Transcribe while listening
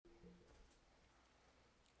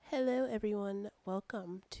Hello, everyone.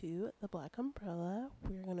 Welcome to the Black Umbrella.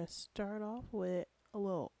 We're going to start off with a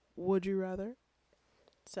little would you rather.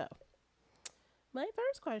 So, my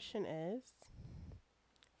first question is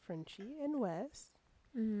Frenchie and Wes,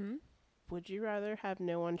 Mm-hmm. would you rather have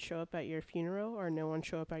no one show up at your funeral or no one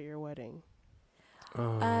show up at your wedding?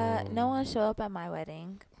 No one show up at my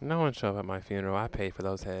wedding. No one show up at my funeral. I paid for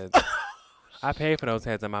those heads. I paid for those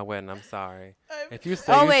heads at my wedding. I'm sorry. If you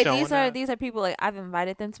say Oh you're wait, showing up, these are people like I've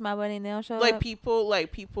invited them to my wedding. They don't show Like up. people,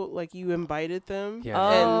 like you invited them Yeah.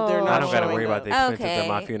 and they're Oh. not I don't gotta showing worry about up. the expenses at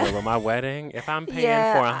my Okay. funeral. But my wedding, if I'm paying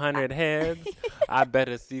Yeah. for 100 heads, I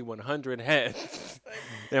better see 100 heads.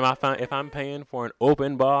 If I'm paying for an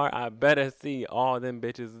open bar, I better see all them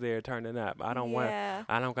bitches there turning up. I don't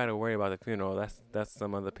gotta worry about the funeral. That's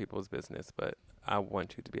some other people's business. But I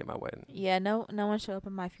want you to be at my wedding. Yeah, no one show up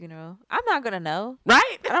at my funeral. I'm not gonna know.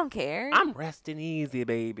 Right? I don't care. I'm resting easy,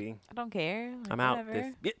 baby. I don't care. Like, I'm out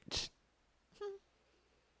whatever. this bitch.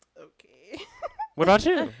 Okay. What about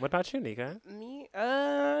you? What about you, Nika? Me,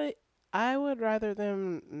 I would rather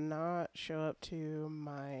them not show up to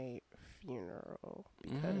my funeral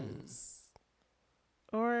because,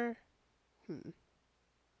 or,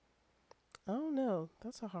 I don't know.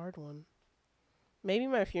 That's a hard one. Maybe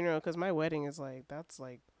my funeral because my wedding is that's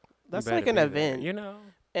better like an be there, event, you know?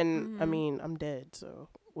 and I Mhm. mean I'm dead, so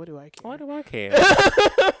what do I care? Why do I care?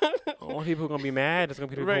 Only people gonna be mad. There's gonna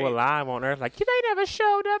be people Right. alive on Earth like, they never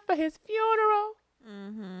showed up for his funeral,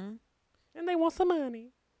 Mm-hmm. and they want some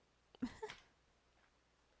money.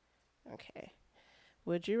 Okay.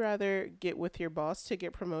 Would you rather get with your boss to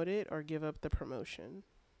get promoted or give up the promotion?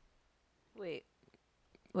 Wait.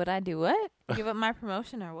 Would I do what? Give up my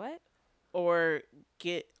promotion or what? Or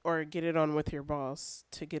get it on with your boss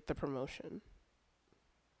to get the promotion.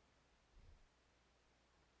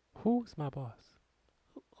 Who's my boss?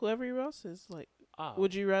 Whoever your boss is, like, Oh.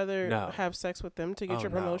 would you rather No. have sex with them to get Oh, your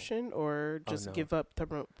no. promotion or just no. give up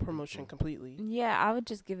the promotion Mm-mm. completely? Yeah, I would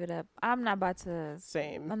just give it up. I'm not about to.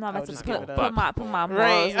 Same. I'm not I about would to just put, give it put up. my put my morals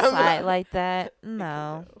Right, I'm aside not- like that.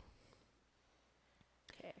 No.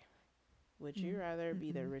 Okay. Would you rather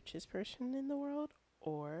be the richest person in the world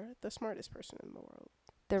or the smartest person in the world?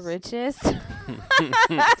 The richest.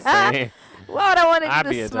 Same. Why would I want to I'd be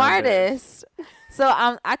be the a dumb smartest? So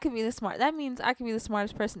I could be the smart. That means I could be the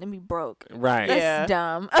smartest person and be broke. Right. That's Yeah.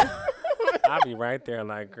 dumb. I'll be right there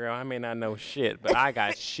like, girl, I may not know shit, but I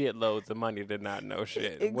got shitloads of money to not know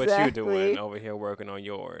shit. What you doing Exactly. over here working on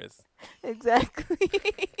yours? Exactly.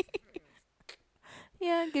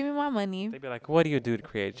 Yeah, give me my money. They be like, what do you do to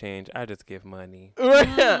create change? I just give money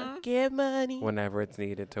Mhm. Give money. whenever it's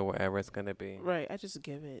needed to wherever it's going to be. Right. I just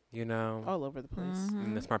give it You know? all over the place.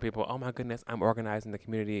 And the Mhm. smart people, oh my goodness, I'm organizing the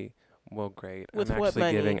community. Well, great. With I'm what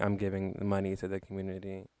actually money? I'm giving money to the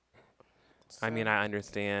community. I mean, I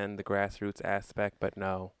understand the grassroots aspect, but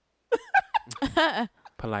no.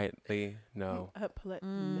 Politely, no. No.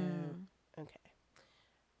 Mm. Okay.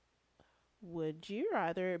 Would you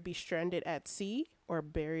rather be stranded at sea or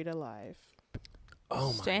buried alive? Oh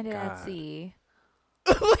my Stranded God. at sea.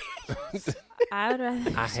 I would rather.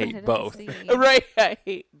 be I hate stranded at both. sea. Right. I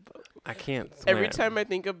hate both. I can't swim. Every time I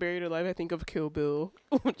think of buried alive, I think of Kill Bill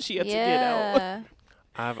when she had to get out. Yeah.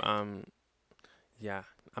 I've yeah,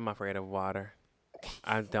 I'm afraid of water.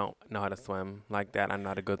 I don't know how to swim like that. I'm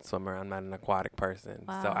not a good swimmer. I'm not an aquatic person.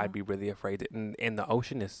 So Wow. I'd be really afraid. And the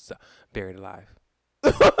ocean is buried alive.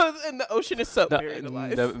 And the ocean is so The, buried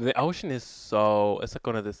alive. the ocean is it's like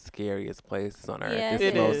one of the scariest places on earth. Yes, It's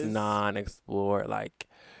it the most is. non-explored. Like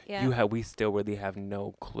Yeah. we still really have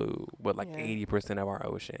no clue what like Yeah. 80% of our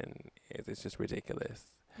ocean is. It's just ridiculous.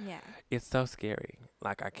 Yeah. It's so scary.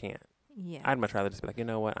 Like I can't. Yeah. I'd much rather just be like, you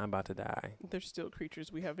know what? I'm about to die. There's still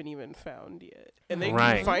creatures we haven't even found yet. And they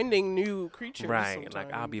Right. keep finding new creatures. Right.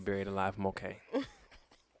 Like I'll be sometimes. buried alive. I'm okay.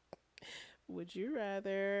 Would you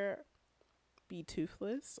rather be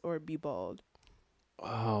toothless or be bald?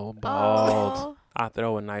 Oh, bald. Oh. I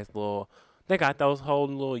throw a nice little. They got those whole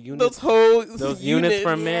little units. Those units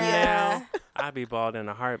for men Yeah. now. I'd be bald in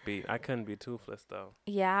a heartbeat. I couldn't be toothless though.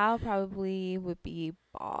 Yeah, I probably would be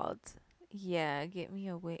bald. Yeah, get me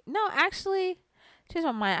a wig. No, actually, change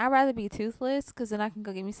my mind. I'd rather be toothless because then I can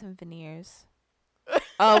go get me some veneers.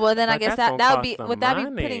 Oh, well, then I But guess that's that gonna would be, cost some would that be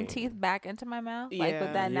money. putting teeth back into my mouth? Like,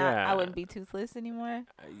 would that not, I Yeah. wouldn't be toothless anymore?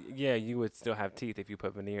 Yeah, you would still have teeth if you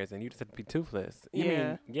put veneers, and you just have to be toothless. You Yeah.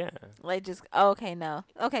 mean, yeah. Like, just, okay, no.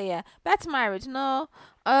 Okay, yeah. Back to my original.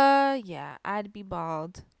 Yeah, I'd be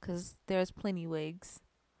bald because there's plenty wigs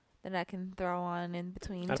that I can throw on in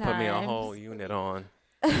between I'd times. put me a whole unit on.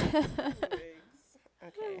 Okay.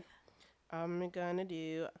 I'm gonna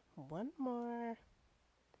do one more.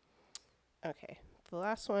 Okay. The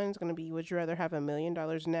last one is going to be, would you rather have $1 million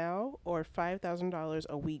now or $5,000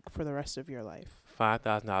 a week for the rest of your life?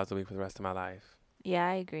 $5,000 a week for the rest of my life. Yeah,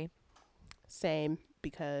 I agree. Same,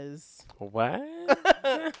 because What?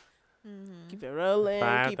 keep it rolling,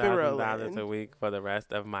 keep it $5,000 a rolling. week for the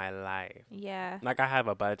rest of my life. Yeah. Like, I have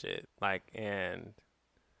a budget. Like, and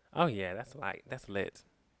oh yeah, that's light. That's lit.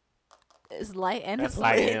 It's light and That's it's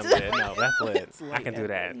light lit. and lit. No, that's lit. It's I light can do and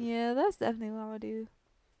that. Yeah, that's definitely what I would do.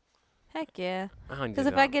 Heck yeah. I don't Because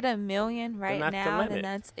need if I no- get $1 million right that's the now, then limit.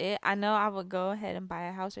 that's it. I know I would go ahead and buy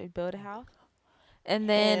a house or build a house. And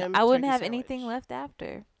then Ham, I wouldn't turkey have anything sandwich. left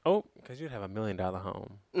after. Oh, because you'd have $1 million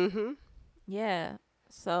home. Mm-hmm. Yeah.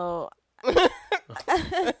 So A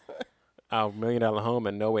 $1 million home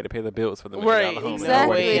and no way to pay the bills for the $1 Right, million home. exactly. And no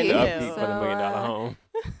way to get the Yeah. upkeep for the $1 million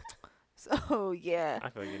So, home. so yeah. I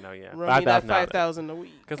feel yeah. Run me that $5,000. $5,000 a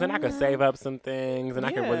week. Because then I could save up some things and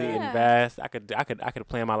I could really Yeah. invest. I could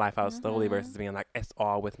plan my life out slowly Mhm. versus being like, it's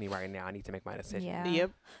all with me right now. I need to make my decision. Yeah.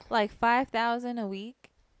 Yep. Like $5,000 a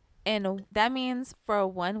week, and that means for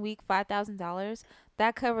 1 week $5,000.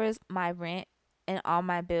 That covers my rent and all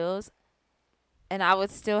my bills, and I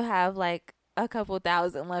would still have like a couple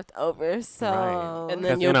thousand left over. So Right. And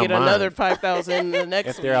then 'Cause you'll in a get another month- $5,000 the next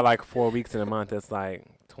If week. there are like 4 weeks in a month, it's like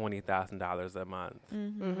 $20,000 a month.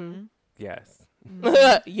 Mm-hmm. Yes.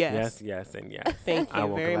 yes. Yes, and yes. Thank I you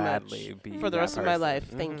will very much gladly be for the that rest of my person. life.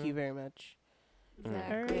 Thank Mhm. you very much. All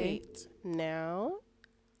Exactly. right. Now,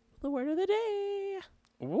 the word of the day.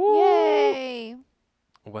 Woo. Yay!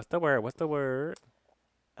 What's the word? What's the word?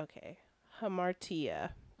 Okay.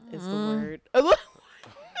 Hamartia is the Mm. word.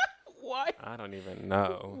 Why? I don't even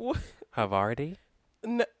know. What? Havarti?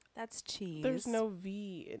 No, That's cheese. there's no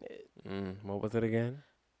V in it. What was it again?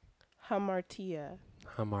 Hamartia.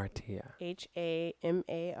 Hamartia.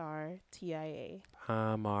 Hamartia.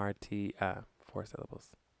 Hamartia. 4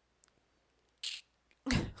 syllables.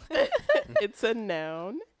 It's a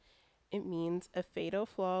noun. It means a fatal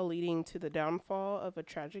flaw leading to the downfall of a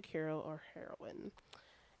tragic hero or heroine.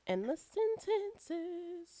 And the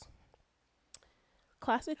sentences.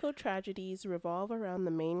 Classical tragedies revolve around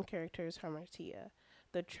the main character's hamartia,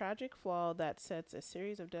 the tragic flaw that sets a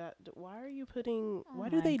series of... Why are you putting... Oh why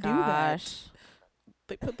do my they do gosh. that?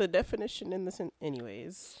 They put the definition in the...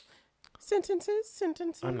 anyways. Sentences.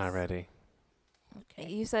 I'm not ready. Okay.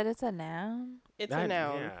 You said it's a noun? It's a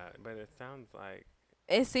noun. Yeah, but it sounds like...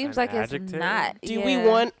 It seems An like adjective? it's not. Do Yeah. we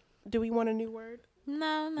want a new word?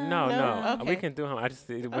 No. No. Okay. We can do him. I just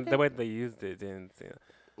Okay. the way they used it didn't seem...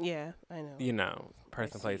 Yeah, I know. You know,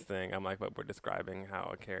 person, see. place, thing. I'm like, but we're describing how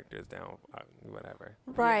a character is down, whatever.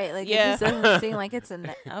 Right. Like Yeah. it just doesn't seem like it's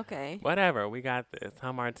a okay. Whatever, we got this.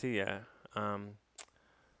 Hamartia.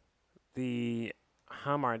 The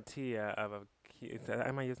hamartia of Achilles.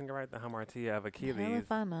 Am I using it right? The hamartia of Hell Achilles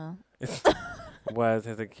if I know. was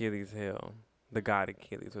his Achilles heel. The god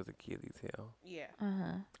Achilles was Achilles heel. Yeah.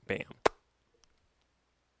 Bam.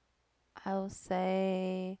 I will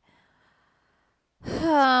say,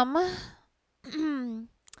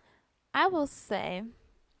 I will say,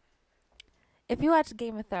 if you watch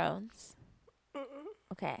Game of Thrones,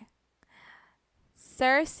 okay,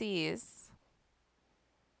 Cersei's,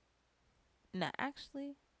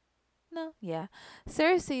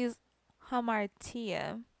 Cersei's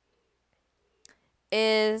hamartia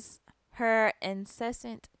is her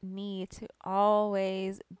incessant need to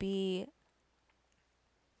always be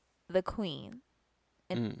the queen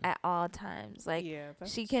at all times. Like yeah,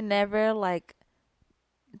 she can never like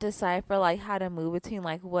decipher like how to move between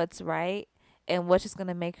like what's right and what's just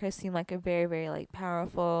gonna make her seem like a very, very like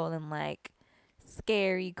powerful and like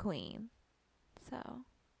scary queen. So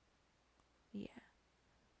yeah.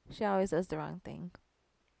 She always does the wrong thing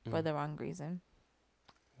for the wrong reason.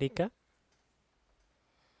 Nika?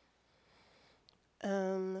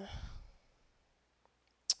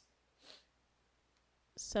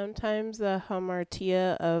 Sometimes the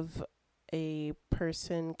hamartia of a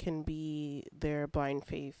person can be their blind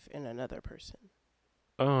faith in another person.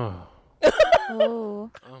 Oh.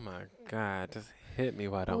 Oh. Oh my God. Just hit me,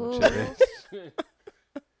 why don't Ooh. you, bitch?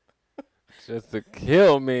 Just to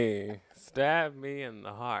kill me. Stab me in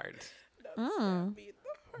the heart.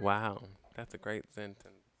 Wow. That's a great sentence.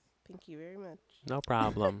 Thank you very much. No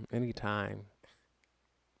problem. Anytime.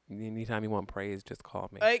 Anytime you want praise, just call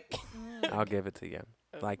me. Like, I'll give it to you.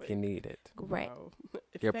 Like you need it. Great. wow.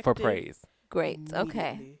 You're for Effective praise. Great.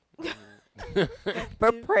 Okay. immediately. For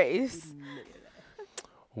Effective praise. immediately.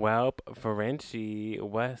 Well, Frenchie,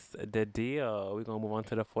 what's the deal? We're going to move on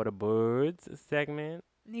to the For the Birds segment.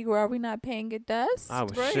 Negro, are we not paying it dust? Oh,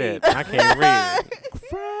 Right. shit. I can't read.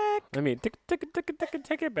 Frack. Let me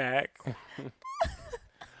take it back.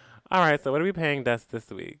 All right, so what are we paying Dust this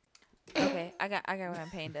week? Okay, I got what I'm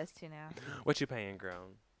paying Dust to now. What you paying,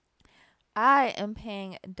 girl? I am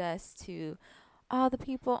paying Dust to all the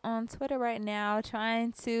people on Twitter right now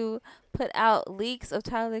trying to put out leaks of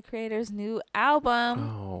Tyler the Creator's new album.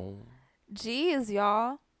 Oh. Jeez,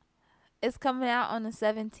 y'all. It's coming out on the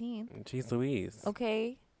 17th. Jeez Louise.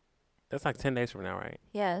 Okay. That's like 10 days from now, right?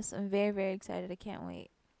 Yes, I'm very, very excited. I can't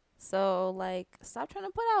wait. So, like, stop trying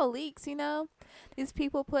to put out leaks, you know? These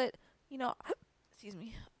people put, you know, excuse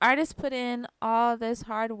me, artists put in all this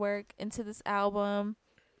hard work into this album,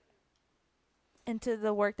 into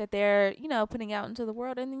the work that they're, you know, putting out into the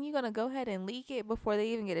world, and then you're going to go ahead and leak it before they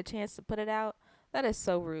even get a chance to put it out? That is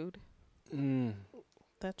so rude.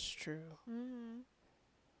 That's true. Mm-hmm.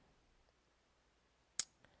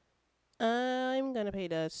 I'm going to pay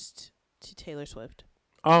Dust to Taylor Swift.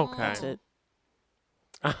 Okay. That's it.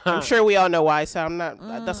 I'm sure we all know why, so I'm not.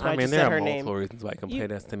 That's why I just there said are her name. multiple reasons why I can play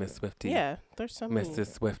Dust to Miss Swiftie. Yeah, there's some. Mr.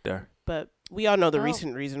 Swifter. But we all know the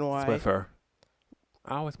recent reason why. Swiffer.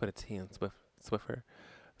 I always put a T in Swiffer.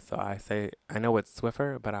 So I know it's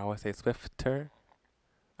Swiffer, but I always say Swifter.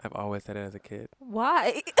 I've always said it as a kid.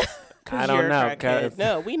 Why? I don't know. Cause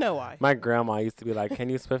no, we know why. My grandma used to be like, "Can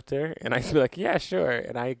you Swifter?" And I used to be like, "Yeah, sure."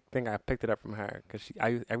 And I think I picked it up from her because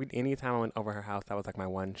anytime I went over her house, that was like my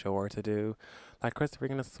one chore to do. Like, Christopher, you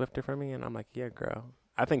gonna Swifter for me? And I'm like, "Yeah, girl."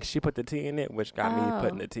 I think she put the T in it, which got me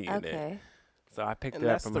putting the T in it. So I picked it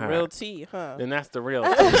up from her. And that's the real T, huh? And that's the real T.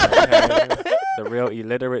 Okay? The real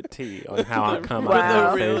illiterate T on how I come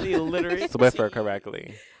out and say Swiffer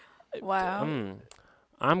correctly. Wow.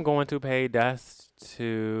 I'm going to pay Dust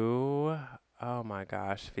to, oh my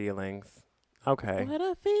gosh, feelings. Okay. What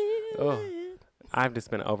a feeling. I've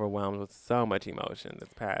just been overwhelmed with so much emotion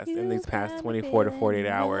in these past 24 to 48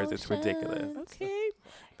 hours. It's ridiculous. Okay.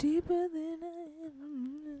 Deeper than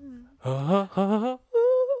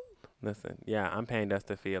Listen, yeah, I'm paying Dust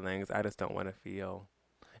to feelings. I just don't want to feel.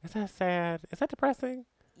 Is that sad? Is that depressing?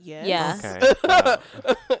 Yes. Yes.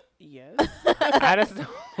 Okay. Yes. I just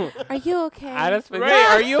don't. Are you okay? I just forget. Right.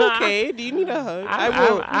 Are you okay? Do you need a hug?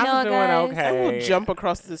 I'm doing okay. I will jump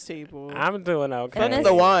across this table. I'm doing okay. Fuck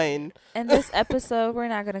the wine. In this episode, we're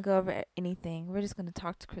not going to go over anything. We're just going to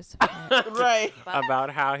talk to Christopher. Right. About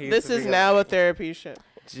how he's. This is now a therapy show.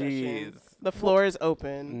 Jeez. The floor is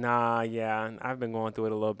open. Nah, yeah. I've been going through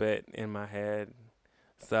it a little bit in my head.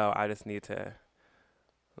 So I just need to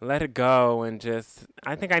let it go and just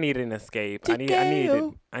I think I need an escape. I need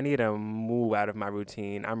to move out of my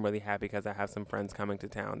routine. I'm really happy because I have some friends coming to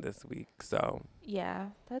town this week. So yeah,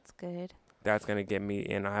 that's good. That's gonna get me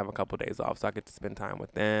and I have a couple days off so I get to spend time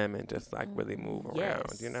with them and just like really move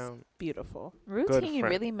around, you know? Beautiful. Routine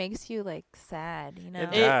really makes you like sad, you know?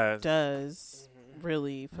 It does.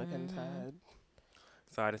 Really fucking sad.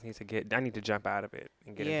 So I just need to jump out of it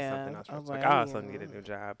and get into something else. Right, like I also need a new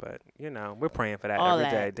job, but you know, we're praying for that every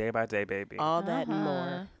day, day by day, baby. All that and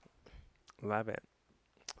more. Love it.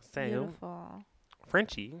 So, beautiful.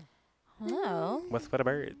 Frenchie. Hello. What's for the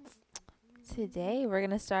birds? Today we're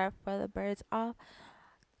gonna start for the birds off.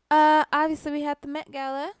 Obviously we had the Met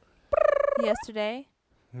Gala yesterday.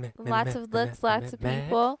 Lots of looks, lots of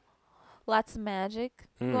people, lots of magic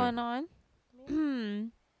going on.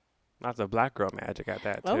 Lots of black girl magic at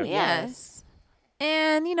that too. Oh yes.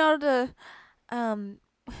 And you know the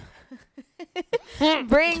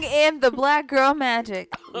bring in the black girl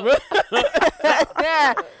magic.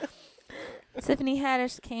 Yeah. Tiffany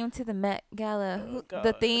Haddish came to the Met Gala.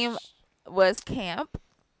 The theme was camp.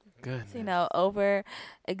 Good. So, you know, over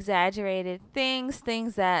exaggerated things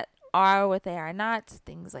that are what they are not,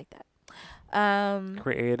 things like that.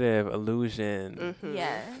 Creative illusion.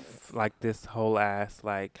 Yes. Like this whole ass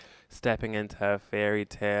like stepping into a fairy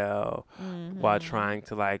tale while trying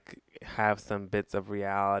to like have some bits of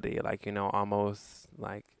reality, like, you know, almost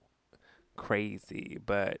like crazy,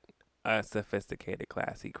 but a sophisticated,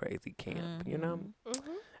 classy, crazy camp, you know?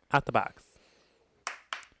 Out the box.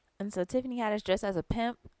 And so Tiffany Haddish dressed as a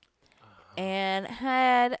pimp and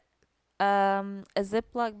had a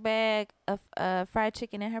Ziploc bag of fried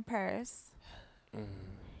chicken in her purse.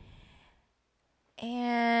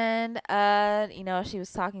 And, you know, she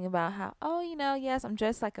was talking about how, oh, you know, yes, I'm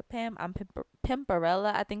dressed like a pimp. I'm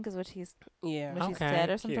Pimperella, I think is what she said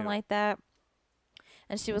or something like that.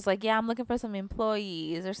 And she was like, yeah, I'm looking for some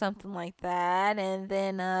employees or something like that. And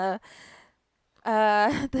then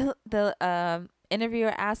the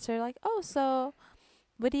interviewer asked her, like, oh, so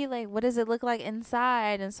what do you like? What does it look like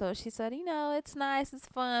inside? And so she said, you know, it's nice, it's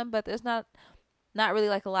fun, but there's not really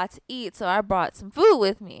like a lot to eat. So I brought some food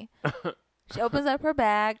with me. She opens up her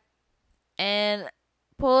bag and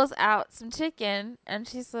pulls out some chicken, and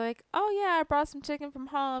she's like, oh yeah, I brought some chicken from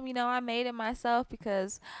home, I made it myself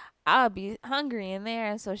because I'll be hungry in there.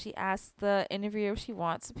 And so she asked the interviewer if she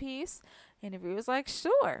wants a piece. The interviewer was like,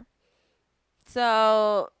 sure.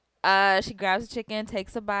 So she grabs the chicken,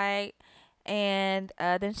 takes a bite, and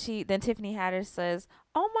then Tiffany Haddish says,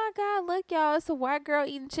 oh my God, look y'all, it's a white girl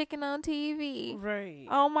eating chicken on TV. Right.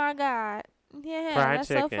 Oh my God. Yeah, Fried that's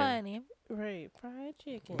chicken. so funny. Right. Fried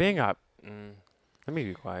chicken. Being up. Let me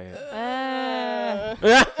be quiet.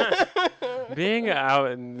 Being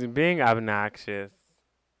obnoxious.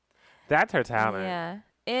 That's her talent.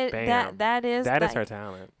 Yeah. Bam. That is her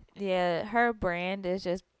talent. Yeah, her brand is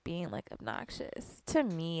just being like obnoxious, to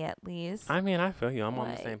me at least. I mean, I feel you. I'm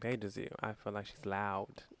on the same page as you. I feel like she's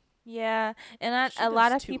loud. Yeah, and a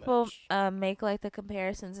lot of people make like the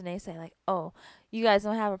comparisons, and they say like, oh, you guys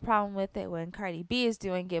don't have a problem with it when Cardi B is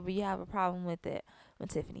doing it, but you have a problem with it when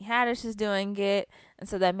Tiffany Haddish is doing it, and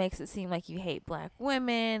so that makes it seem like you hate black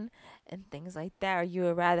women and things like that, or you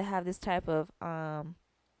would rather have this type of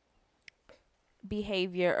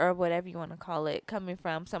behavior or whatever you want to call it coming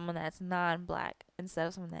from someone that's non-black instead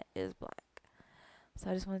of someone that is black. So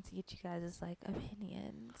I just wanted to get you guys' like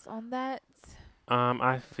opinions on that.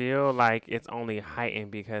 I feel like it's only heightened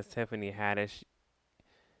because Tiffany Haddish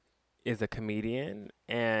is a comedian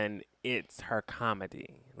and it's her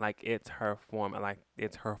comedy. Like it's her form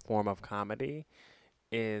of comedy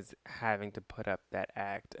is having to put up that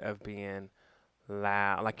act of being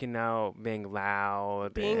loud, like being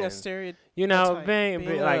loud, being a stereotype,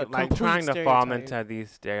 being like trying to fall into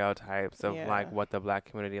these stereotypes of like what the black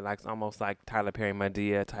community likes, almost like Tyler Perry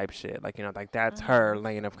Madea type shit, like like that's her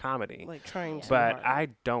lane of comedy, like trying to. But I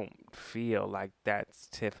don't feel like that's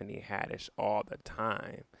Tiffany Haddish all the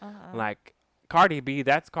time. Like Cardi B,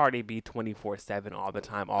 that's Cardi B 24/7 all the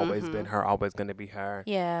time, always been her, always gonna be her.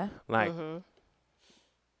 Yeah, like.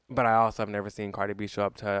 But I also have never seen Cardi B show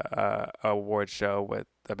up to a award show with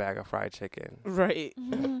a bag of fried chicken. Right.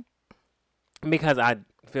 Because I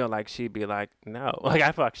feel like she'd be like, no. Like,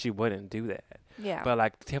 I feel like she wouldn't do that. Yeah. But,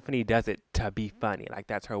 like, Tiffany does it to be funny. Like,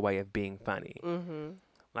 that's her way of being funny.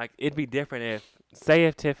 Like, it'd be different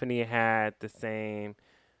if Tiffany had the same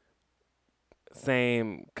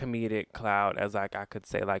comedic cloud as, like, I could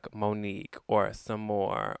say, like, Monique or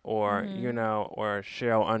Samore or, or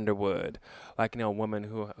Cheryl Underwood, like, women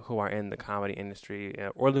who are in the comedy industry,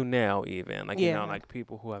 or Lunel even, like, like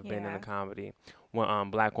people who have been in the comedy,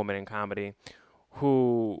 black women in comedy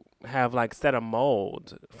who have, like, set a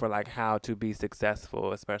mold for, like, how to be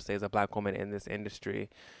successful, especially as a black woman in this industry.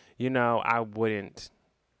 I wouldn't,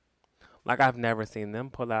 like, I've never seen them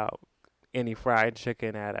pull out any fried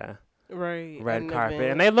chicken at a red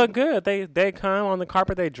carpet, and they look good. They come on the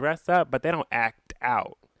carpet, they dress up, but they don't act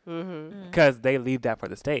out because they leave that for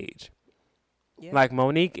the stage. Like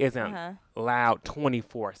Monique isn't loud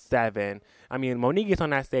 24/7. I mean, Monique gets on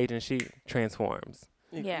that stage and she transforms.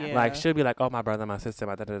 Like she'll be like, "Oh, my brother, my sister,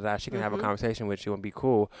 my da da da." She can have a conversation with you and be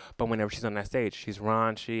cool. But whenever she's on that stage, she's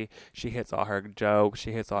raunchy. She hits all her jokes.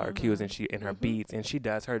 She hits all her cues and her beats, and she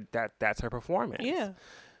does her that's her performance. Yeah.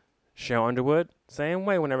 Cheryl Underwood, same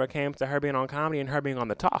way. Whenever it came to her being on comedy and her being on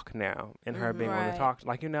the talk now, and her being on the talk,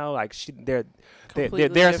 like like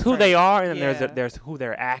there's who they are, and then there's who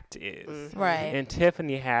their act is. Right. And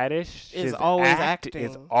Tiffany Haddish is always acting.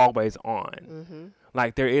 Is always on.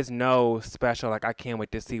 Like there is no special. Like I can't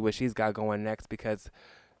wait to see what she's got going next because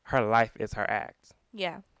her life is her act.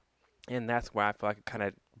 Yeah. And that's where I feel like it kind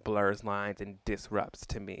of blurs lines and disrupts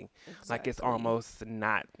to me. Exactly. Like it's almost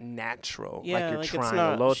not natural. Yeah, like you're trying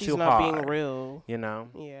a little too hard. She's not being real.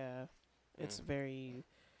 Yeah. It's very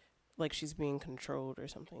like she's being controlled or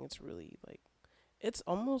something. It's really like it's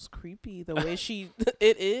almost creepy the way she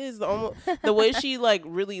it is almost the way she like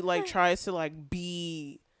really like tries to like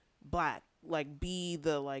be black, like be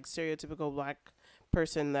the like stereotypical black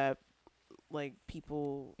person that like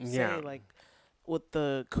people say like with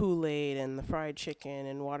the Kool-Aid and the fried chicken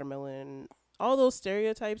and watermelon, all those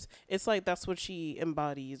stereotypes. It's like that's what she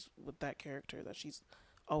embodies with that character that she's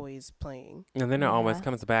always playing. And then it always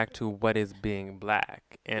comes back to what is being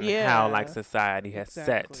black and how like society has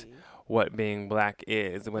set what being black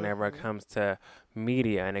is whenever it comes to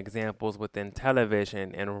media and examples within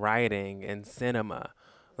television and writing and cinema.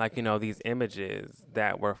 Like, these images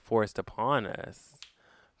that were forced upon us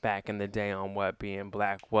back in the day on what being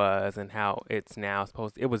black was and how it's now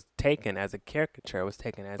it was taken as a caricature. It was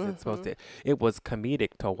taken as it's supposed to. It was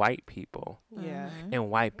comedic to white people. Yeah. And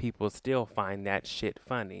white people still find that shit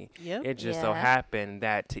funny. Yep. It just so happened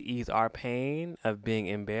that to ease our pain of being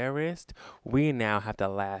embarrassed, we now have to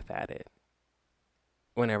laugh at it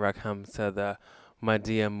whenever it comes to the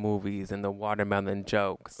Medea movies and the watermelon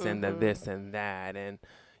jokes and the this and that. And,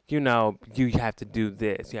 you know, you have to do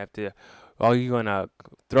this. You have to, oh, you're going to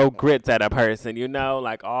throw grits at a person, you know,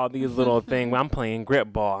 like all these little things. I'm playing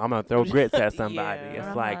grit ball. I'm going to throw grits at somebody. Yeah.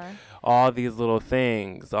 It's like all these little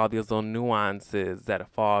things, all these little nuances that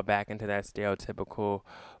fall back into that stereotypical,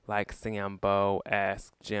 like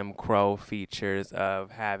Sambo-esque Jim Crow features of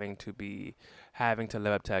having to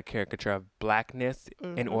live up to a caricature of blackness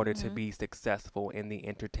in order to be successful in the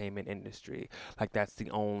entertainment industry. Like that's the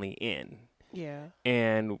only in. Yeah.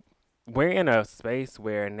 And we're in a space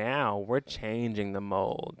where now we're changing the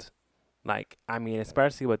mold. Like, I mean,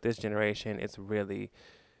 especially with this generation, it's really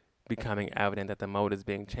becoming evident that the mold is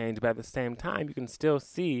being changed. But at the same time, you can still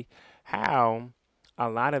see how a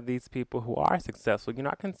lot of these people who are successful, you know,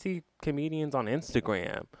 I can see comedians on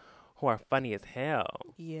Instagram who are funny as hell.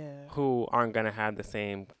 Yeah. Who aren't going to have the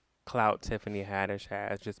same clout Tiffany Haddish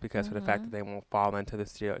has just because of the fact that they won't fall into the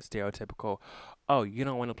stereotypical, oh, you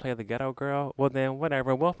don't want to play the ghetto girl? Well, then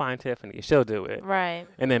whatever. We'll find Tiffany. She'll do it. Right.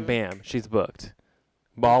 And then bam, she's booked.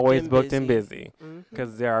 Always booked and busy. Mm-hmm.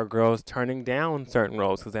 Because there are girls turning down certain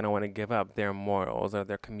roles because they don't want to give up their morals or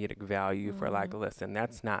their comedic value for like, listen,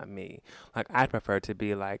 that's not me. Like, I'd prefer to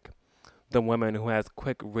be like the woman who has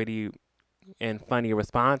quick, witty, and funny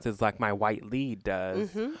responses like my white lead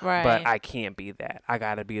does. Right. But I can't be that. I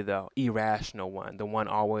got to be the irrational one, the one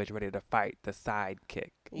always ready to fight, the sidekick.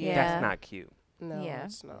 Yeah. That's not cute. No, Yeah.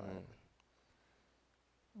 it's not.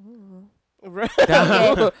 Ooh. Right.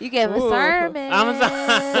 You gave a sermon. I'm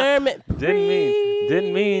sorry. Sermon.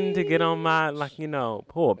 Didn't mean to get on my, like, you know,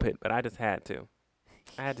 pulpit, but I just had to.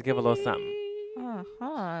 I had to give a little something.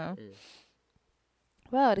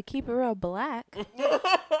 Well, to keep it real black,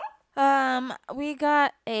 we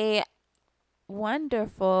got a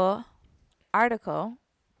wonderful article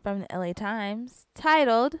from the LA Times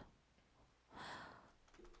titled,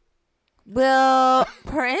 "Will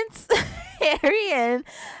Prince Harry and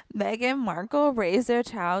Meghan Markle raise their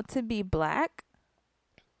child to be black?"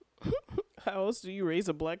 How else do you raise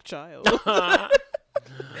a black child?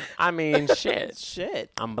 I mean, shit.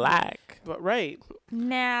 Shit. I'm black. But right.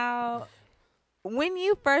 Now, when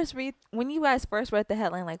you guys first read the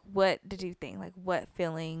headline, like, what did you think? Like, what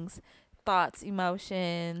feelings, thoughts,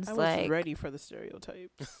 emotions? I was like, ready for the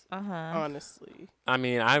stereotypes. Honestly. I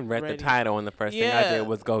mean, I read Ready. the title, and the first thing I did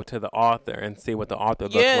was go to the author and see what the author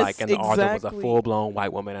looked Yes, like, and the author was a exactly. full-blown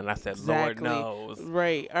white woman, and I said, Exactly. Lord knows.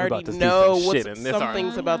 Right. I We're about already to see know some shit in this something's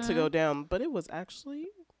article. about to go down, but it was actually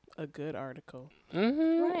a good article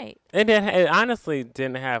right. It honestly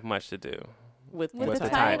didn't have much to do with With the the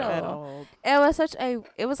title. title at all.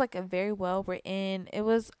 It was like a very well written. It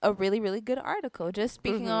was a really, really good article. Just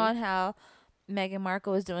speaking on how Meghan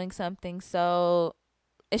Markle is doing something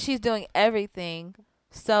she's doing everything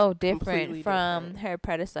so different Completely from different. her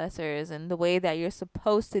predecessors, and the way that you're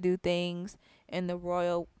supposed to do things in the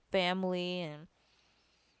royal family, and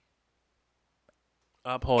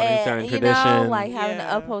upholding certain you traditions. know, like having to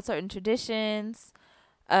Yeah. uphold certain traditions.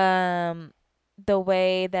 The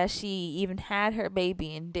way that she even had her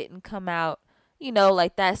baby and didn't come out, you know,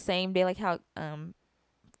 like that same day, like how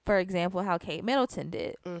for example, how Kate Middleton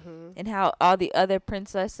did, and how all the other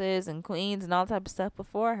princesses and queens and all type of stuff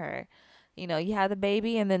before her, you know, you have the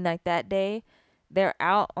baby, and then like that day, they're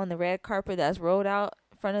out on the red carpet that's rolled out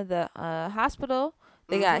in front of the hospital.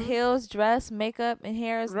 They got heels, dress, makeup, and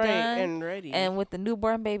hair is Right, done, and ready. and with the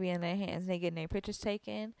newborn baby in their hands, they getting their pictures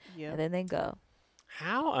taken, Yep. and then they go.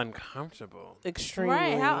 How uncomfortable. Extremely.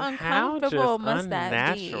 Right? How How uncomfortable just must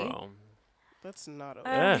that be? unnatural. That's not Uh,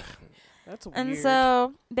 okay. Ugh. That's weird. And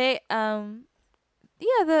so they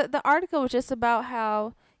the article was just about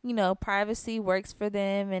how, you know, privacy works for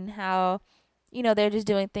them, and how, you know, they're just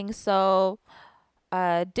doing things so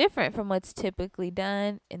different from what's typically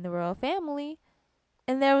done in the royal family.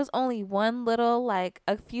 And there was only one little, like,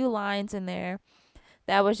 a few lines in there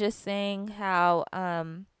that was just saying how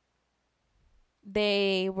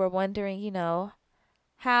they were wondering, you know,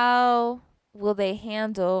 how will they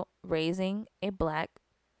handle raising a black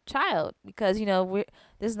child, because, you know,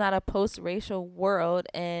 this is not a post-racial world,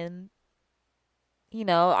 and, you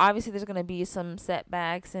know, obviously there's going to be some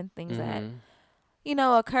setbacks and things that, you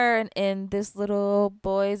know, occur in this little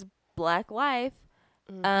boy's black life.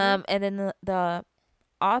 And then the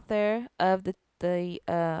author of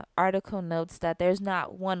the article notes that there's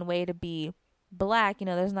not one way to be black. You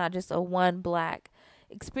know, there's not just a one black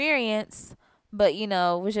experience, but, you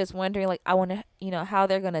know, was just wondering, like, I wonder, you know, how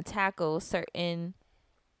they're going to tackle certain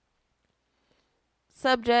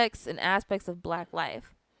subjects and aspects of black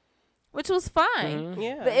life. which was fine. Mm-hmm.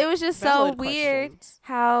 Yeah. But it was just Valid so weird questions.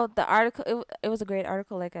 how the article, it was a great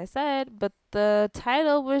article, like I said, but the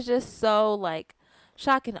title was just so, like,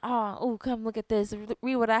 shocking. Oh, come look at this.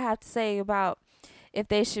 Read what I have to say about if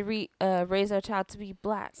they should raise their child to be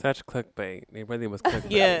black. Such clickbait. It really was clickbait.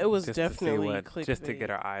 Yeah, it was just definitely to see just to clickbait. get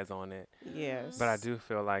our eyes on it. Yes. But I do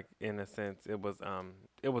feel like, in a sense, it was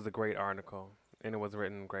a great article, and it was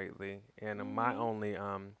written greatly. And my only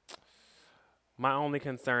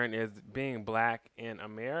concern is being black in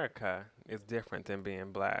America is different than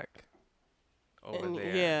being black over And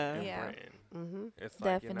there in Yeah. Britain. Mm-hmm. It's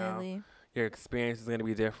like, Definitely. your experience is going to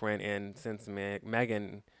be different. And since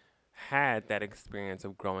Megan had that experience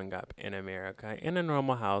of growing up in America in a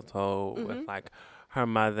normal household with like her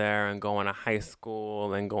mother and going to high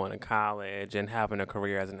school and going to college and having a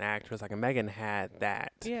career as an actress, like Megan had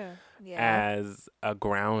that Yeah. as a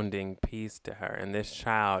grounding piece to her. And this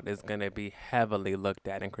child is going to be heavily looked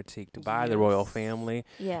at and critiqued by the royal family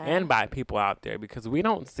and by people out there, because we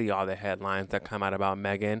don't see all the headlines that come out about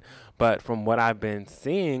Megan. But from what I've been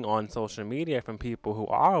seeing on social media from people who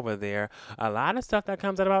are over there, a lot of stuff that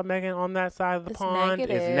comes out about Megan on that side of the pond is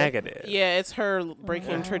negative. Yeah, it's her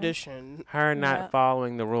breaking tradition. Her not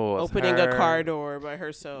following the rules. Opening a car door by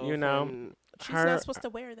herself. You know, and she's not supposed to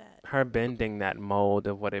wear that. Her bending that mold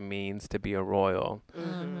of what it means to be a royal.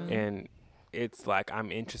 Mm-hmm. And it's like,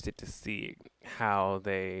 I'm interested to see how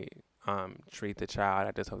they treat the child.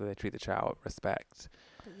 I just hope that they treat the child with respect.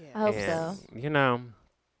 Yeah. I hope so. You know,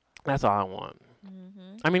 that's all I want.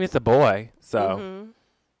 I mean, it's a boy, so.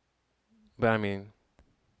 But I mean.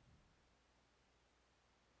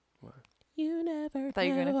 You never. I thought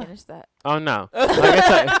you were going to finish that. Oh, no.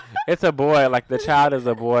 Like, it's a boy. Like, the child is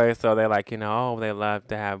a boy, so they're like, they love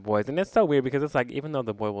to have boys. And it's so weird because it's like, even though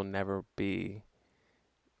the boy will never be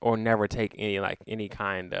or never take any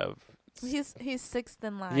kind of. He's sixth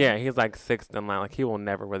in line. Yeah, he's like sixth in line. Like, he will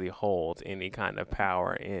never really hold any kind of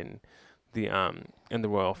power in the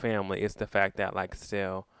royal family. It's the fact that, like,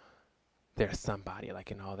 still there's somebody,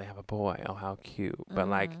 like, they have a boy. Oh, how cute. But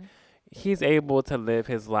like, he's able to live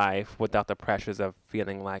his life without the pressures of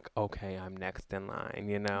feeling like, okay, I'm next in line,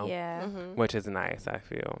 Yeah. which is nice, I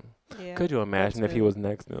feel. Yeah, Could you imagine if he was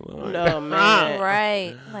next in line? No, man.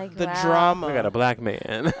 Right. Like the wow. drama. We got a black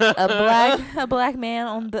man. a black man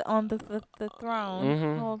on the throne.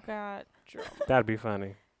 Mhm. Oh God. That'd be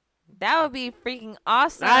funny. That would be freaking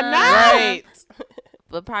awesome. I know. Right.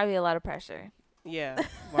 But probably a lot of pressure. Yeah.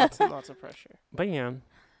 Lots and lots of pressure. But yeah,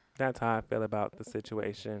 that's how I feel about the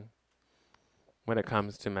situation when it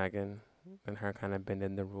comes to Megan and her kind of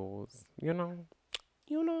bending the rules.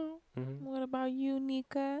 Mm-hmm. What about you,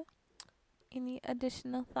 Nika? Any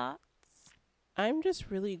additional thoughts? I'm just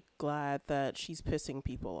really glad that she's pissing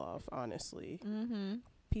people off, honestly.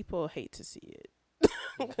 People hate to see it.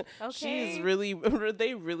 Okay.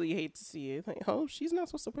 They really hate to see it. Like, oh, she's not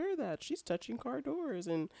supposed to wear that. She's touching car doors.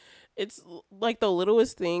 And it's like the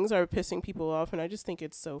littlest things are pissing people off. And I just think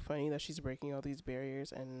it's so funny that she's breaking all these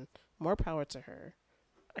barriers, and more power to her.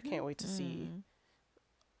 I can't wait to see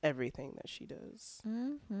everything that she does.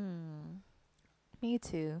 Me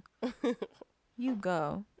too. You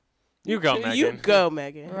go. You go, Megan. You go,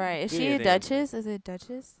 Megan. Right. Is Do she your a thing. Duchess? Is it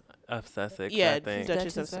Duchess? Of Sussex, Yeah, I think.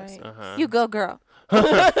 Duchess of Duchess, Sussex. right? Uh-huh. You go, girl.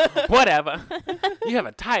 Whatever. You have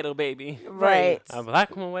a title, baby. Right. A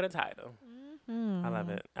black woman with a title. Mm-hmm. I love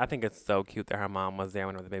it. I think it's so cute that her mom was there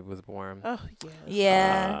whenever the baby was born. Oh, yes.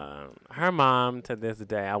 Yeah. Her mom, to this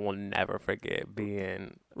day, I will never forget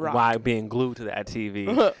being glued to that TV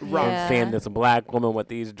and seeing this black woman with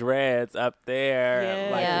these dreads up there,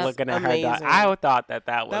 like looking at her. I thought that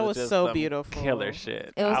was just so some beautiful, killer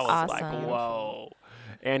shit. It was I was awesome. like, whoa.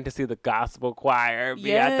 And to see the gospel choir be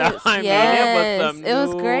Yes. at the time, it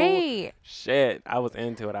was great. Shit, I was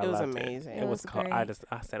into it. I was loved amazing. It was great. I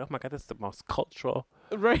said, oh my God, this is the most cultural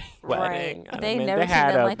Right. wedding. Right. They never seen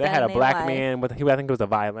nothing like they that had a in their black life. man with I think it was a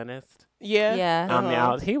violinist. Yeah. Yeah. On the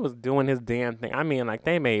out, he was doing his damn thing. I mean, like,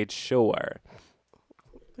 they made sure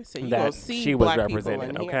They say, you that gonna see she was black people represented,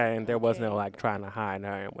 in here. okay? And there was no like trying to hide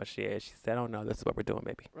her and what she is. She said, "Oh no, this is what we're doing,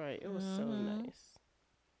 baby." Right. It was so nice.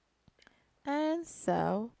 And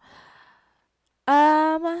so,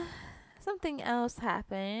 something else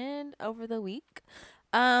happened over the week.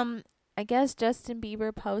 I guess Justin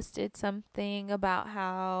Bieber posted something about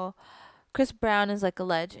how Chris Brown is like a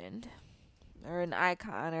legend or an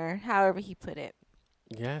icon or however he put it.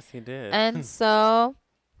 Yes, he did. And so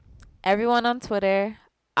everyone on Twitter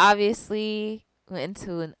obviously went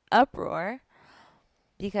into an uproar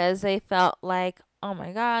because they felt like oh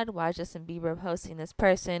my God, why is Justin Bieber posting this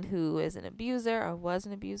person who is an abuser or was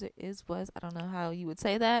an abuser, I don't know how you would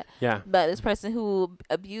say that. Yeah. But this person who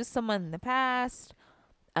abused someone in the past,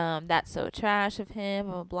 that's so trash of him,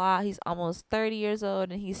 blah, blah, blah. He's almost 30 years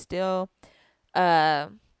old and he's still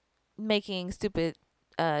making stupid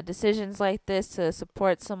decisions like this to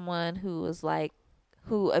support someone who was like,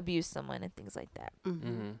 who abused someone and things like that.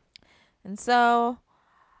 Mm-hmm. And so,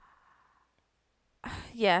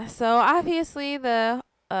 yeah, so obviously the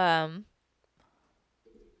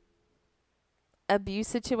abuse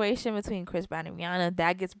situation between Chris Brown and Rihanna,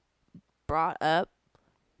 that gets brought up,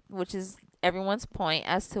 which is everyone's point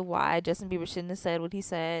as to why Justin Bieber shouldn't have said what he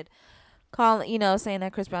said, saying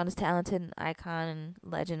that Chris Brown is talented and icon and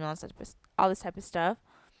legend and all this type of stuff.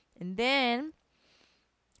 And then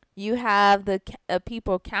you have the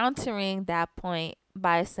people countering that point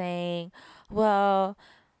by saying, well,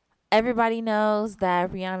 everybody knows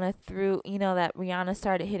that Rihanna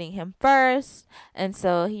started hitting him first, and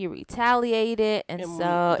so he retaliated. And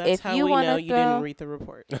so if you want to, you didn't read the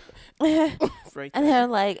report, right? And they're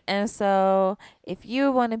like, and so if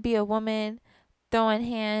you want to be a woman throwing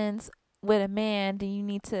hands with a man, then you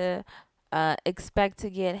need to expect to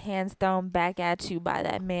get hands thrown back at you by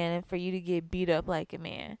that man, and for you to get beat up like a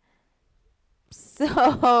man.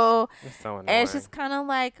 So and it's just kind of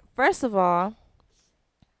like, first of all,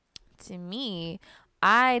 to me,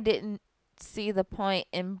 I didn't see the point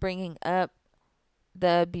in bringing up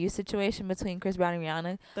the abuse situation between Chris Brown and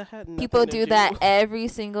Rihanna. People do that every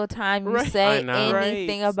single time you say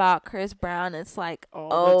anything about Chris Brown. It's like,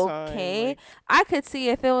 okay. Like, I could see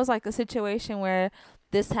if it was like a situation where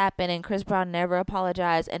this happened and Chris Brown never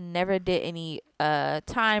apologized and never did any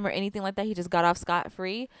time or anything like that, he just got off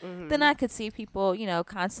scot-free, then I could see people,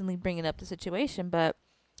 constantly bringing up the situation. But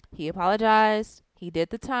he apologized, he did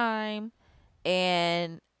the time,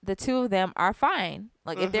 and the two of them are fine.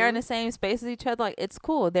 Like, if they're in the same space as each other, like, it's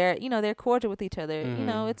cool. They're, they're cordial with each other.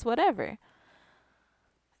 It's whatever.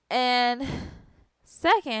 And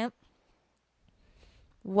second,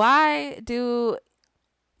 why does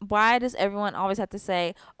everyone always have to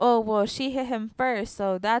say, oh, well, she hit him first,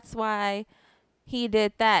 so that's why he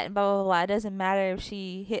did that, and blah, blah, blah. It doesn't matter if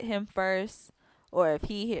she hit him first or if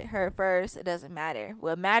he hit her first. It doesn't matter.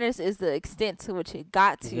 What matters is the extent to which it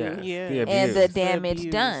got to and the damage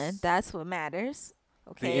done. That's what matters.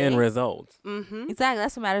 Okay. The end result. Exactly.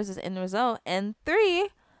 That's what matters, is the end result. And 3,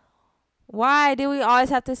 why do we always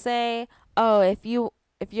have to say, oh, if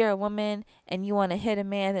you're a woman and you want to hit a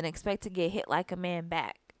man, then expect to get hit like a man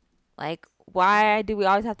back? Like, why do we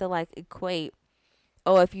always have to, like, equate,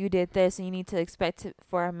 oh, if you did this, and you need to expect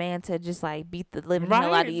for a man to just, like, beat the living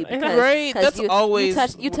hell out of you because that's always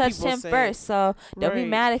you touched him first. So don't be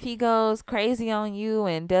mad if he goes crazy on you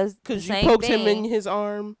and does the same thing. Because you poked him in his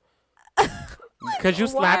arm. Because you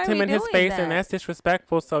slapped him in his face, and that's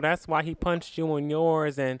disrespectful. So that's why he punched you on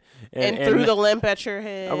yours and threw the lamp at your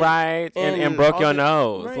head, right? And broke your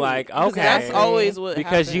nose. Right. Like, okay, that's always what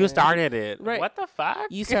because happened. You started it. Right. What the fuck?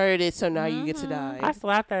 You started it, so now you get to die. I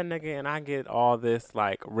slapped that nigga, and I get all this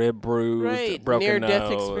like rib bruise, broken near-death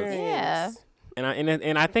nose. experience. Yeah.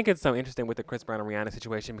 And I think it's so interesting with the Chris Brown and Rihanna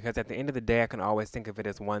situation, because at the end of the day, I can always think of it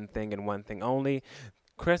as one thing and one thing only.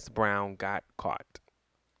 Chris Brown got caught.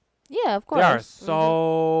 Yeah, of course. There are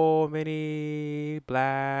so many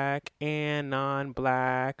black and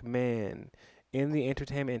non-black men in the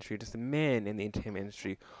entertainment industry, just men in the entertainment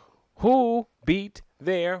industry, who beat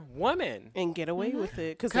their women and get away with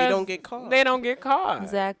it because they don't get caught. They don't get caught.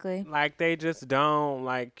 Exactly. Like, they just don't,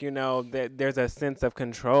 like, there's a sense of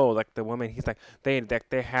control. Like, the woman, he's like,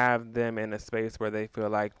 they have them in a space where they feel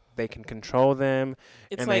like they can control them,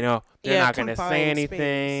 and like, they know they're not going to say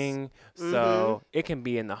anything. So it can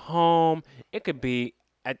be in the home. It could be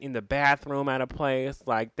in the bathroom at a place.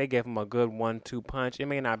 Like, they give them a good 1-2 punch. It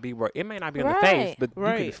may not be on the face, but you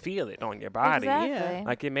can feel it on your body. Exactly.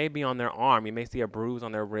 Like, it may be on their arm. You may see a bruise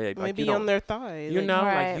on their rib. Maybe on their thigh.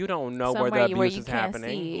 Like, you don't know where the abuse is happening.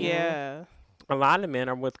 See. Yeah. A lot of men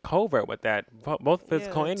are covert with that, both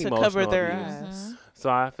physical and emotional cover their abuse. ass. So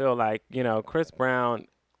I feel like, Chris Brown,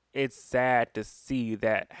 it's sad to see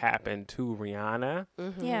that happen to Rihanna.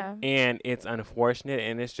 Yeah. And it's unfortunate,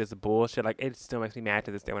 and it's just bullshit. Like, it still makes me mad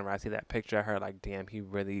to this day whenever I see that picture of her. Like, damn, he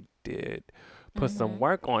really did put some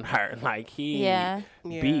work on her. Like, he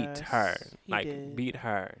beat her. Beat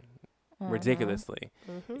her ridiculously.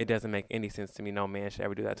 It doesn't make any sense to me. No man should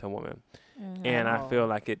ever do that to a woman. And I feel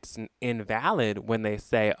like it's invalid when they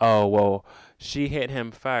say, oh, well, she hit him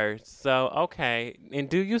first. So, okay. And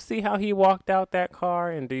do you see how he walked out that car?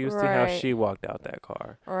 And do you see how she walked out that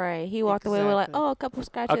car? Right. He walked away with, like, a couple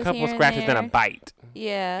scratches and a bite.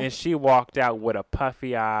 Yeah. And she walked out with a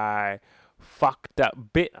puffy eye, fucked up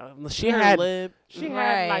bit. She Her had lip. she had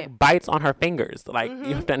Right. like bites on her fingers. Like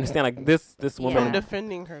you have to understand, like this woman. From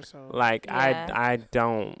defending herself. Like Yeah. I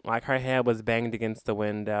don't like her head was banged against the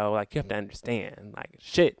window. Like you have to understand, like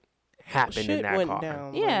shit happened in Shit that went car.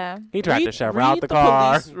 down. Yeah. He tried to shove her read out the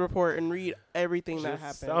car. Police report and read everything that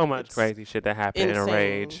Just happened. so much It's crazy shit that happened in a insane.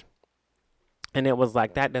 rage. And it was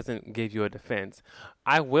like that doesn't give you a defense.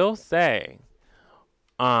 I will say,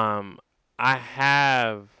 I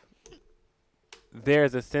have.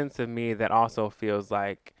 There's a sense of me that also feels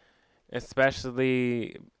like,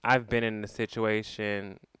 especially I've been in a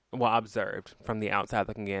situation, well, observed from the outside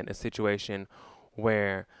looking in, a situation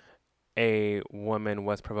where a woman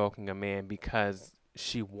was provoking a man because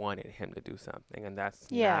she wanted him to do something, and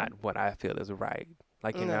that's not what I feel is right.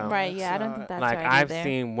 Like, you know, Right, yeah, I don't think that's like right I've either.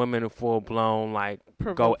 seen women full blown like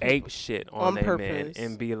go ape shit on their men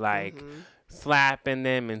and be like slapping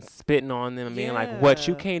them and spitting on them and being like, "What,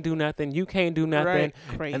 you can't do nothing, you can't do nothing,"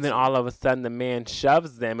 Right. Crazy. and then all of a sudden the man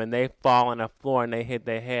shoves them and they fall on the floor and they hit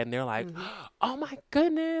their head and they're like, "Oh my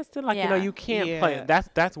goodness!" And like, you know, you can't play.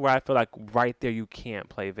 That's where I feel like right there you can't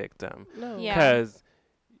play victim. No. Because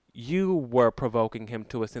you were provoking him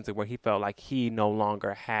to a sense of where he felt like he no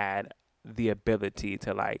longer had the ability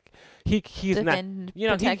to like he's defend, not, you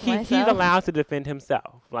know, he's allowed to defend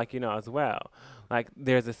himself, like, you know, as well. Like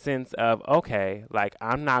there's a sense of, okay, like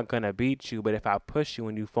I'm not gonna beat you, but if I push you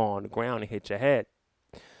and you fall on the ground and hit your head,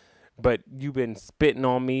 but you've been spitting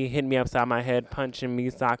on me, hitting me upside my head, punching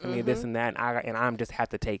me, socking me, this and that, and I'm just have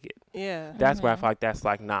to take it. Yeah. That's where I feel like that's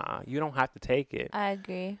like, nah, you don't have to take it. I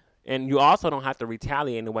agree. And you also don't have to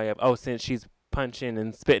retaliate in the way of, oh, since she's punching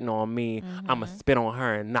and spitting on me, I'm gonna spit on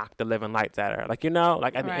her and knock the living lights at her. Like, you know,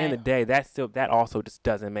 like at the end of the day, that also just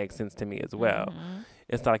doesn't make sense to me as well.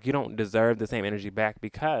 It's like you don't deserve the same energy back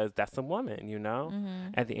because that's a woman, you know?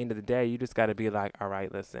 At the end of the day, you just got to be like, all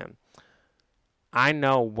right, listen, I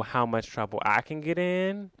know how much trouble I can get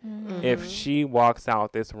in if she walks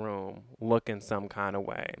out this room looking some kind of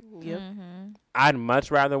way. Yep. I'd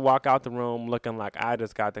much rather walk out the room looking like I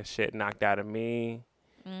just got the shit knocked out of me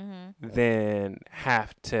than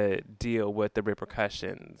have to deal with the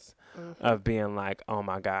repercussions of being like, oh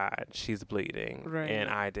my God, she's bleeding. And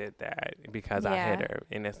I did that because I hit her.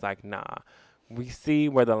 And it's like, nah. We see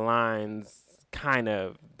where the lines kind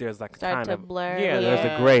of, there's like start kind to of blur. there's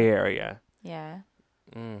a gray area. Yeah.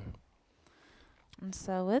 And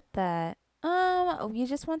so with that, we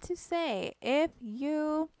just want to say, if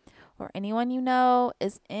you or anyone you know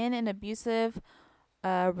is in an abusive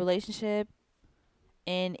relationship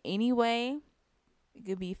in any way, it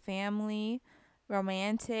could be family,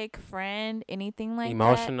 romantic, friend, anything like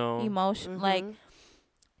emotional. that. Emotion. Like,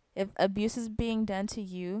 if abuse is being done to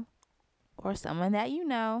you or someone that you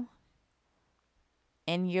know,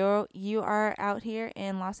 and you are out here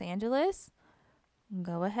in Los Angeles,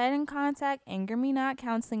 go ahead and contact Anger Me Not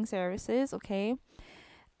Counseling Services, okay?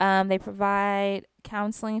 They provide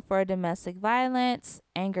counseling for domestic violence,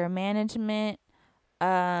 anger management.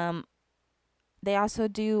 They also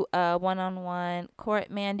do one-on-one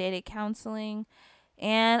court-mandated counseling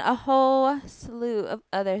and a whole slew of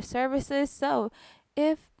other services. So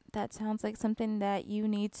if that sounds like something that you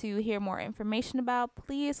need to hear more information about,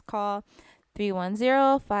 please call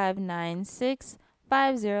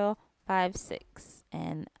 310-596-5056.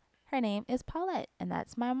 And her name is Paulette, and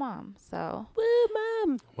that's my mom. So, woo,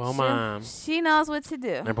 Mom. Well, Mom. She knows what to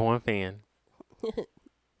do. #1 fan.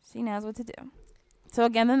 She knows what to do. So,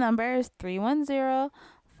 again, the number is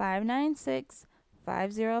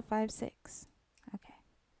 310-596-5056. Okay.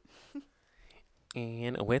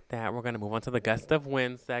 And with that, we're going to move on to the Gust of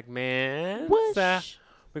Wind segment. Whoosh.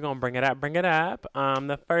 We're going to bring it up.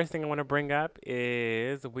 The first thing I want to bring up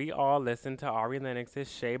is we all listened to Ari Lennox's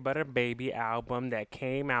Shea Butter Baby album that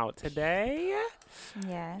came out today.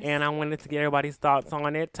 Yes. And I wanted to get everybody's thoughts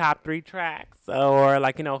on it. Top 3 tracks or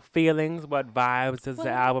like, you know, feelings. What vibes does the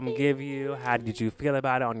album give you? How did you feel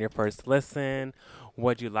about it on your first listen?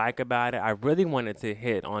 What'd you like about it? I really wanted to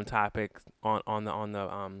hit on topics on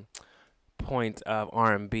the point of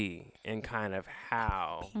R&B and kind of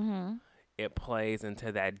how it plays into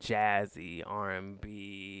that jazzy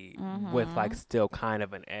R&B with like still kind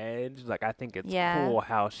of an edge. Like I think it's cool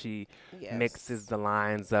how she mixes the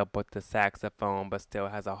lines up with the saxophone but still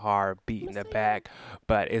has a hard beat in the back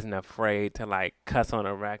but isn't afraid to like cuss on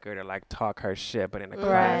a record or like talk her shit but in a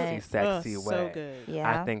classy, sexy way. So good.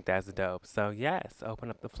 Yeah. I think that's dope. So yes, open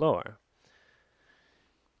up the floor.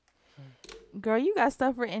 Girl, you got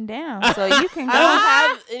stuff written down, so you can go. I don't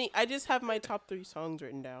have any. I just have my top 3 songs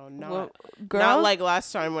written down. Well, Not like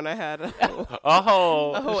last time when I had a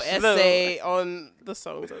whole shit. essay on the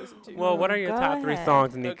songs I listened to. Well, what are your Go top 3 ahead.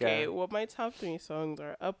 songs, Nika? Okay, well, my top 3 songs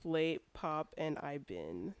are Up Late, Pop, and I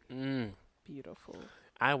Been. Beautiful.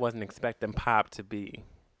 I wasn't expecting pop to be.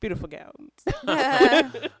 Beautiful gowns. I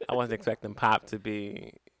wasn't expecting pop to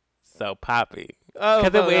be so poppy. Oh,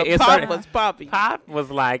 it Pop started- was poppy. Pop was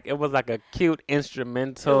like a cute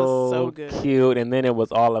instrumental, so good. cute, and then it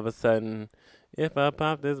was all of a sudden, if I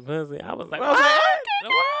pop this pussy, I was like, I was like,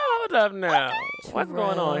 hold up now, what's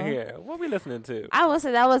going on True. here? What we listening to? I would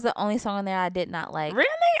say that was the only song on there I did not like. Really,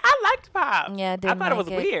 I liked pop. Yeah, I didn't thought it was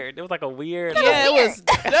like it. weird. It was like a weird. Yeah, it was.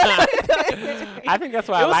 I think that's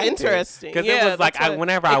why It I was liked interesting. because Yeah, it was like that's what-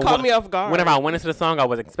 whenever it I caught me off guard. Whenever I went into the song, I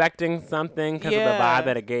was expecting something because of the Yeah. vibe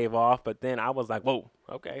that it gave off. But then I was like, whoa,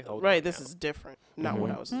 okay, hold on. Right, this now. is different. Not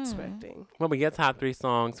what I was expecting. What were your top 3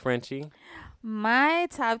 songs, Frenchie? My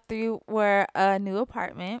top 3 were A New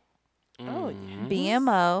Apartment, Oh, Mhm.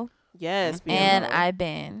 BMO, Yes, and BMO. I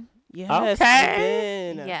Been. Yes, Okay. I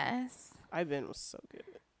Been. Yes. I Been was so good.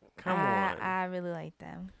 Come on. I really like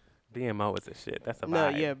them. BMO is a shit. That's a vibe. No,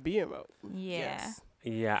 yeah, BMO. Yeah. Yes.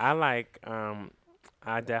 Yeah, I like,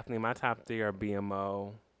 I definitely, my top 3 are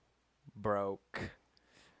BMO, Broke,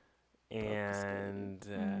 and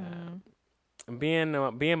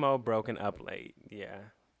BMO, Broke, and Up Late. Yeah.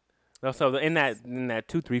 So in that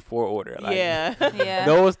 2, 3, 4 order. Like, Yeah. Yeah.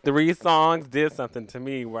 Those 3 songs did something to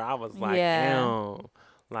me where I was like, Yeah. ew.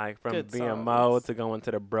 Like from Good BMO songs. to going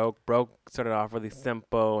to the Broke started off really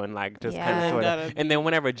simple and like just Yeah. kind of And sort then of. gotta- And then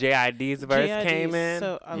whenever JID's verse JID came in,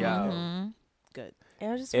 so- I yo, love Mhm. Good. It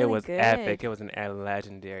was just it really was good. epic. It was a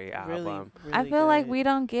legendary Really, album. really I feel like good. we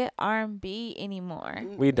don't get R&B anymore.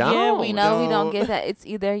 We don't. Yeah, We don't get that. It's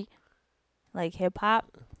either like hip hop,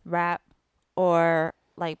 rap, or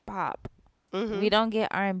like pop. Mhm. We don't get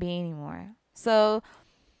R&B anymore. So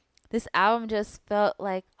this album just felt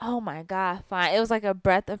like, oh my God, fine. It was like a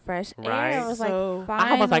breath of fresh Right. air. It was So- like,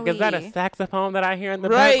 finally. I was like, is that a saxophone that I hear in the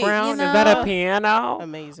Right, background? you Is that a know? piano?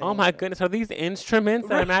 Amazing. Oh my goodness! Are these instruments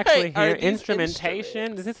that I'm Right, actually are hearing? these Instrumentation.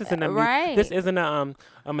 instruments? This isn't a Right. This isn't a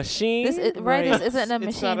machine. This is right. This isn't a It's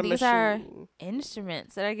machine. not a These are machine.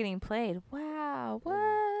 instruments that are getting played. Wow, what?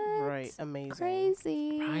 Right, amazing.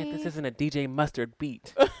 Crazy. Right. This isn't a DJ Mustard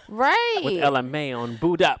beat Right. with LMA on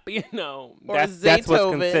Boot Up. You know, Or that's what's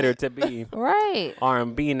Zaytoven. considered to be Right.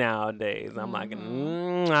 R&B nowadays. I'm like,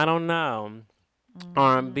 I don't know. Mm-hmm.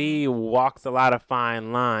 R&B walks a lot of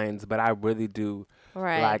fine lines, but I really do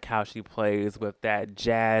Right. like how she plays with that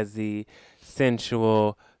jazzy,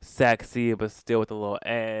 sensual, sexy, but still with a little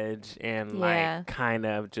edge and Yeah. like kind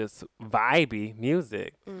of just vibey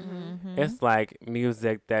music. Mhm. It's like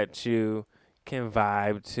music that you can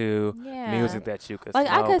vibe to, Yeah. music that you could Like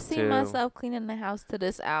I smoke could see to. myself cleaning the house to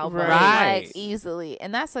this album, Right. like easily,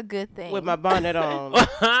 and that's a good thing. With my bonnet on.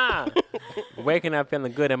 Waking up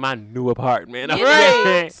feeling good in my new apartment. You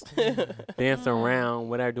okay? know? Dance around,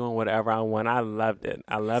 whatever, doing whatever I want. I loved it.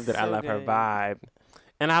 I loved it. I So love her good. vibe.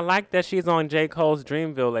 And I like that she's on J. Cole's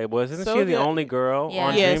Dreamville label. Isn't So she the good. only girl Yeah.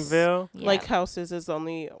 on Yes. Dreamville? Yeah. Like Houses is the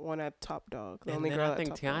only one at Top Dog. The And only then girl I at think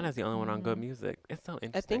Top Tiana's Dog. the only one on Good Music. It's so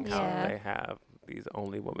interesting think how so. they have these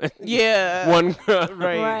only women. Yeah. One girl.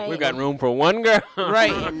 Right. Right. We've got room for one girl.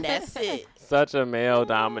 Right, and that's it. Such a male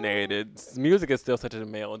dominated. Music is still such a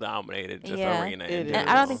male dominated just Yeah. arena. It in and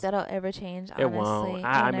I don't think general. that'll ever change. It Honestly, won't.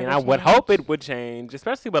 I It'll mean, never I would change. hope it would change,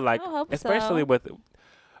 especially with like, I hope especially so.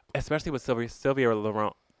 with Sylvia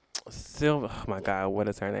Laurent. Oh my God, what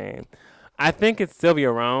is her name? I think it's Sylvia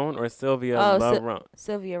Roan or Sylvia Oh, Laurent.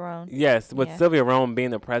 Sylvia Roan. Yes, with Yeah. Sylvia Roan being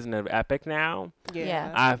the president of Epic now,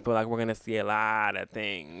 Yeah. I feel like we're gonna see a lot of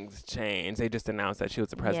things change. They just announced that she was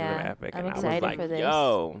the president of Yeah, Epic, I'm and I was excited like, for this.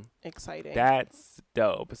 "Yo, Exciting. that's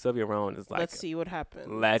dope." Sylvia Roan is like Let's see what happens.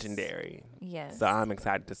 legendary. Yes. So I'm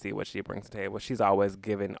excited to see what she brings to the table. She's always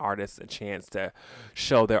given artists a chance to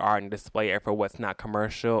show their art and display it for what's not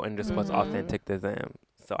commercial and just what's Mhm. authentic to them.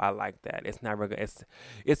 So I like that. It's never gonna.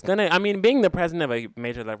 It's gonna. I mean, being the president of a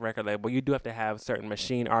major record label, you do have to have certain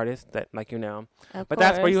machine artists that, like, you know. Of But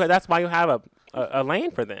that's where you. course. That's why you have a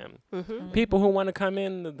lane for them. Mm-hmm. People who want to come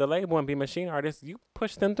in the label and be machine artists, you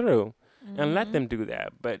push them through and let them do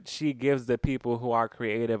that. But she gives the people who are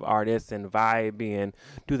creative artists and vibey and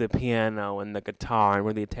do the piano and the guitar and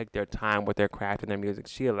really take their time with their craft and their music.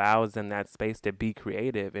 She allows them that space to be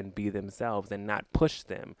creative and be themselves and not push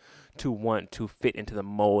them to want to fit into the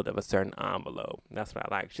mold of a certain envelope. That's what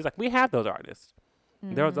I like. She's like, we have those artists.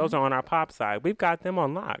 Those are on our pop side. We've got them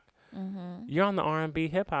on lock. You're on the R&B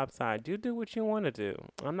hip hop side. You do what you want to do.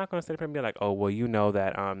 I'm not going to sit up here and be like, oh, well, you know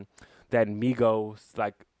that that Migos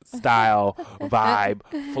like style vibe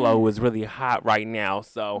flow is really hot right now.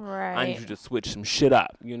 So I need you to switch some shit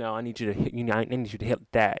up. You know, I need you to hit, I need you to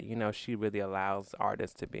hit that. You know, she really allows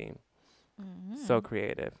artists to be so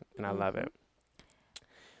creative, and I love it.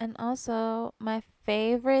 And also, my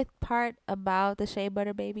favorite part about the Shea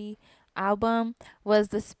Butter Baby album was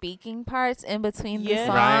the speaking parts in between the songs.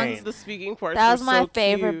 Right. The speaking parts. That was my so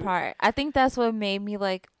favorite cute. part. I think that's what made me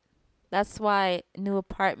like. That's why New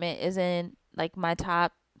Apartment is in like my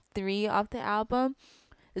top 3 off the album,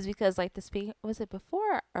 is because like the speak. Was it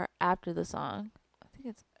before or after the song? I think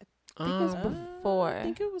it's before. I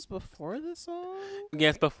think it was before the song.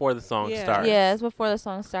 Yes, before the song starts. Yeah, it's before the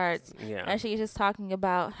song starts. Yeah. And she's just talking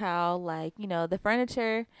about how, like, you know, the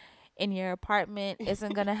furniture in your apartment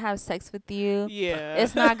isn't gonna have sex with you. Yeah.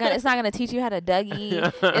 It's not gonna teach you how to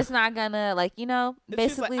Dougie. It's not gonna, like, you know,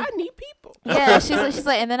 basically. She's like, I need people. Yeah, she's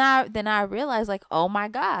like, and then I realized, like, oh my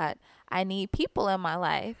God, I need people in my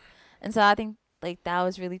life. And so I think like that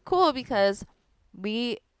was really cool, because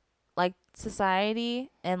we, like, society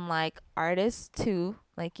and like artists too,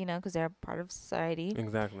 like, you know, because they're part of society.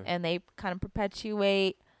 Exactly. And they kind of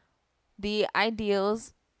perpetuate the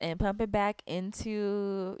ideals and pump it back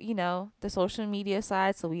into, you know, the social media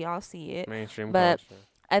side, so we all see it. Mainstream But culture.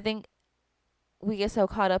 I think we get so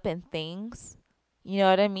caught up in things, you know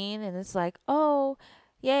what I mean? And it's like, oh,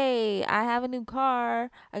 yay, I have a new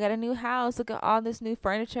car, I got a new house, look at all this new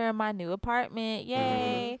furniture in my new apartment,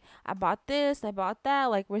 yay, I bought this, I bought that.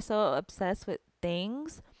 Like, we're so obsessed with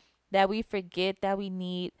things that we forget that we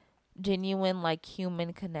need genuine, like,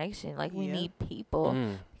 human connection. Like, we need people,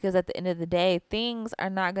 because at the end of the day, things are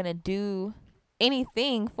not gonna do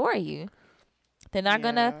anything for you. They're not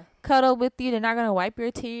gonna cuddle with you. They're not gonna wipe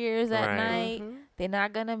your tears at night. They're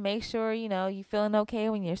not gonna make sure, you know, you feeling okay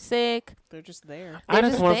when you're sick. They're just there. I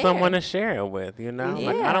just want someone to share it with, you know?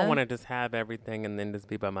 Yeah. Like, I don't want to just have everything and then just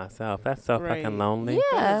be by myself. That's so fucking lonely.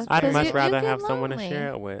 Yeah. I'd much rather you have get someone to lonely.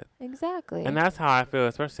 share it with. Exactly. And that's how I feel,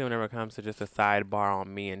 especially whenever it comes to just a sidebar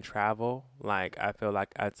on me and travel. Like, I feel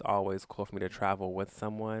like it's always cool for me to travel with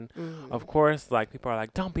someone. Of course, like, people are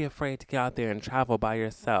like, don't be afraid to get out there and travel by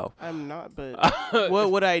yourself. I'm not, but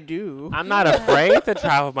what would I do? I'm not afraid to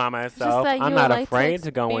travel by myself. I'm not like afraid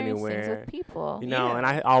to go experience things anywhere. with people. You know, and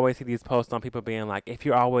I always see these posts on people being like, if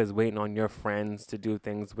you're always waiting on your friends to do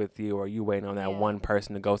things with you, or you waiting on that one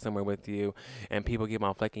person to go somewhere with you, and people keep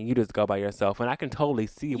on flicking, you just go by yourself. And I can totally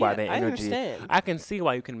see why the energy. I can see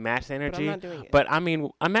why you can match the energy. But I'm not doing it. But I mean,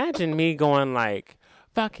 imagine me going like,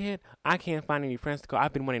 fuck it, I can't find any friends to go.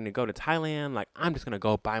 I've been wanting to go to Thailand. Like, I'm just gonna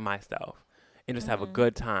go by myself and just have a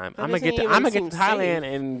good time. I'm gonna get to Thailand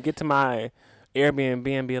and get to my Airbnb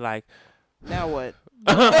and be like, now what?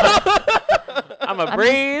 I'm gonna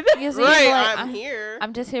breathe. I'm here.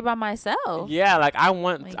 I'm just here by myself. Yeah, like I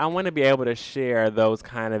want to be able to share those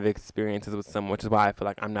kind of experiences with someone, which is why I feel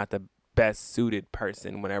like I'm not the best suited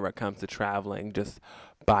person whenever it comes to traveling just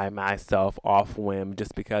by myself off whim,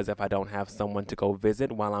 just because if I don't have someone to go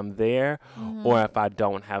visit while I'm there, or if I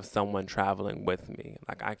don't have someone traveling with me,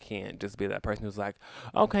 like I can't just be that person who's like,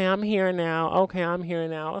 okay, I'm here now.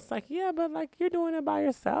 It's like, yeah, but like you're doing it by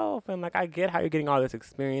yourself, and like I get how you're getting all this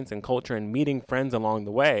experience and culture and meeting friends along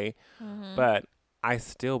the way, but I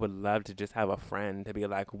still would love to just have a friend to be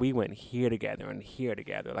like, we went here together and here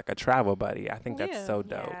together, like a travel buddy. I think that's so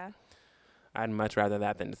dope. Yeah. I'd much rather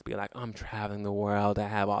that than just be like, I'm traveling the world. I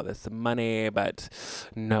have all this money, but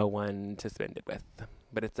no one to spend it with.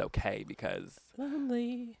 But it's okay because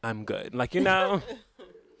I'm good. Like, you know,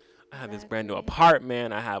 I have this brand new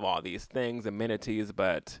apartment. I have all these things, amenities,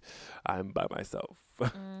 but I'm by myself.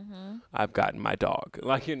 I've gotten my dog.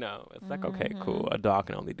 Like, you know, it's like, okay, cool. A dog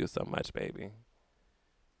can only do so much, baby.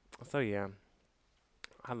 So, yeah.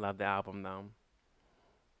 I love the album, though.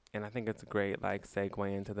 And I think it's a great, like,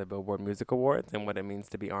 segue into the Billboard Music Awards and what it means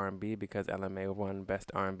to be R&B, because LMA won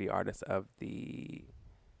Best R&B Artist of the...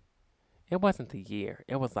 It wasn't the year.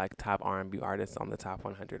 It was, like, top R&B artists on the top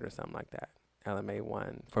 100 or something like that. LMA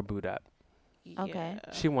won for Boot Up. Okay.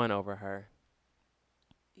 She won over her.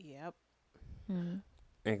 Yep.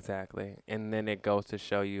 Exactly. And then it goes to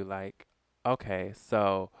show you, like, okay,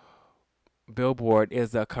 so... Billboard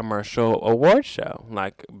is a commercial award show.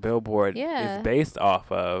 Like, Billboard is based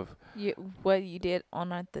off of what you did on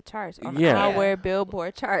the charts, on our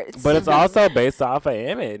Billboard charts. But it's also based off of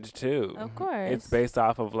image too. Of course, it's based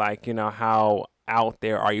off of, like, you know, how out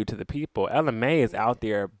there are you to the people. LMA is out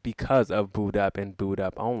there because of Boot Up and Boot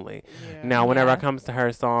Up only. Now, whenever it comes to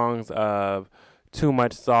her songs of Too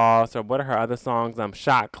Much Sauce, or what are her other songs?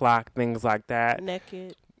 Shot Clock, things like that.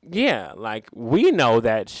 Naked. Yeah, like we know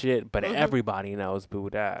that shit, but Mhm. everybody knows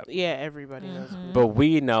Booed Up. Yeah, everybody knows. Mhm. But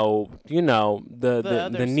we know, the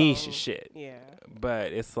other niche song. shit. Yeah.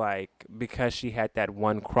 But it's like because she had that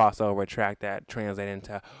one crossover track that translated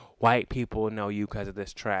into white people know you because of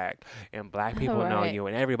this track, and black people know Right. you,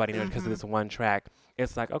 and everybody knows because of Mhm. this one track.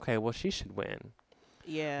 It's like, okay, well, she should win.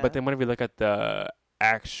 Yeah. But then whenever you look at the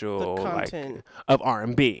actual content. of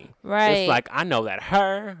R&B, Right. it's like I know that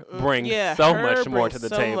her brings yeah, so her much more brings to the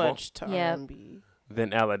so table much to Yep. R&B.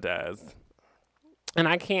 than Ella does. And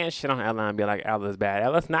I can't shit on Ella and be like, Ella's bad.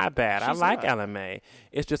 Ella's not bad. I She's like not. Ella May.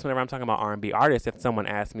 It's just whenever I'm talking about R&B artists, if someone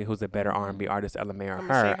asks me who's a better R&B artist, Ella May or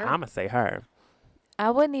I'ma her, say her. I'm going to say her. I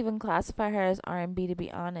wouldn't even classify her as R&B, to be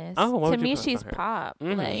honest. Oh, what to would you me, classify she's her? pop.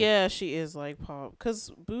 Mhm. Like, Yeah, she is like pop. Because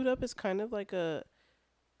Boot Up is kind of like a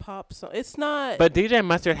pop song. It's not. But DJ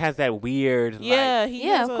Mustard has that weird, yeah, like, he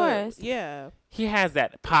Yeah, has of a- course. Yeah. he has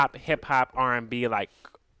that pop, hip-hop, R&B, like,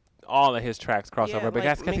 all of his tracks crossover. Yeah, but like,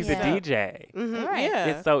 that's because he's a mixed up. DJ. Mm-hmm. Right. Yeah.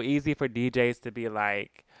 It's so easy for DJs to be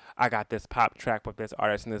like, I got this pop track with this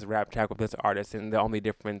artist and this rap track with this artist, and the only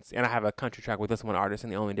difference, and I have a country track with this one artist,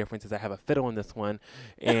 and the only difference is I have a fiddle in this one,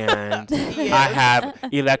 and I Yes. have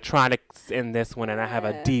electronics in this one, and I have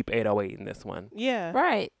a Yeah. deep 808 in this one, Yeah.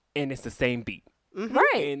 right. and it's the same beat, Mhm.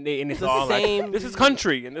 Right. and it's The all same like, this is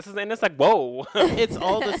country, and it's like, whoa, It's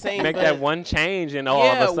all the same. make but that one change, and all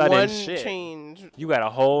yeah, of a sudden, one shit, change. you got a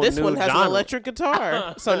whole This new one has genre. an electric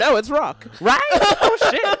guitar, so now it's rock. Right? Oh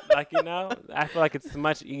shit! Like, I feel like it's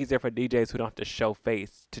much easier for DJs who don't have to show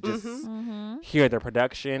face to just Mhm. Mm-hmm. hear their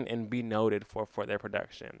production and be noted for their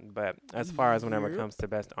production. But as far as whenever it Yep. comes to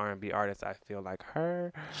best R&B artist, I feel like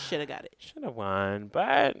her Should have got it. should have won.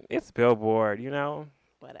 But it's Billboard,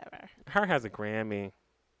 Whatever. Her has a Grammy.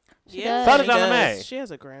 She Yeah, does. So does she Ella Mai. She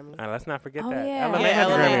has a Grammy. Let's not forget Oh, that. yeah. Ella Mai yeah, has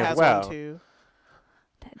a Ella Mai Grammy has as well. one too.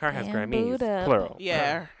 Her has Damn Grammys, boot up. plural.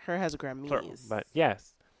 Yeah, her has Plural. Grammys. But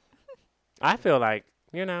yes, I feel like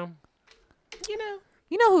you know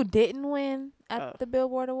You know who didn't win at Oh. the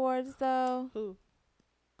Billboard Awards, though? who?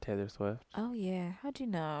 Taylor Swift. Oh, yeah. How'd you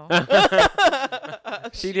know?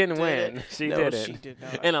 She didn't win. She no, didn't. She did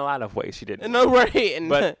not. In a lot of ways, she didn't. No, right. And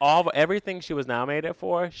But everything she was nominated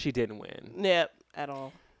for, she didn't win. yep, at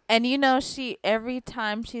all. And every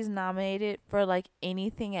time she's nominated for like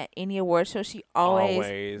anything at any award show, she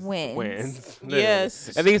always wins. Literally.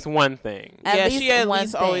 Yes. At least one thing. At yeah, least she at one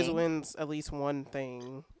least always thing. wins at least one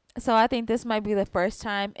thing. So I think this might be the first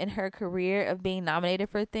time in her career of being nominated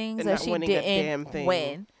for things And that not she winning a damn didn't thing.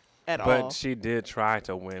 win. At But all. she did try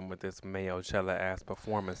to win with this Mayochella ass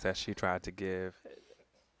performance that she tried to give.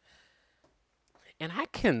 And I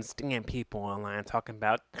couldn't stand people online talking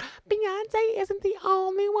about Beyonce isn't the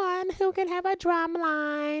only one who can have a drum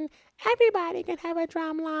line. Everybody can have a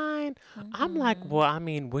drum line. I'm like, well, I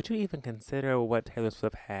mean, would you even consider what Taylor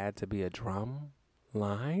Swift had to be a drum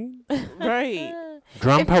line? Right.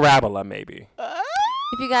 Drum parabola, maybe.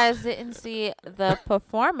 If you guys didn't see the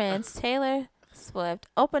performance, Taylor Swift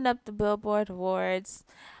opened up the Billboard Awards,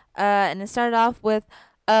 and it started off with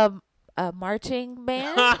a marching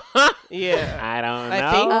band. Yeah. I don't I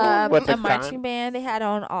know. think- What's A the marching band. They had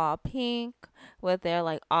on all pink with their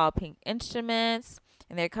like all pink instruments,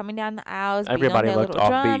 and they're coming down the aisles, Everybody beating on their looked little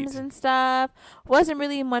drums offbeat. and stuff. Wasn't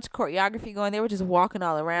really much choreography going. They were just walking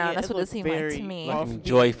all around. Yeah, That's what it looked seemed like to very me. offbeat.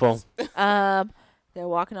 Joyful. They're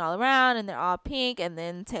walking all around and they're all pink, and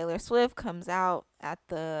then Taylor Swift comes out at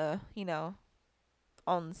the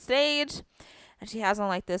on the stage, and she has on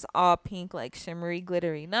like this all pink like shimmery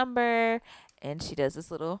glittery number, and she does this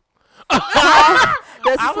little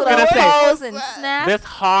gonna say, pose and snap.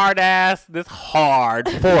 This hard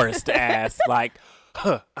forced ass, like,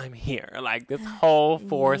 I'm here. Like, this whole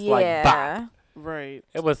force, like, bop. Right.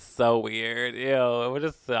 It was so weird. Ew. It was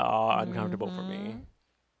just so uncomfortable for me.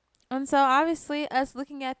 And so obviously us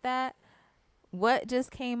looking at that, what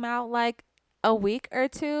just came out like a week or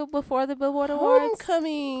two before the Billboard Awards?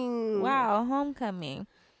 Homecoming. Wow, Homecoming.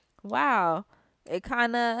 Wow. It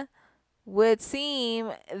kind of would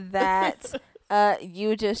seem that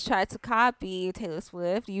you just tried to copy Taylor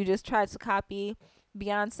Swift. You just tried to copy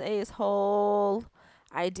Beyonce's whole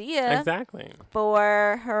idea Exactly.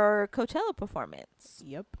 for her Coachella performance.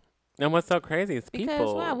 Yep. And what's so crazy is Because,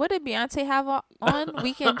 people. wow, what did Beyonce have on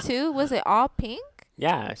Weekend 2? Was it all pink?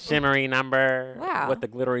 Yeah, shimmery number. Wow. With the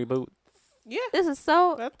glittery boot, Yeah. This is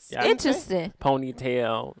so That's Yeah. interesting.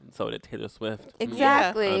 ponytail. So did Taylor Swift.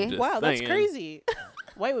 Exactly. I'm just Wow, that's saying. crazy.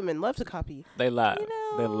 White women love to copy. They love. You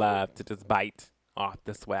know. They love to just bite off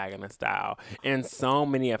the swag and the style. And so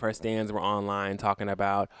many of her stands were online talking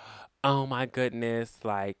about, oh my goodness,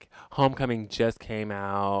 like Homecoming just came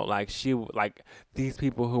out. Like these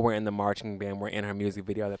people who were in the marching band were in her music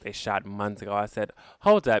video that they shot months ago. I said,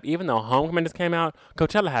 hold up, even though Homecoming just came out,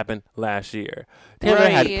 Coachella happened last year. Taylor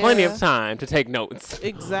had plenty of time to take notes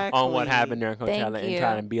on what happened during Coachella and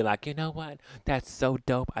try to be like, you know what? That's so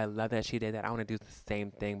dope. I love that she did that. I want to do the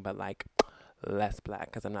same thing, but like less black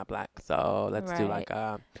because I'm not black. So let's do like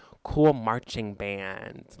a cool marching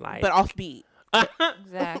band, like but offbeat.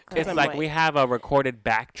 Exactly. It's like we have a recorded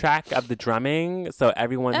backtrack of the drumming, so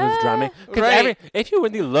everyone who's drumming. Because if you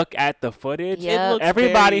really look at the footage,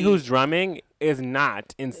 everybody who's drumming is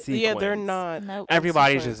not in sequence. Yeah, they're not. Nope.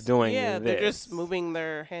 Everybody's just doing this. They're just moving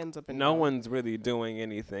their hands up and down. No one's really doing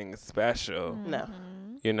anything special. No.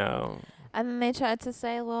 You know. And then they tried to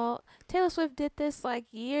say, well, Taylor Swift did this like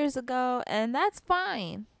years ago, and that's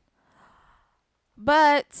fine.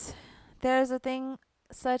 But there's a thing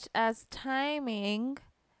such as timing,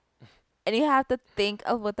 and you have to think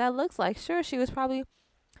of what that looks like. Sure, she was probably,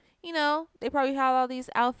 they probably had all these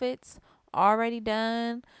outfits already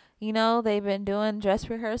done. They've been doing dress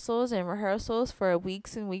rehearsals and rehearsals for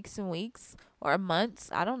weeks and weeks and weeks or months.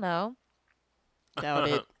 I don't know. Doubt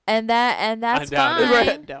it. And that's fine.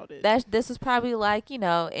 Right. Doubt it. This is probably like,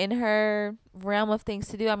 in her realm of things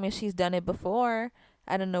to do. I mean, she's done it before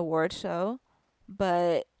at an award show,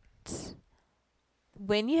 but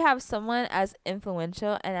when you have someone as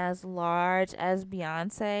influential and as large as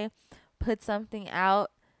Beyonce put something out,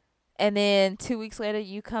 and then 2 weeks later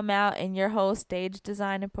you come out and your whole stage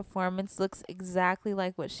design and performance looks exactly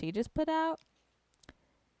like what she just put out,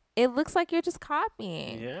 it looks like you're just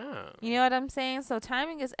copying. Yeah. You know what I'm saying? So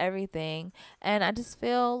timing is everything. And I just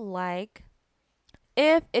feel like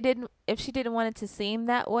if she didn't want it to seem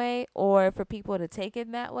that way, or for people to take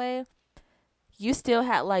it that way, you still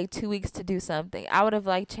had like 2 weeks to do something. I would have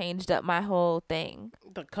like changed up my whole thing.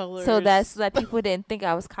 The colors. So that's that people didn't think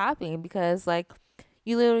I was copying, because like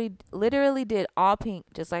you literally did all pink,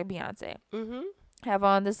 just like Beyonce. Mm-hmm. Have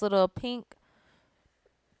on this little pink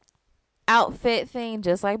outfit thing,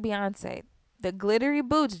 just like Beyonce. The glittery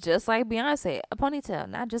boots, just like Beyonce. A ponytail,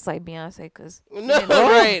 not just like Beyonce, because she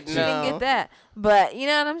didn't get that. But you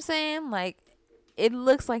know what I'm saying? Like, it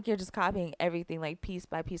looks like you're just copying everything, like piece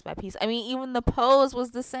by piece by piece. I mean, even the pose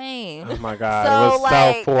was the same. Oh my God. It was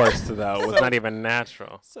so forced, though. It was not even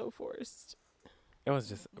natural. So forced. It was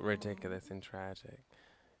just ridiculous and tragic.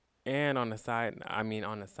 And on the side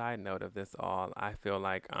note of this all, I feel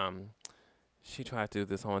like she tried to do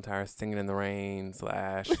this whole entire Singing in the Rain /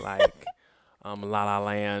 like La La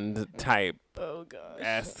Land type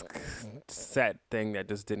esque set thing that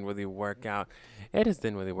just didn't really work out. It just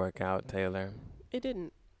didn't really work out, Taylor. It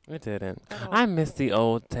didn't. It didn't. I miss the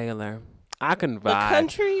old Taylor. I can vibe. The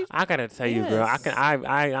country. I gotta tell you, girl. I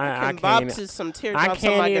can bop to some teardrops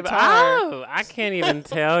on my guitar. Oh, I can't even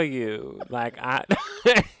tell you. Like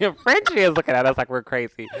Frenchie is looking at us like we're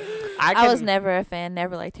crazy. I was never a fan.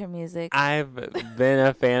 Never liked her music. I've been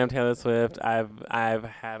a fan of Taylor Swift. I've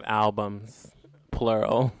have albums,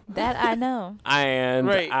 plural. That I know. And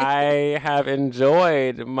I have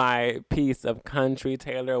enjoyed my piece of country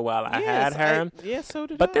Taylor while I had her. So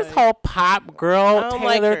did I. But this whole pop girl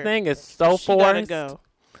Taylor thing is so forced. Go.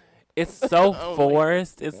 It's so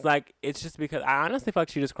forced. It's like, it's just because I honestly feel like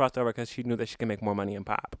she just crossed over because she knew that she could make more money in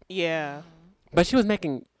pop. Yeah. But she was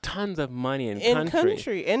making tons of money in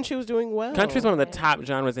country. And she was doing well. Country's one of the top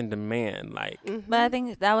genres in demand. Like, But I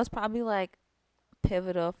think that was probably like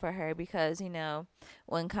pivotal for her, because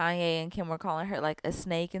when Kanye and Kim were calling her like a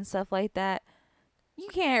snake and stuff like that, you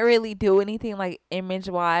can't really do anything like image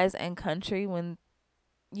wise and country when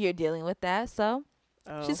you're dealing with that. So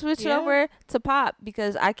she switched over to pop,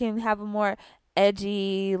 because I can have a more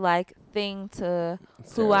edgy like thing to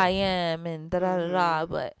who I am and da da da da.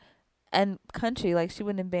 But and country, like, she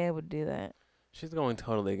wouldn't have been able to do that. She's going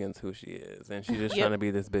totally against who she is, and she's just trying to be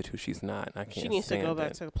this bitch who she's not. I can't. She needs to go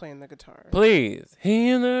back to playing the guitar. Please.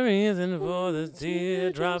 Hear the reason for the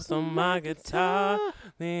teardrops on my guitar.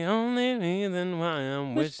 The only reason why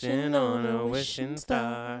I'm wishing on a wishing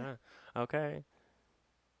star. Okay.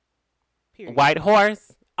 Period. White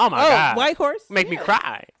Horse. Oh my God. White Horse. Make me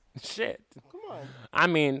cry. Shit. Come on. I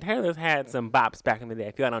mean, Taylor's had some bops back in the day.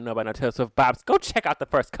 If y'all don't know about no Taylor Swift bops, go check out the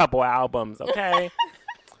first couple albums, okay?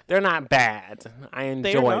 They're not bad. I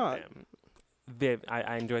enjoyed them.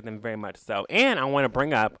 I enjoyed them very much so. And I want to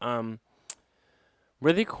bring up,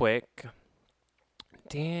 really quick,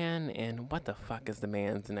 Dan and what the fuck is the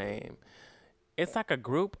man's name? It's like a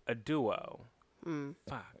group, a duo.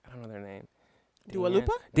 Fuck, I don't know their name. Dua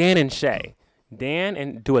Lipa? Dan and Shay. Dan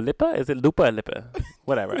and Dua Lipa? Is it Lupa or Lipa?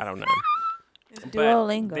 Whatever, I don't know. It's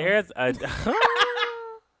Duolingo. There's a...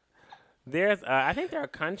 There's, I think they're a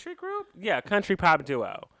country group. Yeah, country pop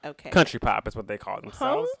duo. Okay. Country pop is what they call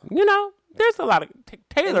themselves. You know, there's a lot of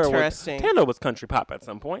Taylor. Taylor was country pop at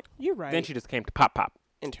some point. You're right. Then she just came to pop.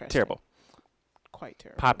 Interesting. Terrible. Quite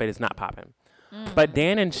terrible. Pop it is not popping. But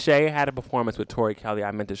Dan and Shay had a performance with Tori Kelly.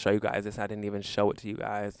 I meant to show you guys this. I didn't even show it to you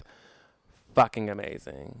guys. Fucking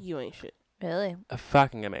amazing. You ain't shit. Really?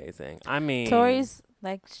 Fucking amazing. I mean, Tori's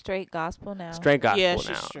like straight gospel now. Straight gospel Yeah, now.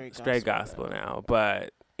 she's Straight gospel now.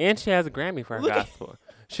 But and she has a Grammy for her gospel.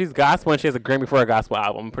 She's gospel and she has a Grammy for her gospel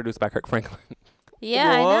album produced by Kirk Franklin.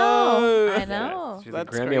 Yeah, Whoa. I know. Yes, she's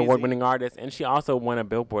That's a Grammy crazy. award-winning artist, and she also won a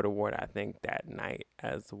Billboard award, I think, that night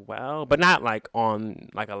as well, but not like on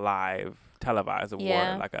like a live televised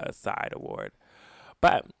award, like a side award.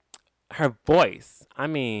 But her voice, I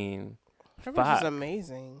mean, Her voice is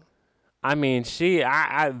amazing. I mean, they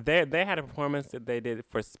had a performance that they did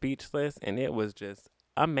for Speechless, and it was just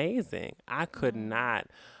amazing. I could not.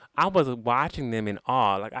 I was watching them in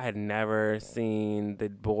awe. Like, I had never seen the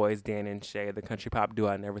boys, Dan and Shay, the country pop duo.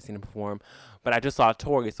 I'd never seen them perform. But I just saw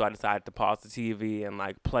Tori, so I decided to pause the TV and,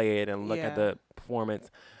 like, play it and look at the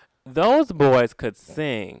performance. Those boys could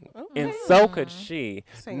sing, and so could she.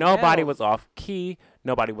 Nobody was off key.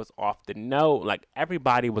 Nobody was off the note. Like,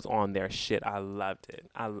 everybody was on their shit. I loved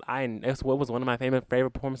it. It was one of my favorite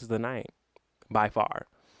performances of the night, by far.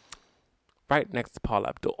 Right next to Paula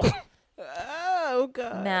Abdul. Oh,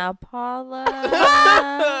 God. Now, Paula.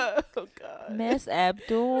 Oh, God. Miss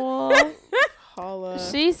Abdul. Paula.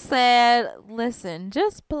 She said, listen,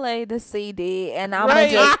 just play the CD and I'm going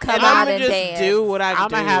to just come out and just dance. do what I do. I'm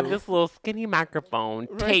going to have this little skinny microphone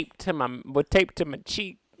taped to my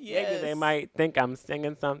cheek. Yes. Maybe they might think I'm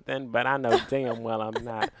singing something, but I know damn well I'm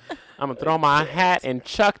not. I'm going to throw my hat and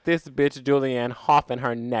chuck this bitch Julianne Hough in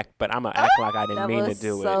her neck, but I'm going to act like I didn't mean to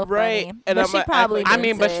do so it. Right. Funny. And but she probably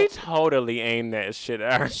but she totally aimed that shit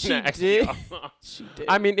at her She neck. did. She did.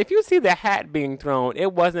 I mean, if you see the hat being thrown,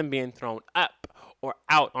 it wasn't being thrown up or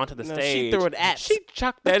out onto the stage. She threw it at. She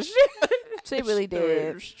chucked that shit. She really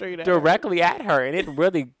did. Straight at directly at her, and it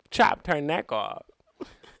really chopped her neck off.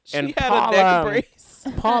 She and had Paula, a neck brace.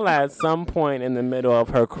 Paula, at some point in the middle of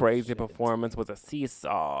her crazy performance, was a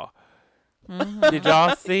seesaw. Mm-hmm. Did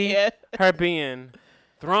y'all see her being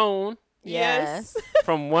thrown? Yes.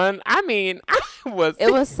 From one. I mean,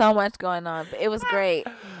 it was so much going on. But it was great.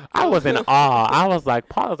 I was in awe. I was like,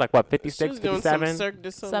 Paula's like, what, 56, She was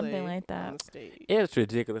 57? Something like that. It was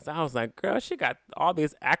ridiculous. I was like, girl, she got all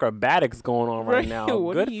these acrobatics going on right now.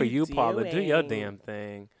 Good for you, Paula. Do your damn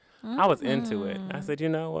thing. I was into it. I said, you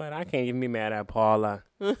know what? I can't even be mad at Paula.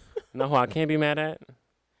 Know who I can't be mad at?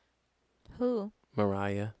 Who?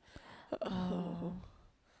 Mariah. Oh.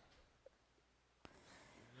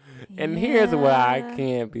 And here's why I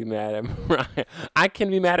can't be mad at Mariah. I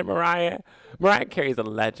can be mad at Mariah. Mariah Carey's a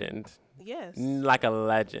legend. Yes. Like a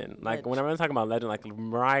legend. Like, when I'm talking about legend, like,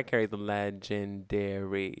 Mariah Carey's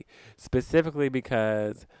legendary. Specifically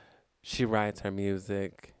because she writes her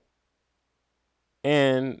music.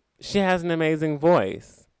 And she has an amazing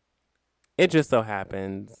voice. It just so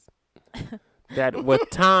happens that with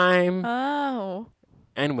time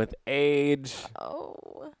and with age,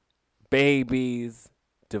 babies,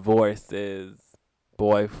 divorces,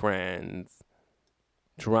 boyfriends,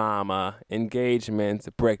 drama, engagements,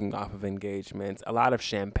 breaking off of engagements, a lot of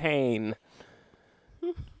champagne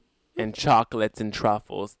and chocolates and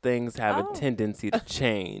truffles, things have a tendency to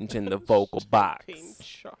change in the vocal box.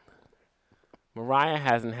 Mariah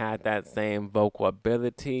hasn't had that same vocal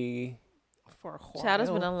ability for a while. Child, it's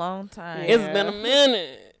been a long time. It's been a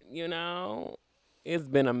minute, you know. It's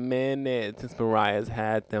been a minute since Mariah's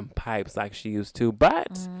had them pipes like she used to.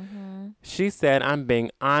 But she said, I'm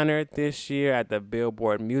being honored this year at the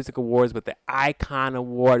Billboard Music Awards with the Icon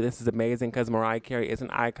Award. This is amazing because Mariah Carey is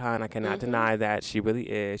an icon. I cannot deny that. She really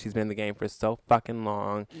is. She's been in the game for so fucking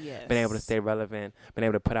long. Yes. Been able to stay relevant. Been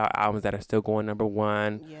able to put out albums that are still going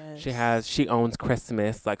 #1. Yes. She owns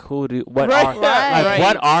Christmas. Like, what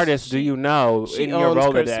artist do you know in your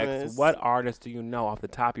Rolodex? Christmas. What artist do you know off the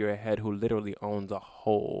top of your head who literally owns a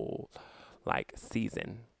whole, like,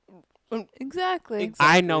 season? Exactly.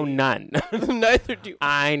 I know none. Neither do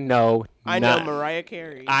I know I none. know Mariah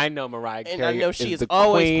Carey. I know Mariah Carey. And I know she is the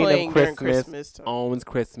always queen playing of during Christmas, Christmas time. owns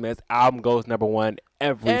Christmas. Album goes #1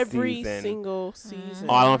 every season. Single season.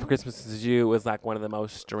 All I Want for Christmas Is You is like one of the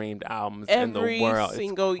most streamed albums in the world.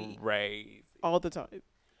 It's crazy. All the time. It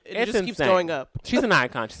It's just keeps insane. going up. She's an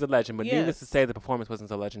icon. She's a legend. But Yes. needless to say, the performance wasn't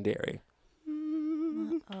so legendary.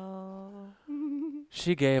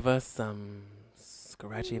 She gave us some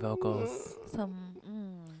scratchy vocals. Some.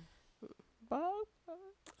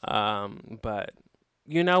 But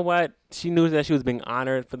you know what? She knew that she was being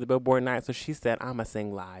honored for the Billboard night, so she said, "I'ma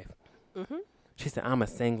sing live." Mm-hmm. She said, "I'ma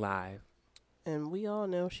sing live." And we all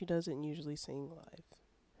know she doesn't usually sing live.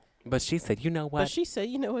 But she said, "You know what? But she said,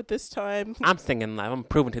 you know what, this time I'm singing live. I'm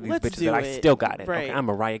proving to these Let's bitches do that I it. still got it. Right. Okay, I'm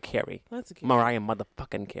Mariah Carey. let's get Mariah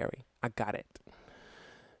motherfucking Carey. I got it."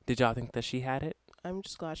 Did y'all think that she had it? I'm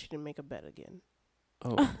just glad she didn't make a bet again.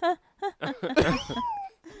 Oh.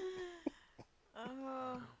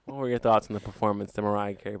 What were your thoughts on the performance, the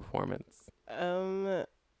Mariah Carey performance? I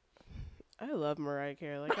love Mariah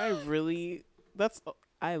Carey. Like,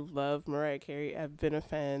 I love Mariah Carey. I've been a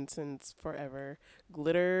fan since forever.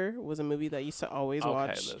 Glitter was a movie that I used to always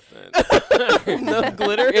watch. Listen. No,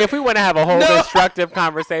 Glitter. If we want to have a whole constructive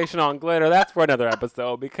conversation on Glitter, that's for another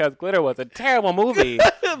episode, because Glitter was a terrible movie.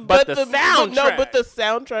 But the soundtrack. No, but the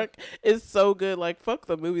soundtrack is so good. Like, fuck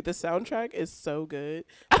the movie. The soundtrack is so good.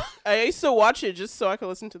 I used to watch it just so I could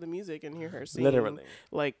listen to the music and hear her sing. Literally.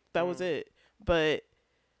 Like, that was it. But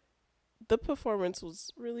the performance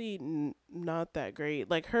was really not that great.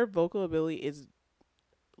 Like, her vocal ability is,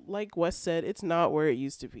 like Wes said, it's not where it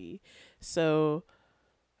used to be. So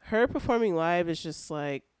her performing live is just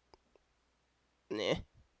like, nah.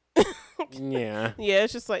 Yeah. Yeah,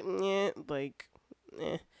 it's just like, nah, like,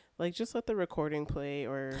 eh. Like, just let the recording play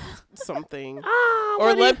or something.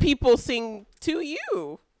 Or let people sing to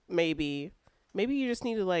you, maybe. Maybe you just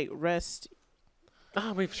need to, like, rest.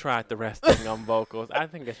 Oh, we've tried the resting on vocals. I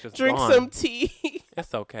think it's just Drink gone. some tea.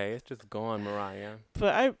 It's okay. It's just gone, Mariah.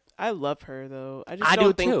 But I love her, though. I just I don't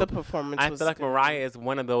do think too. the performance was feel like good. Mariah is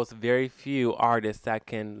one of those very few artists that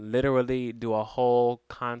can literally do a whole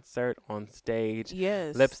concert on stage,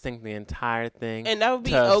 Yes. lip sync the entire thing, And that would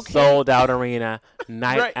be to okay. sold out arena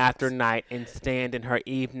night Right. after night, and stand in her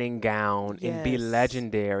evening gown and be Yes.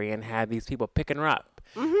 legendary and have these people picking her up,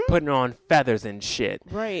 Mm-hmm. putting her on feathers and shit.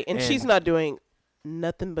 Right. And she's not doing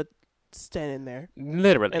nothing but standing there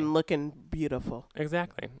Literally. and looking beautiful.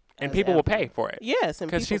 Exactly. And As people will ever. pay for it. Yes.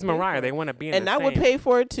 Because she's Mariah. They want to be in And the I same. would pay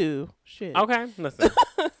for it, too. Shit. Okay, listen.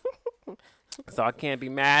 So I can't be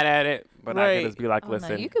mad at it, but I Right. can just be like, Oh, listen.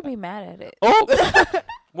 no, you could be mad at it. Oh,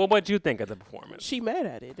 well, what'd you think of the performance? She mad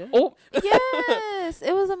at it. Oh, Yes,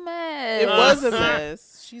 it was a mess. It was a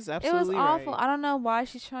mess. She's It absolutely was awful. right. I don't know why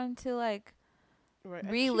she's trying to like Right.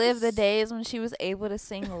 relive the She's- days when she was able to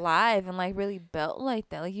sing live and like really belt like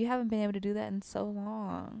that. Like you haven't been able to do that in so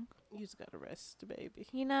long. You just gotta rest, baby.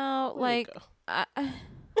 You know, Let like it go.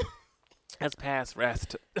 that's past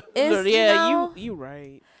rest. it's Yeah, you know, you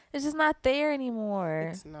right. it's just not there anymore.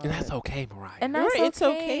 It's not. And that's okay, Mariah. And that's Right, it's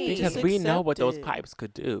okay. because Just we know what those accept it. pipes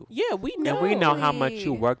could do. Yeah, we know. And we know how much you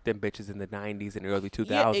Totally. worked them bitches in the 90s and early 2000s.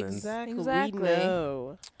 Yeah, exactly. Exactly. We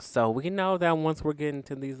know. So we know that once we're getting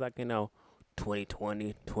to these, like,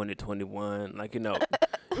 2020, 2021, like,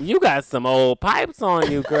 you got some old pipes on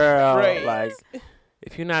you, girl. Right. Like,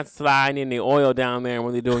 if you're not sliding the oil down there and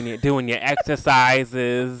really doing your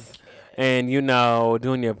exercises and,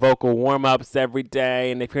 doing your vocal warm-ups every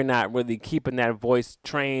day, and if you're not really keeping that voice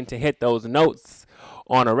trained to hit those notes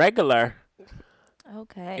on a regular,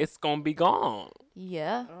 Okay. it's going to be gone.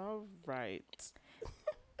 Yeah. All right.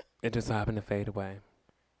 It just happened to fade away.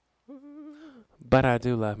 But I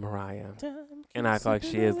do love Mariah. And I feel like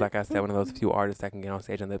she is, like I said, one of those few artists that can get on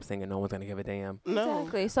stage and lip sync and no one's going to give a damn. No.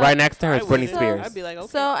 Exactly. So Right next to her is I Britney wouldn't. Spears. I'd be like, okay.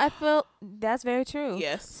 So I feel that's very true.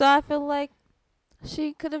 Yes. So I feel like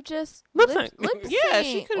she could have just Lip lip sync. Yeah,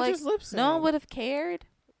 she sync. could have Like, just lip synced. no one would have cared.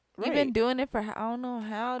 You've been Right. doing it for I don't know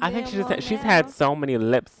how. I think damn long she's now. had so many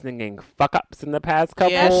lip singing fuck ups in the past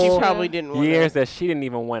couple Yeah, she probably didn't want years that she didn't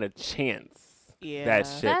even want a chance. Yeah. That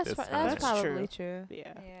shit. That's this that's time. probably true.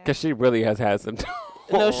 Yeah. Because she really has had some.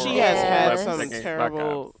 No, she has had Yes. some lip-syncing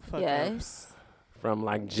terrible fuck-ups. fuck ups. Yes. From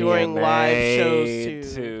like During GMA live shows,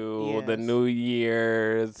 to too. the Yes. New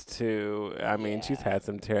Year's to I mean she's Yeah. had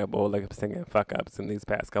some terrible lip singing fuck ups in these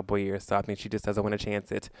past couple of years. So I think she just doesn't want to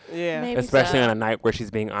chance it, Yeah. Maybe especially so. on a night where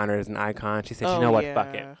she's being honored as an icon. She said, Oh, "You know what? Fuck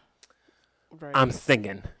it. yeah. Right. I'm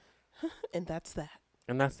singing." And that's that.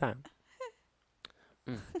 And that's that.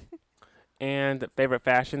 And favorite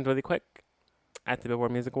fashions, really quick, at the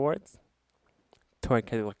Billboard Music Awards. Tori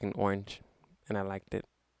Kelly looking orange, and I liked it.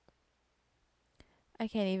 I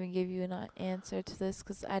can't even give you an answer to this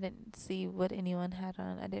because I didn't see what anyone had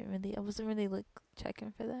on. I wasn't really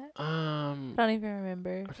checking for that. I don't even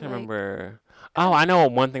remember. I can't remember. Oh, I know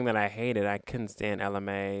one thing that I hated. I couldn't stand Ella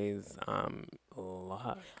Mae's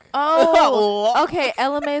look. Oh, okay.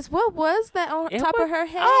 Ella Mae's. What was that on It top was- of her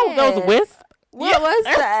head? Oh, those wisps. What was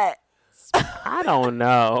that? I don't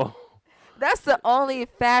know. That's the only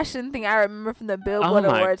fashion thing I remember from the Billboard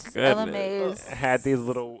Awards. LMA's had these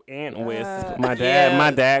little ant wisps. My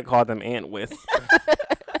Yeah. dad called them ant wisps.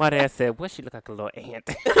 My dad said, "What? She look like a little ant."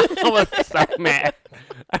 I was so mad.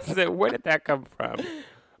 I said, "Where did that come from?"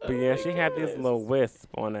 But yeah, she had these little wisps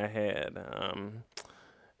on her head,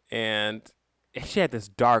 and she had this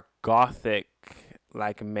dark gothic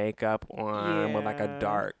like makeup on with like a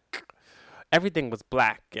dark. Everything was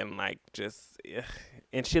black and like just,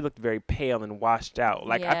 and she looked very pale and washed out.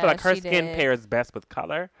 Like I feel like her skin pairs best with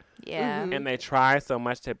color. Yeah, and they try so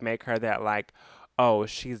much to make her that like, oh,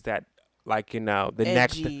 she's that. Like, you know, the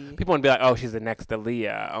edgy. next people want to be like, oh, she's the next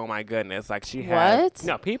Aaliyah. Oh my goodness, like she has. What?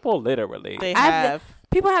 No, people literally. They have.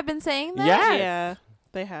 People have been saying that. Yes. Yeah,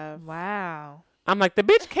 they have. Wow. I'm like, the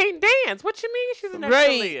bitch can't dance. What you mean she's the next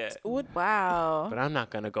Aaliyah? Wow. But I'm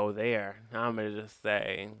not gonna go there. I'm gonna just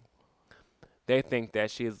say they think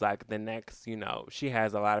that she's like the next. You know, she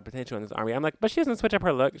has a lot of potential in this army. I'm like, but she doesn't switch up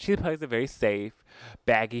her look. She plays it very safe,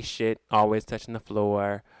 baggy shit, always touching the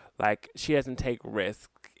floor. Like she doesn't take risks.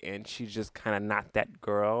 And she's just kind of not that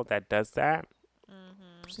girl that does that.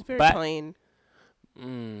 Mm-hmm. She's very plain.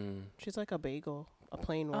 She's like a bagel, a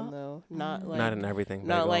plain one though, not like not in everything.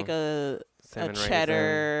 Not bagel. like a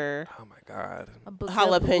cheddar. Oh my god.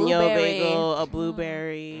 Jalapeno bagel, a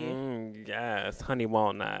blueberry. Yes, honey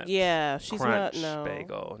walnut. Yeah, she's crunch not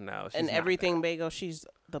bagel. No, she's and not everything that. bagel. She's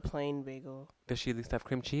the plain bagel. Does she at least have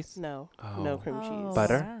cream cheese? No, Oh. no cream cheese.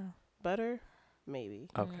 Butter? Wow. Butter, maybe.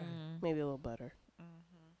 Okay. Maybe a little butter.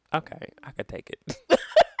 Okay, I could take it.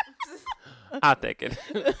 I'll take it.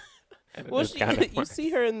 Well, you see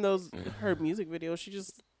her in her music videos. She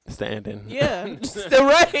just standing. Yeah, still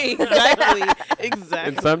right. Exactly.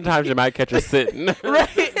 And sometimes you might catch her sitting. Right.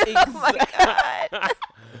 Exactly. Oh my god.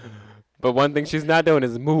 But one thing she's not doing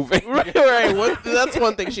is moving. Right. That's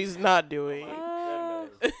one thing she's not doing.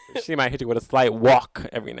 She might hit you with a slight walk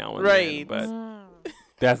every now and right. then. But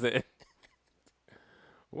that's it.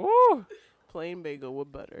 Woo. Plain bagel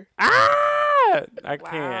with butter. I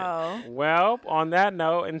can't. Wow. Well, on that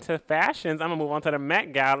note, into fashions, I'm going to move on to the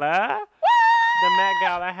Met Gala. The Met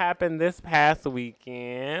Gala happened this past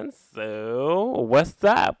weekend. So, what's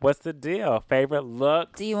up? What's the deal? Favorite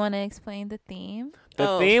looks? Do you want to explain the theme?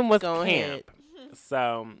 The theme was camp. Ahead.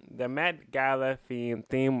 So, the Met Gala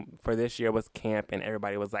theme for this year was camp, and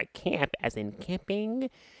everybody was like, camp as in camping?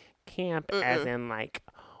 Camp as in like,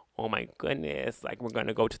 oh my goodness, like we're going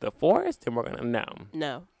to go to the forest and we're going to,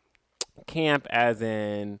 No. Camp as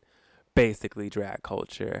in basically drag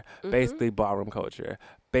culture, basically ballroom culture,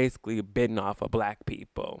 basically bidding off of black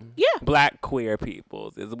people. Yeah. Black queer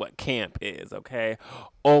peoples is what camp is, okay?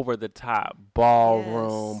 Over the top,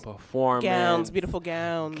 ballroom, performance. Gowns, beautiful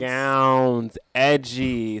gowns. Gowns,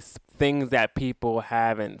 edgy, things that people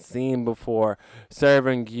haven't seen before.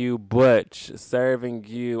 Serving you Butch, serving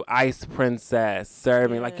you Ice Princess,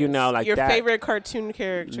 serving, like, you know, like your that. favorite cartoon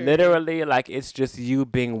character. Literally, like, it's just you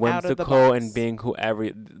being whimsical and being whoever,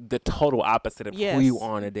 the total opposite of who you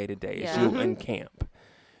are on a day-to-day. It's you in camp.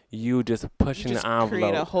 You just pushing the envelope.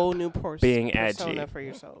 Create a whole new being persona edgy for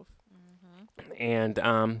yourself.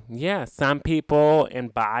 And, yeah, some people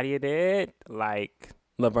embodied it, like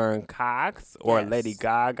Laverne Cox or Lady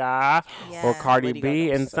Gaga or Cardi Lady B.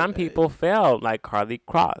 Gaga And some people felt like Carly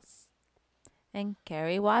Cross. And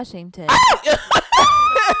Kerry Washington.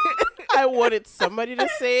 I wanted somebody to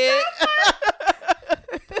say it.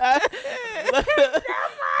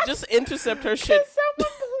 Just intercept her shit. Can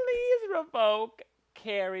someone please revoke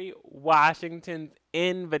Kerry Washington's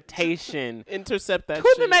invitation? Intercept that to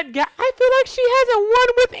shit. the Met Gala? I feel like she hasn't won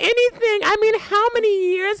with anything. I mean, how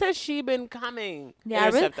many years has she been coming? Yeah,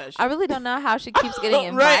 I really don't know how she keeps getting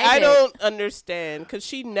invited. Right, I don't understand because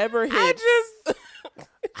she never hits.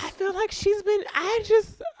 I feel like she's been.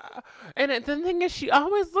 And the thing is, she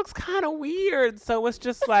always looks kind of weird. So it's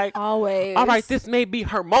just like, always. All right, this may be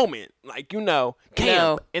her moment. Like, you know, camp.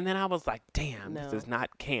 No. And then I was like, damn, this is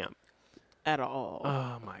not camp at all.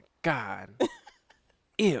 Oh my god.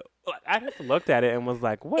 Ew. I just looked at it and was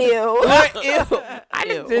like, what? Ew. Ew. I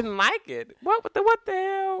just didn't like it. What the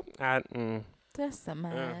hell? That's a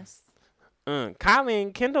mess. Kylie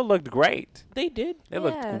and Kendall looked great. They did. They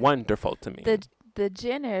looked wonderful to me. The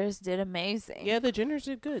Jenners did amazing. Yeah, the Jenners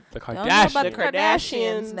did good. The Don't know about the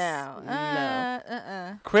Kardashians now.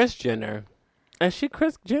 No. Kris Jenner. Is she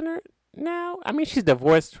Kris Jenner now? I mean, she's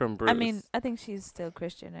divorced from Bruce. I mean, I think she's still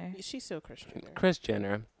Kris Jenner. She's still Kris Jenner. Kris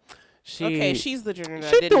Jenner. She's the Jenner.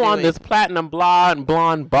 She threw on this platinum blonde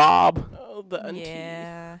bob. Oh, the auntie.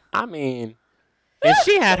 Yeah. I mean, And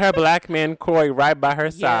she had her black man Corey right by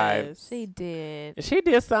her side. Yes. She did. She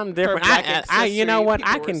did something different. You know what?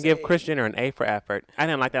 I can give Kris Jenner an A for effort. I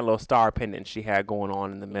didn't like that little star pendant she had going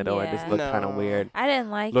on in the middle. It just looked kind of weird. I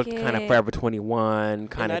didn't like looked it. Looked kind of Forever 21,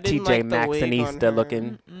 kind of TJ Maxx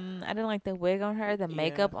looking. I didn't like the wig on her, the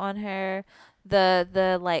makeup on her,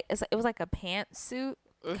 the like it was like a pantsuit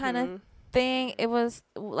kind of thing. It was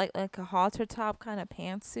like a halter top kind of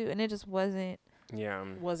pantsuit, and it just wasn't. Yeah,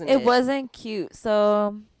 wasn't cute.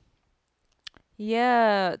 So,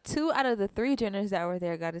 yeah, 2 out of the 3 Jenners that were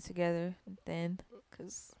there got it together. Then,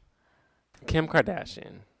 cause Kim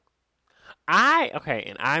Kardashian,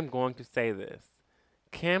 and I'm going to say this: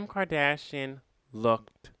 Kim Kardashian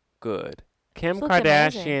looked good. Kim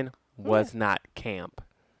Kardashian was not camp.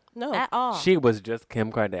 No, at all. She was just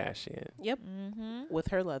Kim Kardashian. Yep. With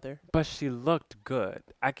her leather. But she looked good.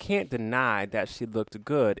 I can't deny that she looked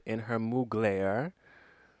good in her mugler.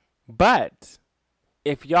 But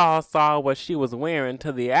if y'all saw what she was wearing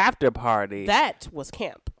to the after party, that was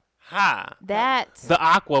camp. The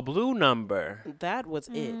aqua blue number. That was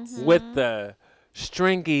it. With the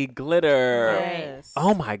stringy glitter. Yes.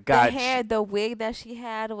 Oh my God. The wig that she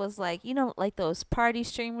had was like, like those party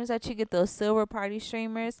streamers that you get, those silver party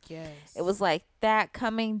streamers. Yes. It was like that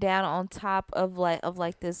coming down on top of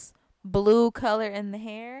like this blue color in the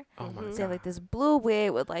hair. Oh my God. So like this blue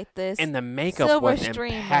wig with like this and the makeup silver was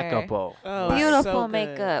streamer. impeccable. Oh, beautiful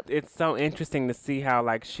makeup. It's so interesting to see how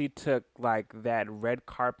like she took like that red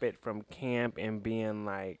carpet from camp and being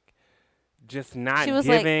like just not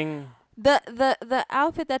giving. Like, the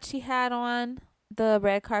outfit that she had on the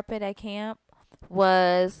red carpet at camp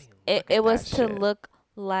was it was to look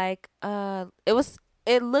like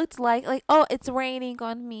it looked like oh, it's raining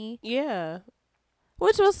on me. Yeah.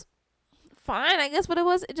 Which was fine, I guess, but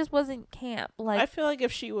it just wasn't camp. Like, I feel like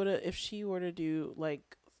if she were to do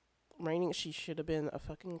like raining, she should have been a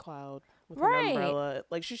fucking cloud with an umbrella.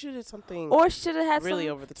 Like she should have something, or she should have had really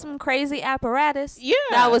over the top. Some crazy apparatus. Yeah,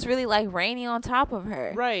 that was really like raining on top of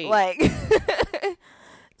her. Right, like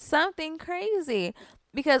something crazy,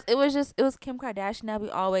 because it was Kim Kardashian that we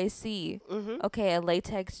always see. Okay, a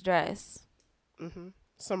latex dress.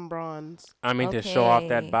 Some bronze. I mean, to show off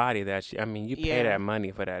that body you pay that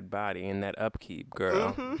money for that body and that upkeep,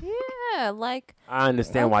 girl. Yeah, like I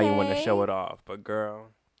understand why you want to show it off, but girl,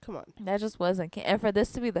 come on. That just wasn't. And for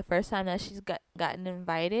this to be the first time that she's gotten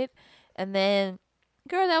invited, and then,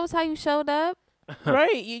 girl, that was how you showed up.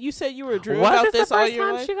 Right. You said you were dreaming about this all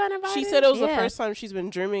your life. She said it was the first time she's been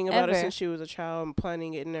dreaming about it since she was a child and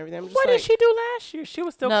planning it and everything. What did she do last year? She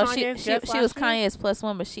was still Kanye's she was Kanye's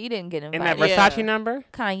 +1, but she didn't get invited. In that Versace number?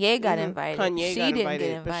 Kanye got invited. Kanye got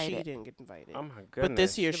invited, but she didn't get invited. Oh my goodness. But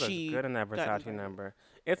this year she was good in that Versace number.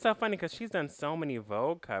 It's so funny because she's done so many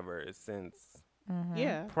Vogue covers since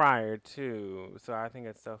prior to. So I think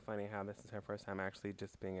it's so funny how this is her first time actually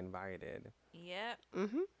just being invited. Yep.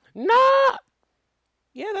 No.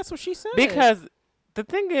 Yeah, that's what she said. Because the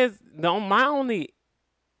thing is, my only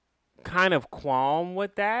kind of qualm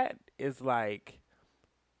with that is like,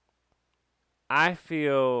 I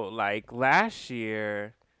feel like last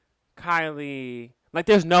year, Kylie, like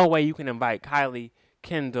there's no way you can invite Kylie,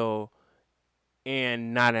 Kendall,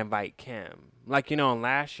 and not invite Kim. Like,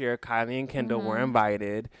 last year, Kylie and Kendall were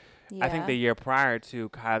invited. Yeah. I think the year prior to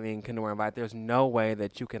Kylie and Kendall were invited, there's no way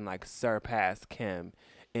that you can like surpass Kim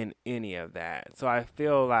in any of that. So I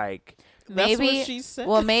feel like that's what she said.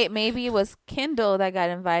 Well, maybe it was Kendall that got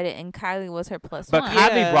invited and Kylie was her +1. But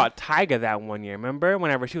Kylie brought Tyga that one year. Remember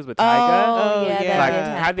whenever she was with Tyga? Oh yeah.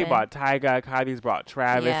 Like Kylie brought Tyga. Kylie's brought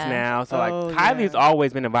Travis now. So Kylie's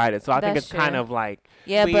always been invited. So I think it's kind of like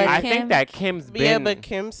but I think that Kim's been. Yeah, but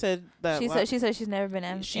Kim said that she said she's never been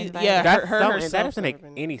invited. Yeah, that doesn't make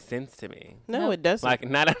any sense to me. No, it doesn't. Like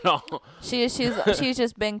not at all. She's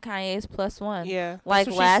just been Kanye's +1. Yeah, like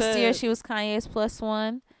last year she was Kanye's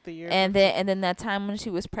 +1. The year and then that time when she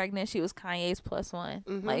was pregnant, she was Kanye's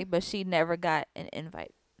 +1. Like, but she never got an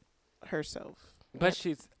invite herself. But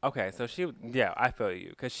she's okay. So I feel you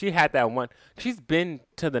because she had that one. She's been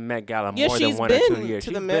to the Met Gala more than 1 or 2 years.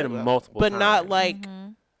 She's been multiple but times. Not like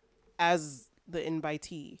as the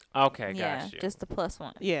invitee. Okay, got you. Just the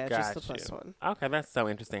 +1. Yeah, just the +1. Okay, that's so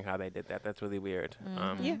interesting how they did that. That's really weird.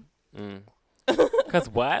 Yeah. Cause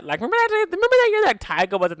what? Like remember that year that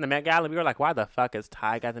Tyga was at the Met Gala? We were like, why the fuck is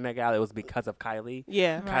Tyga at the Met Gala? It was because of Kylie.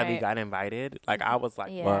 Yeah, Kylie got invited. Like I was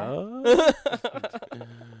like, what?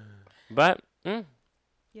 But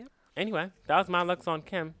anyway, that was my looks on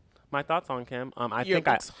Kim. My thoughts on Kim. My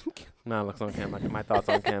thoughts on Kim. My thoughts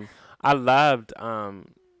on Kim. I loved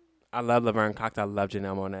Laverne Cox. I love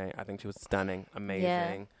Janelle Monáe. I think she was stunning, amazing.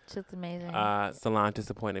 Yeah, she looked amazing. Solange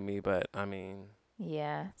disappointed me, but I mean.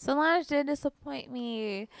 Yeah. Solange did disappoint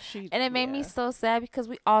me. And it made me yeah. so sad because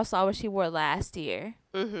we all saw what she wore last year.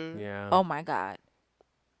 Mm-hmm. Yeah. Oh my God.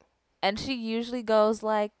 And she usually goes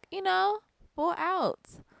like, full out.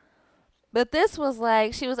 But this was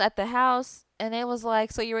like, she was at the house and it was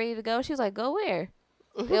like, so you ready to go? She was like, go where?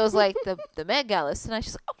 It was like the Met Gala tonight.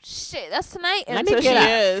 She's like, oh shit, that's tonight. And Let me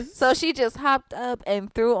get up. So she just hopped up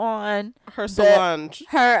and threw on her Solange.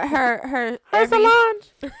 her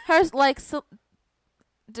Solange. her like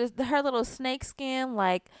just her little snake skin,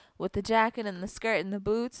 like with the jacket and the skirt and the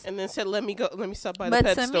boots. And then said, let me stop by But the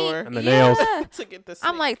pet to store. And the nails. To get the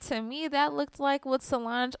I'm like, to me that looked like what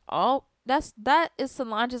Solange that is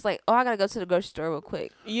Solange's like, oh, I gotta go to the grocery store real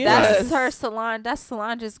quick. Yes. That's her Solange. That's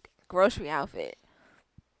Solange's grocery outfit.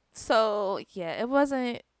 So yeah, it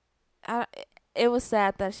wasn't. It was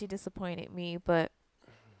sad that she disappointed me, but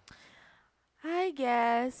I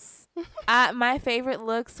guess my favorite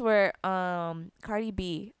looks were Cardi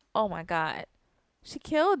B. Oh my God, she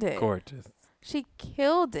killed it. Gorgeous. She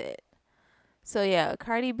killed it. So yeah,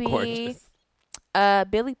 Cardi B. Gorgeous.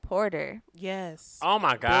 Billy Porter. Yes. Oh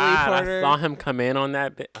my God. Porter. I saw him come in on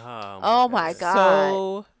that bit. Oh my God.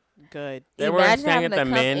 So good. They were Imagine saying having that to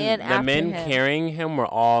the come in men after him. carrying him were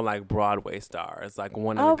all like Broadway stars. Like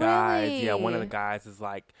one of Oh, the guys, really? yeah, one of the guys is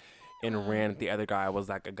like in Rent. The other guy was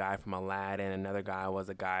like a guy from Aladdin. Another guy was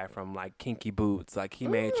a guy from like Kinky Boots. Like he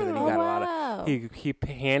made sure that he Oh, got a lot of. wow. He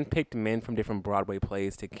handpicked men from different Broadway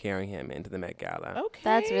plays to carry him into the Met Gala. Okay.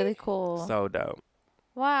 That's really cool. So dope.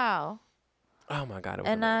 Wow. Oh my God. It was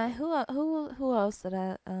And amazing. who else did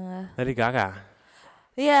I Lady Gaga.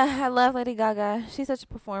 Yeah, I love Lady Gaga. She's such a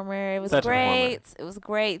performer. It was Such a performer. great. It was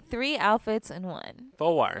great. 3 outfits in one.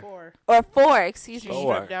 4. 4. Or 4, excuse She me.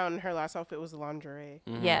 Four. stripped down. Her last outfit was lingerie.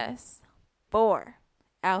 Mhm. Yes. 4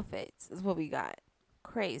 outfits is what we got.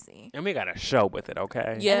 Crazy. And we got a show with it,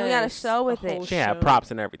 okay? Yeah. And we got a Yes, show with it. whole She had show.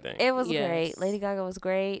 props and everything. It was Yes. great. Lady Gaga was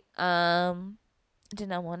great.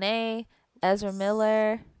 Janelle Monáe, Ezra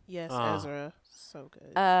Miller, Yes, Oh. Ezra. So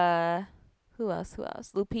good. who else?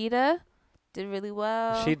 Lupita did really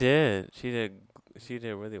well. She did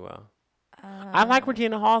really well. I like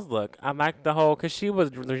Regina Hall's look. I like the whole, because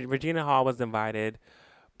Regina Hall was invited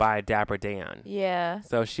by Dapper Dan. Yeah.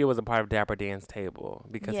 So she was a part of Dapper Dan's table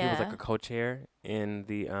because he was like Yeah. a co-chair in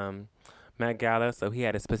the Met Gala. So he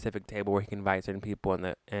had a specific table where he can invite certain people,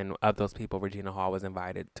 and of those people, Regina Hall was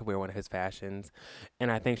invited to wear one of his fashions.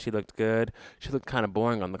 And I think she looked good. She looked kind of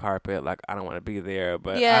boring on the carpet. Like, I don't want to be there,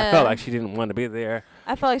 but I Yeah. felt like she didn't want to be there.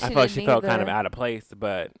 I felt like I she felt didn't she felt kind of either. out of place,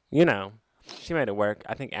 but she made it work.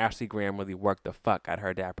 I think Ashley Graham really worked the fuck out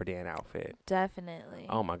her Dapper Dan outfit. Definitely.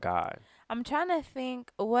 Oh my God. I'm trying to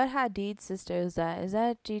think what Hadid sister is that? Is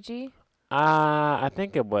that Gigi? I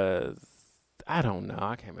think it was. I don't know.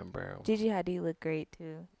 I can't remember. Gigi Hadid looked great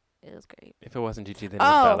too. It was great. If it wasn't Gigi, then it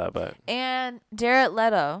was Oh. Bella. But And Jared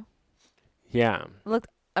Leto yeah, looked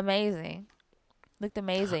amazing. Looked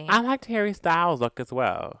amazing. I liked Harry Styles' look as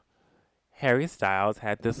well. Harry Styles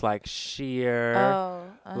had this like sheer,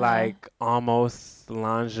 like almost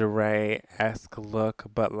lingerie-esque look,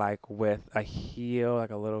 but like with a heel, like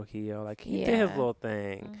a little heel. Like he did his Yeah. little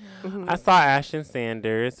thing. Mhm. Mhm. I saw Ashton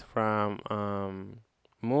Sanders from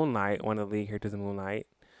Moonlight, one of the lead characters in Moonlight.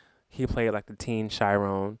 He played like the teen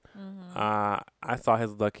Chiron. Mhm. I saw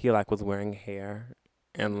his look. He like was wearing hair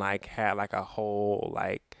and like had like a whole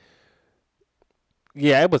like.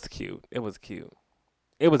 Yeah, it was cute. It was cute.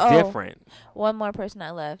 It was Oh. different. One more person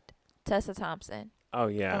I left. Tessa Thompson. Oh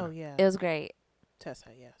yeah. Oh, yeah. It was great. Tessa,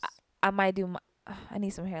 yes. I might do I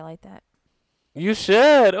need some hair like that. You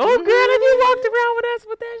should. Oh, girl, if you walked around with us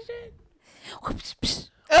with that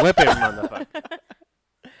shit, whip it, motherfucker.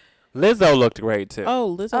 Lizzo looked great too.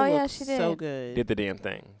 Oh, Lizzo Oh, yeah, looked she so did. good. Did the damn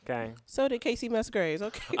thing. Okay. So did Casey Musgraves.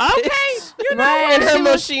 Okay. Okay. You know Right. And her She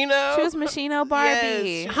was- Moschino. She was Machino Barbie.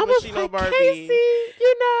 Yes. I was Machino like, Barbie. Casey,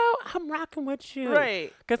 I'm rocking with you.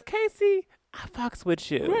 Right. Because Casey, I fucks with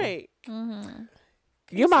you. Right. Mhm.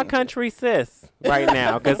 You're my Casey. country sis right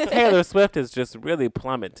now. Because Taylor Swift has just really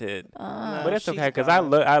plummeted. Uh, But it's she's okay because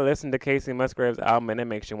gone. I listened to Casey Musgraves' album and it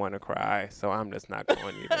makes you want to cry. So I'm just not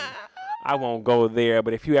going even. I won't go there.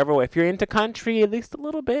 But if you're into country at least a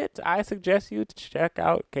little bit, I suggest you to check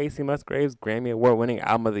out Casey Musgraves' Grammy Award-winning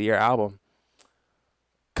Album of the Year album.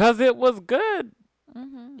 Cause it was good.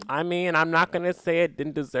 mhm. I mean, I'm not gonna say it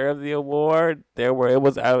didn't deserve the award. It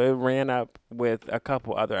ran up with a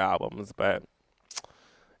couple other albums, but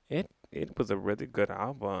it was a really good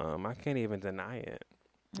album. I can't even deny it.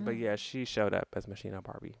 But yeah, she showed up as Machina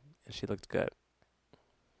Barbie, and she looked good.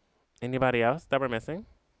 Anybody else that we're missing?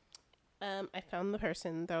 I found the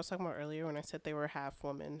person that I was talking about earlier when I said they were half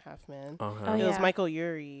woman, half man. Uh-huh. Oh, It was yeah. Michael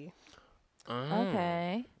Urie.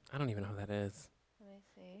 Okay. I don't even know who that is. Let me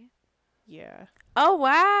see. Yeah. Oh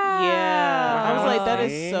wow. Yeah. I was like, that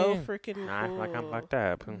is so See? freaking I feel like I'm cool. fucked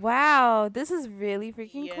up. Wow, this is really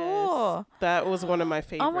freaking Yes. cool. That was one of my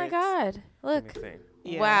favorites. Oh my god. Let Look. me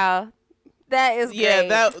see. Yeah. Wow. That is Yeah, great.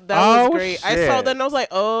 that Oh, was great. I saw shit. that and I was like,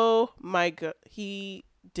 oh my god, he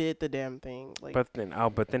did the damn thing. Like, But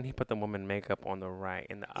then he put the woman makeup on the right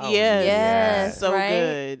and yes, Yes, so right?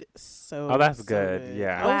 good, so. Oh, that's so good,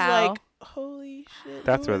 yeah. I was Wow. like, holy shit,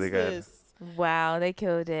 That's who really is good. this? Wow, they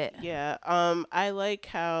killed it. Yeah. I like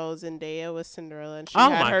how Zendaya was Cinderella and she Oh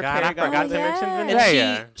had my her god, fairy I forgot to godmother. mention yes.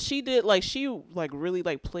 And Zendaya. she did like she like really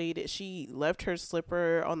like played it. She left her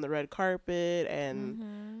slipper on the red carpet and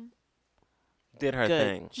Mm-hmm. Did her good.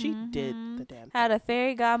 thing. She did Mhm. the damn Had thing. a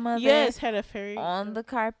fairy godmother. Yes, had a fairy on the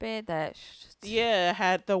carpet. Yeah,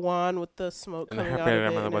 had the wand with the smoke And coming her out favorite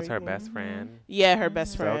of it. grandmother And was her everything. best friend. Yeah, her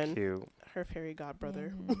best Mhm. So friend. cute. Her fairy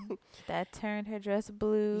godbrother. That turned her dress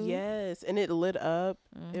blue. Yes, and it lit up.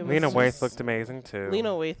 It was Lena just- Waithe looked amazing too.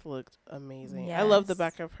 Lena Waithe looked amazing. I love the Yes.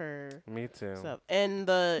 back of her Me too. stuff. And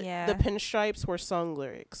the Yeah. pinstripes were sung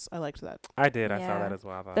lyrics. I liked that. I did. I saw Yeah. that as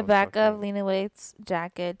well. I thought The it was so back of cute. Lena Waithe's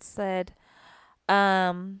jacket said,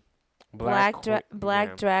 Black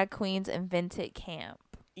black drag queens invented camp.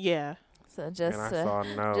 Yeah. So just And I to, saw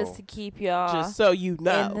no. just to keep y'all Just so you in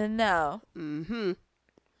know. the know. Mm-hmm.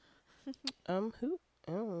 Who?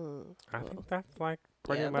 Oh. I think that's like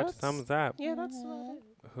pretty Yeah, much that's- sums up Yeah, that's about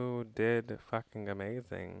it. who did fucking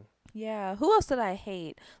amazing. Yeah. Who else did I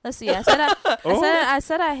hate? Let's see. I said Oh. I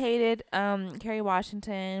said I hated Kerry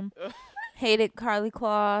Washington. Hated Carly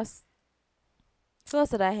Kloss. Who else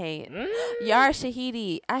did I hate? Yara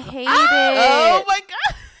Shahidi. I hated Oh it. my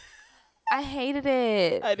god. I hated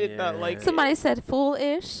it. I did not like it. Somebody said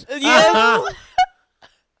foolish. Yes.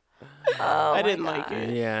 Oh, I my didn't like God. it.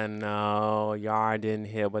 Yeah, no, Yara didn't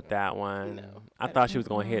hit with that one. No. I thought she was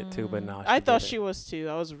gonna hit too, but no. I thought didn't. she was too.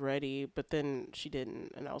 I was ready, but then she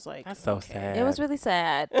didn't, and I was like, That's so okay. sad. It was really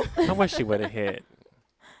sad. I wish she would have hit. It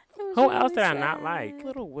was Who really else did I not like? sad.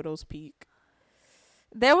 Little Widow's Peak.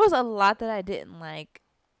 There was a lot that I didn't like.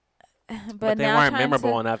 But they now weren't trying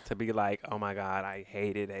memorable to- enough to be like, oh my god, I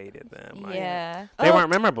hated them. Like, Yeah. they Oh, weren't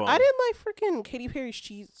memorable. I didn't like freaking Katy Perry's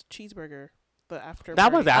cheeseburger. The after.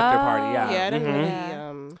 That was party. after Oh. party. Yeah, Yeah, I didn't Mhm. really.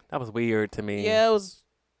 Yeah. That was weird to me. Yeah, it was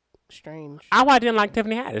strange. I didn't like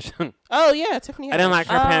Tiffany Haddish. Oh yeah, Tiffany. I didn't like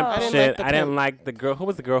her Oh. pimp I didn't shit. like the I didn't pimp. like the girl. Who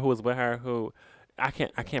was the girl who was with her? Who I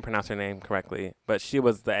can't pronounce her name correctly, but she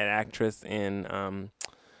was the actress in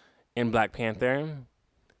Black Panther.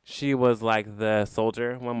 She was like the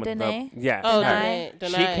soldier one with Danae? the yes. Oh, her. Danae.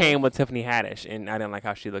 She came with Tiffany Haddish, and I didn't like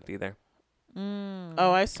how she looked either.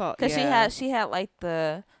 Oh, I saw. Because yeah. she had like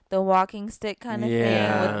the walking stick kind of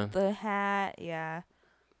Yeah. thing with the hat. Yeah.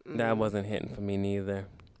 That wasn't hitting for me neither.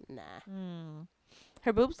 Nah.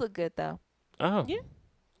 Her boobs look good though. Oh,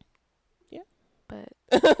 Yeah. But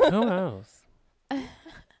who else?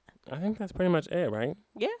 I think that's pretty much it, right?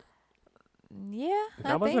 yeah,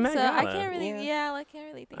 That I wasn't think that so. I gala. can't really. Yeah. Yeah, I can't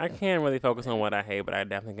really think. I can't really focus on what I hate, but I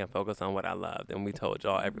definitely can focus on what I loved. And we told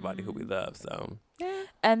y'all everybody who we love. So Yeah.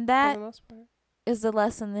 And For that the most part. is the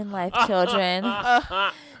lesson in life, children.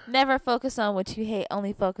 Never focus on what you hate.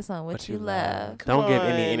 Only focus on what you love. Don't give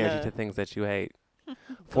Come any on. energy to things that you hate.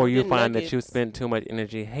 For you Golden find that you nuggets. spend too much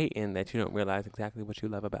energy hating that you don't realize exactly what you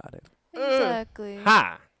love about it. Exactly.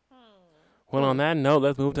 Ha! Well, on that note,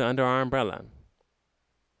 let's move to Under Our Umbrella.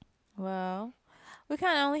 Well, we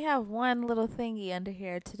kind of only have one little thingy under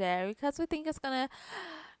here today because we think it's gonna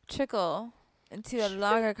trickle into a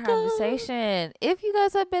longer conversation. If you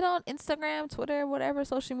guys have been on Instagram, Twitter, whatever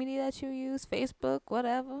social media that you use, Facebook,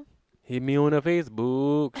 whatever, Hit me on the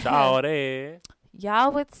Facebook, shawty.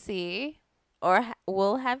 y'all would see or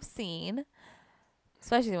will have seen,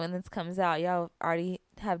 especially when this comes out. Y'all already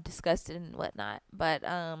have discussed it and whatnot. But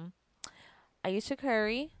Ayesha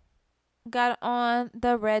Curry got on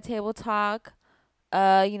the Red Table Talk, with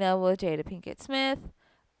Jada Pinkett Smith,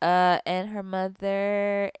 and her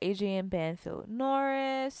mother, Adrienne Banfield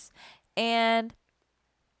Norris, and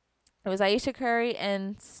it was Ayesha Curry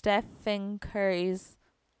and Stephen Curry's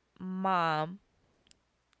mom.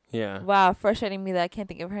 Yeah. Wow, frustrating me that I can't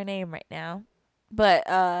think of her name right now. But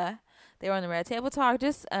they were on the Red Table Talk,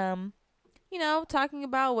 just talking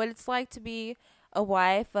about what it's like to be a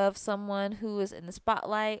wife of someone who is in the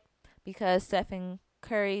spotlight, because Stephen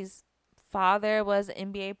Curry's father was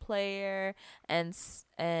an NBA player and Steph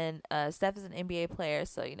is an NBA player.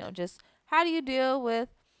 So, just how do you deal with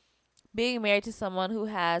being married to someone who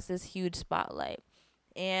has this huge spotlight?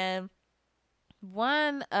 And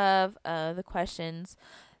one of the questions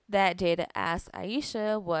that Jada asked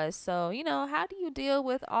Aisha was, so, how do you deal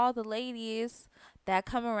with all the ladies that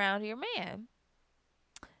come around your man?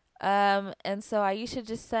 And so Aisha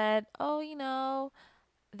just said, oh,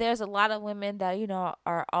 there's a lot of women that,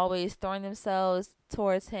 are always throwing themselves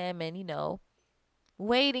towards him and,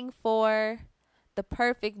 waiting for the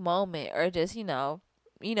perfect moment, or just,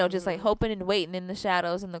 just like hoping and waiting in the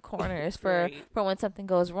shadows in the corners for when something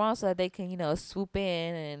goes wrong so that they can, swoop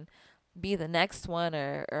in and be the next one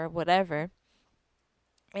or whatever.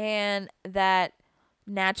 And that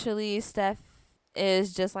naturally Steph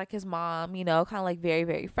is just like his mom, kind of like very,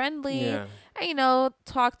 very friendly. Yeah. And,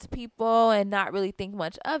 talk to people and not really think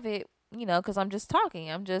much of it, because I'm just talking.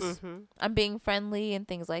 I'm being friendly and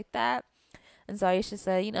things like that. And so Aisha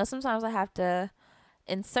said, sometimes I have to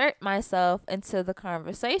insert myself into the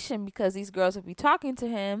conversation because these girls will be talking to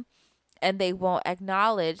him and they won't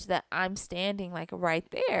acknowledge that I'm standing like right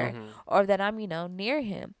there or that I'm, near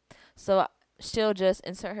him. So she'll just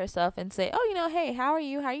insert herself and say, oh, hey, how are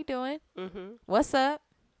you? How you doing? What's up?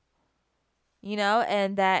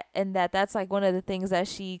 And that's like one of the things that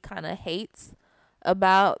she kind of hates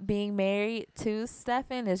about being married to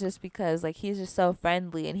Stefan, is just because like he's just so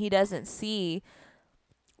friendly and he doesn't see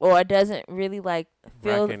or doesn't really like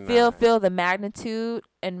feel the magnitude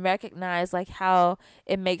and recognize like how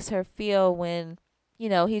it makes her feel when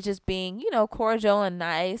he's just being cordial and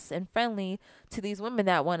nice and friendly to these women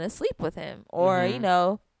that want to sleep with him, or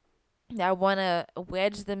that want to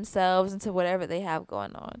wedge themselves into whatever they have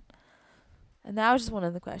going on. And that was just one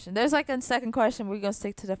of the questions. There's like a second question. We're going to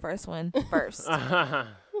stick to the first one first.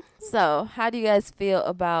 So how do you guys feel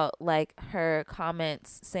about like her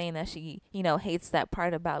comments saying that she, hates that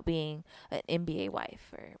part about being an NBA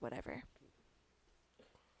wife or whatever?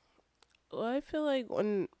 Well, I feel like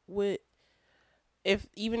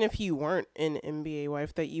even if you weren't an NBA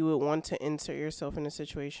wife, that you would want to insert yourself in a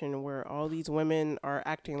situation where all these women are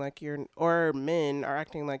acting like or men are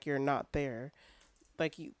acting like you're not there.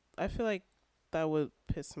 Like I feel like that would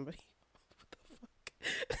piss somebody off. What the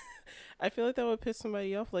fuck? I feel like that would piss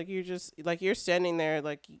somebody off. Like you're standing there,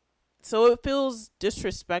 like, so it feels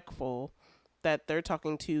disrespectful that they're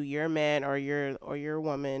talking to your man or your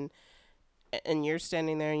woman, and you're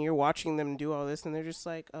standing there and you're watching them do all this, and they're just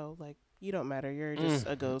like, oh, like, you don't matter, you're just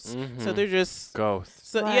a ghost. So they're just ghosts.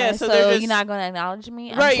 So right. yeah, so you're not gonna acknowledge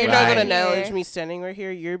me, right? You're not gonna acknowledge me standing right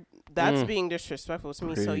here. That's being disrespectful to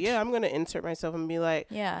me. Preach. So yeah, I'm gonna insert myself and be like,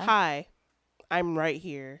 hi, I'm right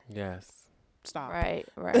here. Yes. Stop. Right.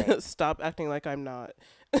 Stop acting like I'm not.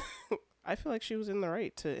 I feel like she was in the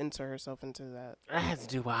right to insert herself into that. As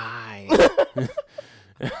do I.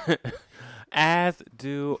 As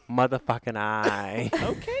do motherfucking I.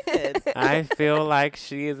 Okay, then. I feel like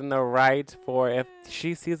she is in the right for if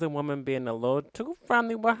she sees a woman being a little too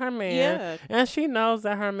friendly with her man, and she knows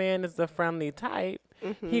that her man is the friendly type,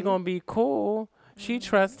 he gonna be cool. She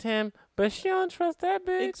trusts him, but she don't trust that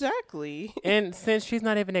bitch. Exactly. And since she's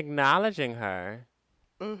not even acknowledging her,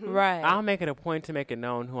 right, I'll make it a point to make it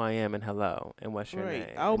known who I am and hello and what's your name.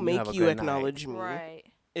 I'll make you acknowledge me, right,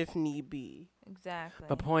 if need be. Exactly.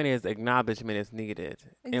 The point is, acknowledgement is needed.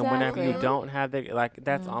 Exactly. And whenever you don't have the, like,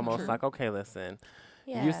 that's almost like, okay, listen,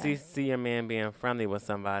 you see your man being friendly with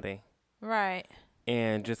somebody. Right.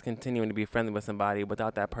 And just continuing to be friendly with somebody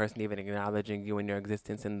without that person even acknowledging you and your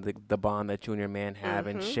existence and the bond that you and your man have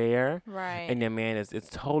and share. Right. And your man it's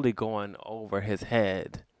totally going over his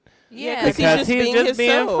head. Yeah, because he's just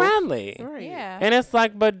being friendly. Right. Yeah. And it's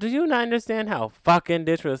like, but do you not understand how fucking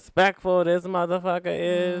disrespectful this motherfucker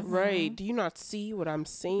is? Right. Do you not see what I'm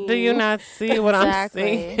seeing? Do you not see what I'm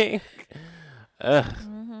seeing? Ugh.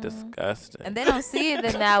 Disgusting. And they don't see it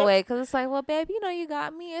in that way because it's like, well, babe, you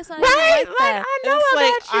got me. It's not right, like that. I know it's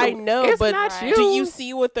about like, you. I know, it's but not you. Do you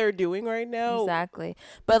see what they're doing right now? Exactly.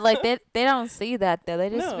 But like they don't see that though. They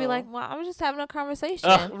just be like, well, I'm just having a conversation.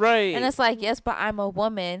 Right. And it's like, yes, but I'm a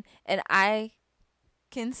woman and I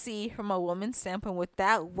can see from a woman's standpoint what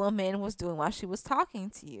that woman was doing while she was talking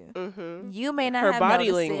to you. You may not her have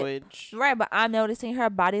body noticed language, it. Right? But I'm noticing her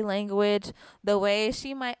body language, the way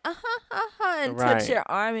she might and touch your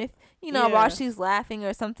arm if while she's laughing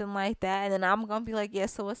or something like that, and then I'm gonna be like, yeah,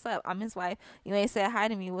 so what's up? I'm his wife. You ain't said hi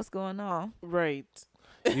to me. What's going on? Right.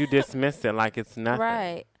 You dismiss it like it's nothing.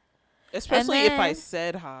 Right. Especially if I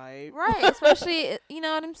said hi. Right. Especially, you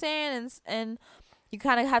know what I'm saying, and you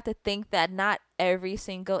kind of have to think that not every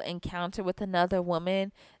single encounter with another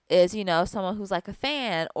woman is, someone who's like a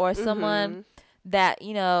fan or someone that,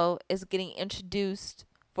 is getting introduced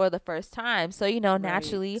for the first time. So,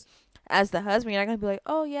 naturally, as the husband, you're not going to be like,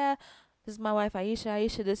 oh, yeah, this is my wife,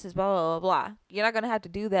 Aisha, this is blah, blah, blah, blah. You're not going to have to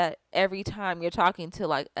do that every time you're talking to,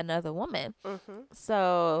 like, another woman.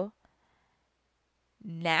 So,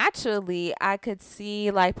 naturally, I could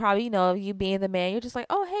see, like, probably, you being the man, you're just like,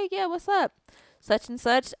 oh, hey, yeah, what's up? Such and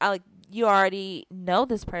such. You already know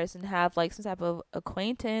this person, have, like, some type of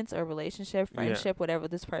acquaintance or relationship, friendship, whatever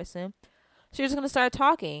with this person. So you're just going to start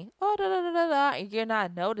talking. Oh, da, da, da, da, da. And you're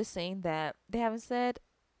not noticing that they haven't said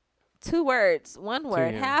 2 words, 1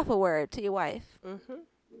 word, half a word to your wife.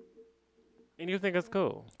 And you think it's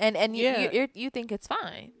cool. And you think it's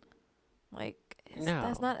fine. Like, it's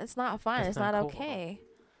not fine. It's not cool. Okay.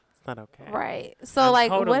 It's not okay. Right. So, I'm like,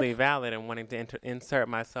 totally valid in wanting to insert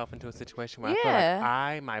myself into a situation where I feel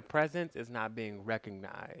like my presence is not being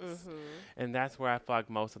recognized. And that's where I feel like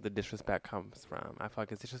most of the disrespect comes from. I feel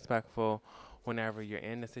like it's disrespectful whenever you're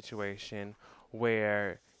in a situation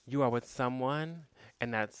where you are with someone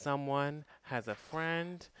and that someone has a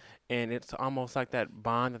friend, and it's almost like that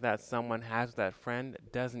bond that someone has with that friend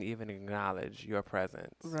doesn't even acknowledge your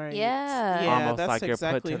presence. Right. Yeah. Almost that's like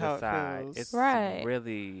exactly you're put to how the side. feels. It's right.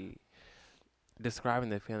 really describing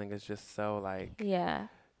the feeling is just so like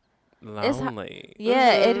lonely.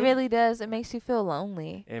 It really does. It makes you feel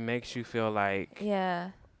lonely. It makes you feel like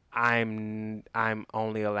I'm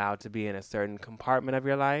only allowed to be in a certain compartment of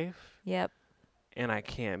your life. Yep. And I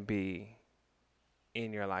can't be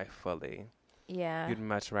in your life fully. Yeah. You'd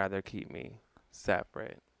much rather keep me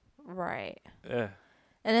separate. Right. Ugh.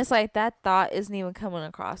 And it's like that thought isn't even coming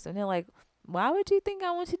across. And they're like, why would you think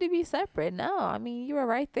I want you to be separate? No, I mean, you were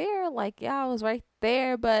right there. Like, I was right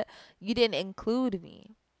there, but you didn't include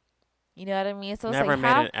me. You know what I mean? So it's never like,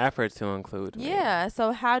 made an effort to include me. Yeah.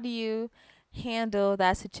 So how do you handle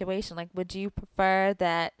that situation? Like, would you prefer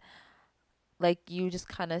that, like, you just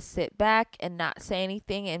kind of sit back and not say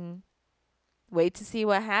anything and wait to see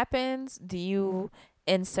what happens? Do you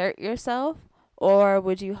insert yourself? Or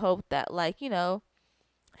would you hope that, like,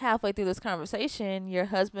 halfway through this conversation, your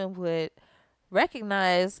husband would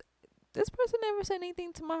recognize this person never said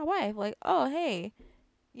anything to my wife? Like, oh, hey,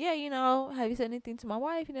 yeah, have you said anything to my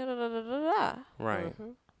wife? Da, da, da, da, da. Right.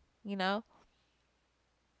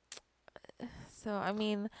 So, I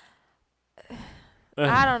mean,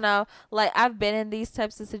 I don't know. Like, I've been in these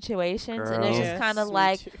types of situations, and it's just kind of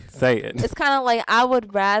like, say it. It's kind of like I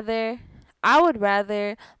would rather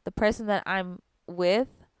the person that I'm with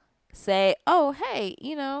say, "Oh, hey,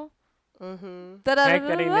 take that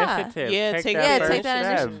initiative. Yeah, take that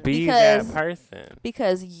initiative. Be that person.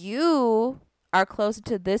 Because you are closer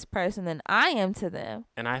to this person than I am to them,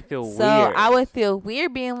 and I feel weird. So I would feel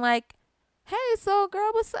weird being like, hey, so girl,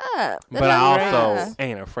 what's up? But I also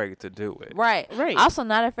ain't afraid to do it. Right. Also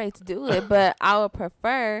not afraid to do it, but I would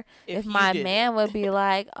prefer if my man would be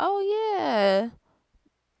like, oh, yeah,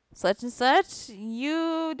 such and such,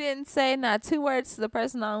 you didn't say not 2 words to the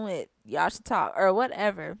person I'm with. Y'all should talk or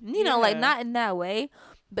whatever. Like, not in that way,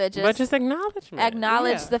 but just acknowledgement.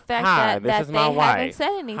 Acknowledge the fact that they haven't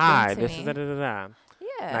said anything to this me. is da-da-da-da.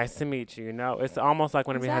 Yeah. Nice to meet you. It's almost like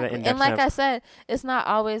when we had an induction. And like I said, it's not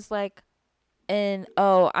always like,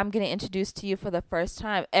 I'm getting introduced to you for the first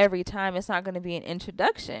time. Every time it's not going to be an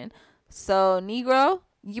introduction. So, Negro,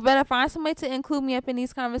 you better find somebody to include me up in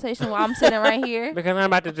these conversations while I'm sitting right here. Because I'm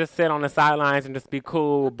about to just sit on the sidelines and just be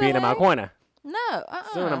cool being in my corner. No.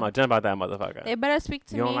 Soon I'm going to jump out that motherfucker. They better speak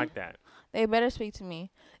to me. You don't like that. They better speak to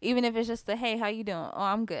me. Even if it's just hey, how you doing? Oh,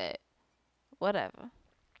 I'm good. Whatever.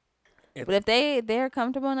 But if they're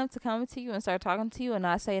comfortable enough to come to you and start talking to you and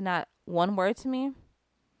not say not 1 word to me,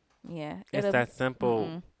 yeah, it's that simple.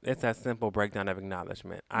 Mm-hmm. It's that simple breakdown of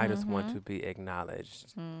acknowledgement. I just want to be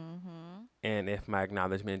acknowledged, and if my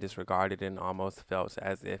acknowledgement is disregarded and almost felt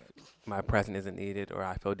as if my presence isn't needed or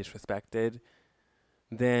I feel disrespected,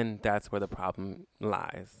 then that's where the problem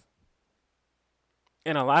lies.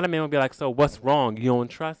 And a lot of men will be like, "So what's wrong? You don't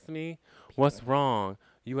trust me? What's wrong?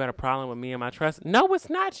 You had a problem with me and my trust?" No,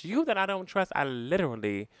 it's not you that I don't trust. I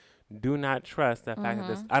literally do not trust the fact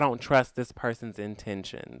that I don't trust this person's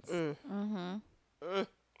intentions.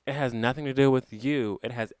 It has nothing to do with you.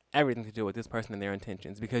 It has everything to do with this person and their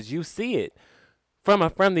intentions, because you see it from a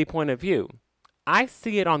friendly point of view. I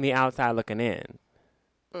see it on the outside looking in.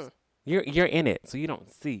 You're in it, so you don't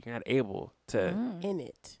see. You're not able to. In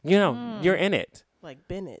it. You're in it. Like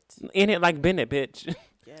Bennett. In it like Bennett, bitch.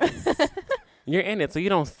 Yes. You're in it, so you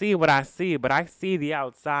don't see what I see, but I see the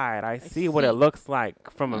outside. I see what it looks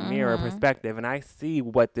like from a mirror perspective, and I see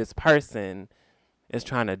what this person is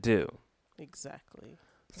trying to do. Exactly.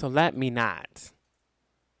 So let me not.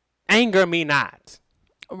 Anger me not.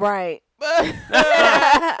 Right.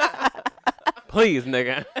 Please,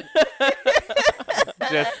 nigga.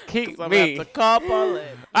 Just keep I'm me. have to call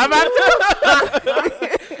Paulette. I'm about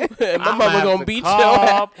to. And my mama gonna be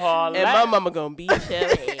chilling. And my mama gonna be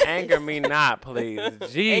chilling. Anger me not, please.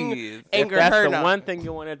 Jeez. Anger if that's her the not. one thing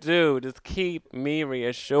you want to do, just keep me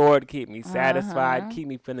reassured, keep me satisfied, keep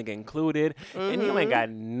me feeling included, and you ain't got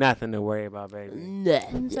nothing to worry about, baby.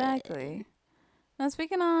 Exactly. Now,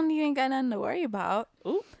 speaking on you ain't got nothing to worry about.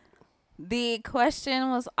 Ooh. The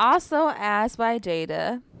question was also asked by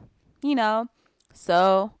Jada.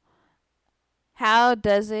 So how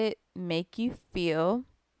does it make you feel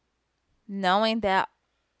knowing that,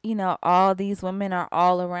 all these women are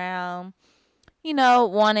all around,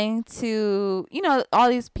 wanting to, all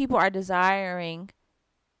these people are desiring,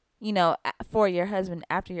 for your husband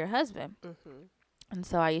after your husband. Mm-hmm. And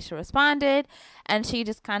so Aisha responded, and she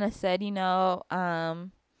just kind of said,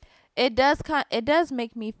 it does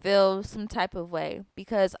make me feel some type of way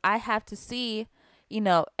because I have to see,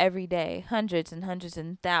 every day, hundreds and hundreds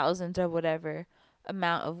and thousands or whatever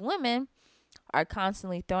amount of women are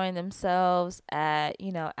constantly throwing themselves at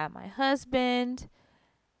my husband.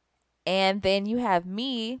 And then you have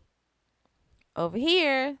me over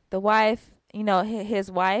here, the wife, his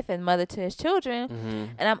wife and mother to his children. Mm-hmm.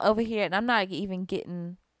 And I'm over here and I'm not even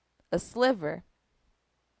getting a sliver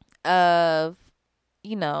of,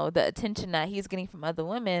 the attention that he's getting from other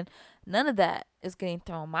women. None of that is getting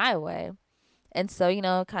thrown my way. And so, it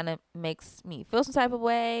kind of makes me feel some type of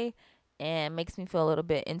way and makes me feel a little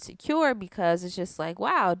bit insecure because it's just like,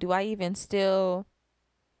 wow, do I even still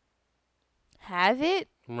have it?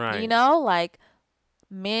 Right. Like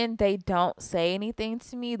men, they don't say anything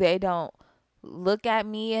to me. They don't look at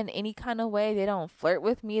me in any kind of way. They don't flirt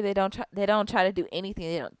with me. They don't try to do anything.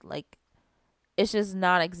 They don't it's just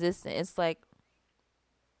non-existent. It's like,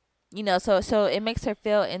 so it makes her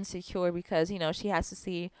feel insecure because, she has to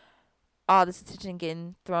see all this attention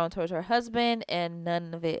getting thrown towards her husband and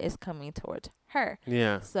none of it is coming towards her.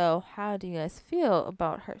 Yeah. So how do you guys feel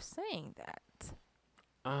about her saying that?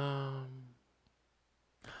 I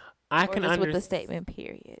can understand with the statement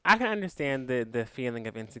period. I can understand the feeling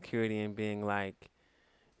of insecurity and being like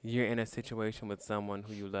you're in a situation with someone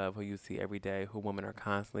who you love, who you see every day, who women are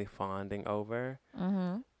constantly fawning over.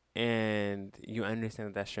 Mm-hmm. And you understand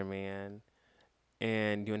that that's your man,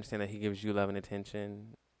 and you understand that he gives you love and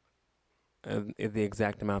attention, the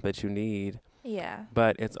exact amount that you need. Yeah.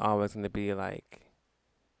 But it's always going to be like,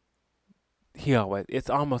 it's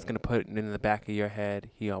almost going to put it in the back of your head,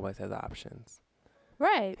 he always has options.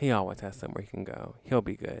 Right. He always has somewhere he can go. He'll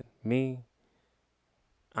be good. Me,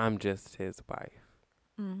 I'm just his wife.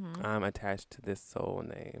 Mm-hmm. I'm attached to this soul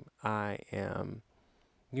name. I am,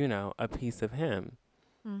 a piece of him.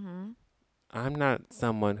 Mm-hmm. I'm not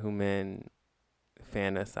someone who men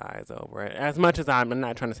fantasize over. As much as I'm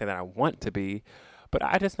not trying to say that I want to be, but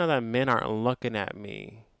I just know that men aren't looking at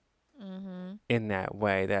me in that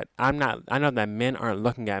way. That I know that men aren't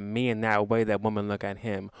looking at me in that way that women look at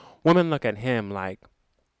him. Women look at him like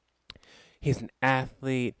he's an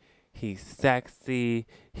athlete, he's sexy,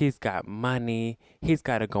 he's got money, he's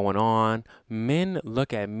got it going on. Men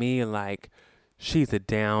look at me like she's a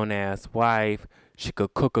down-ass wife. She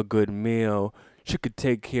could cook a good meal. She could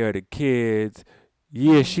take care of the kids.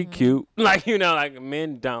 Yeah, she cute.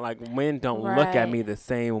 Men don't look at me the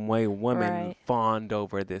same way women fawned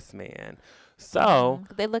over this man. So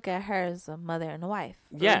they look at her as a mother and a wife.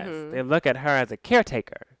 Yes, they look at her as a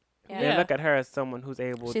caretaker. Yeah. They look at her as someone who's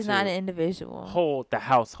able She's to not an individual. hold the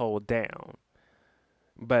household down.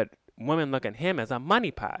 But women look at him as a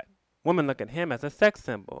money pot. Women look at him as a sex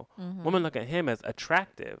symbol. Women look at him as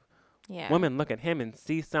attractive. Yeah. Women look at him and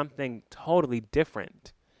see something totally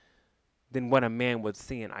different than what a man would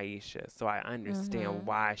see in Aisha. So I understand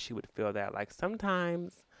why she would feel that. Like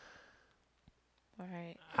sometimes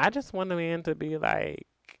I just want a man to be like,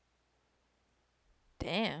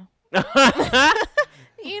 damn. When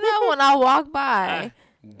I walk by.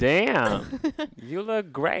 Damn. You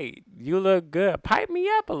look great. You look good. Pipe me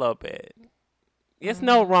up a little bit. It's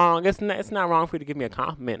no wrong. It's not wrong for you to give me a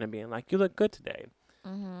compliment and being like, you look good today.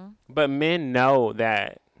 But men know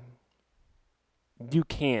that you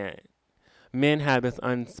can't. Men have this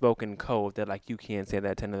unspoken code that like you can't say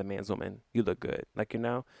that to another man's woman. You look good,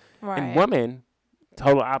 Right. And women,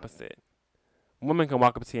 total opposite. Women can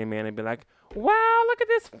walk up to a man and be like, "Wow, look at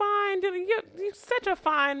this fine dude. You're such a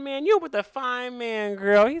fine man. You with a fine man,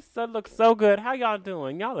 girl. He looks so good. How y'all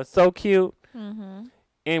doing? Y'all are so cute."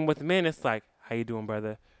 And with men, it's like, "How you doing,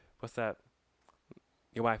 brother? What's up?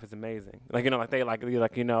 Your wife is amazing." They can't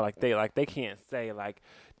say like,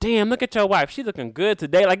 "Damn, look at your wife. She looking good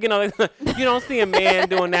today." You don't see a man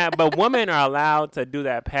doing that, but women are allowed to do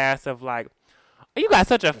that passive like, you got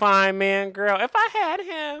such a fine man, girl. If I had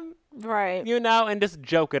him, right, you know, and just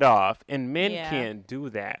joke it off. And men Yeah. can't do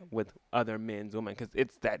that with other men's women because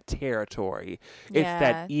it's that territory. It's Yeah.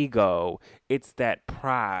 that ego. It's that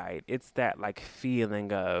pride. It's that like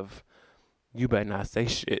feeling of, you better not say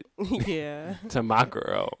shit Yeah. to my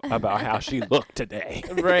girl about how she looked today.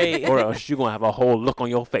 Right. Or else you're going to have a whole look on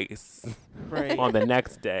your face Right. on the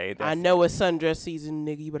next day. I know it's sundress season,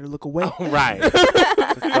 nigga. You better look away. Oh, right.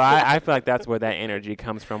 So I feel like that's where that energy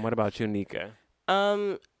comes from. What about you, Nika?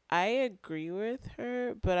 I agree with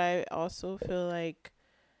her, but I also feel like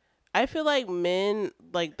men,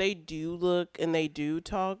 like, they do look and they do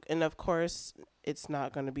talk, and of course it's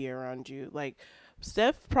not going to be around you. Like,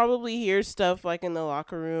 Steph probably hears stuff like in the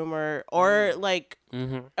locker room or like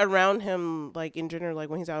around him, like in general, like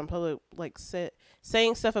when he's out in public, like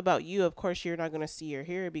saying stuff about you. Of course you're not going to see or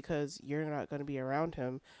hear it because you're not going to be around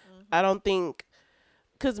him. I don't think,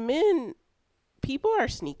 because people are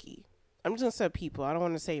sneaky. I'm just going to say people. I don't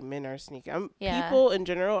want to say men are sneaky. People in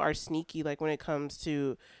general are sneaky, like when it comes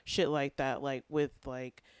to shit like that, like with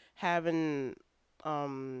like having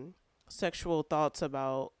sexual thoughts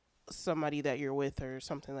about somebody that you're with or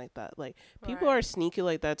something like that. Like, people are sneaky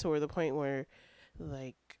like that to where the point where,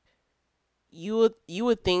 like, you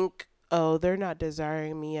would think, oh, they're not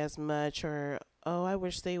desiring me as much, or, oh, I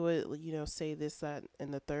wish they would, you know, say this, that,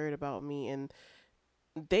 and the third about me. And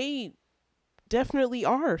they definitely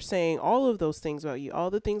are saying all of those things about you, all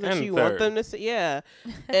the things that you want them to say,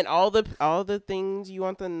 and all the things you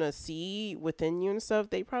want them to see within you and stuff.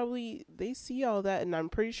 They see all that, and I'm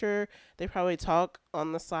pretty sure they probably talk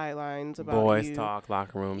on the sidelines about boys you. talk,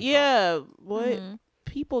 locker room talk.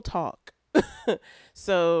 People talk.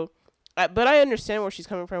 So, but I understand where she's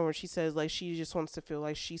coming from, where she says like she just wants to feel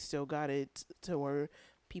like she still got it, to where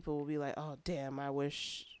people will be like, oh damn, I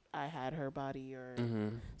wish I had her body, or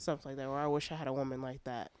something like that, or I wish I had a woman like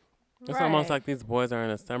that. It's almost like these boys are in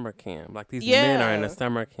a summer camp. Like, these men are in a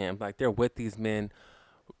summer camp. Like, they're with these men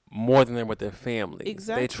more than they're with their family.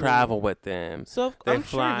 Exactly. They travel with them. So they I'm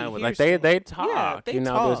fly sure with, like, they talk. Yeah, they you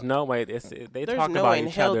know, talk. there's no way. They There's talk no about way in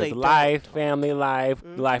each hell other's they life, don't. family life,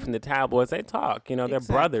 life in the tabloids. They talk. You know, they're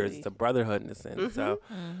brothers. Exactly. The brotherhood in a sense. So,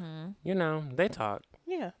 you know, they talk.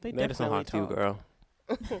 Yeah, they just don't definitely talk to you, girl.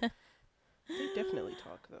 They definitely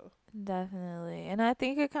talk, though. Definitely. And I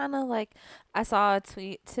think it kind of like, I saw a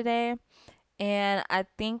tweet today, and I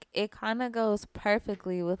think it kind of goes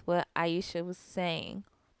perfectly with what Aisha was saying,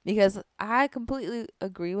 because I completely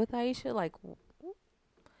agree with Aisha. Like,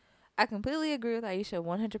 I completely agree with Aisha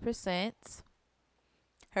 100%.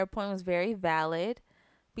 Her point was very valid,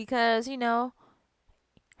 because, you know,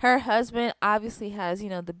 her husband obviously has, you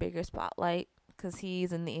know, the bigger spotlight because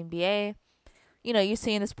he's in the NBA. You know, you're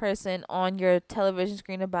seeing this person on your television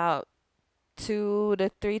screen about 2 to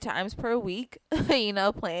 3 times per week, you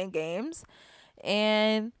know, playing games.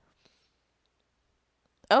 And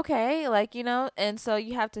okay, like, you know, and so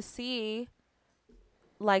you have to see,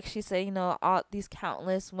 like she said, you know, all these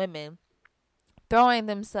countless women throwing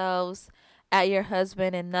themselves at your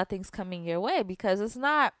husband and nothing's coming your way, because it's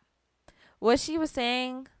not what she was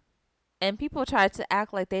saying. And people tried to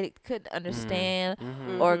act like they couldn't understand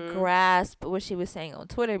or grasp what she was saying on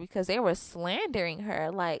Twitter, because they were slandering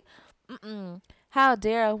her. Like, how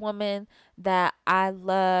dare a woman that I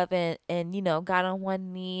love and, you know, got on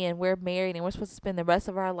one knee and we're married and we're supposed to spend the rest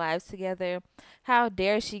of our lives together. How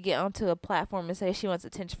dare she get onto a platform and say she wants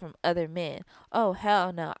attention from other men? Oh,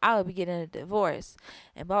 hell no. I would be getting a divorce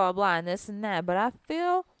and blah, blah, blah, and this and that. But I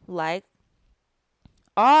feel like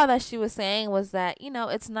all that she was saying was that, you know,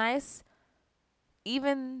 it's nice,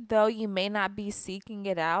 even though you may not be seeking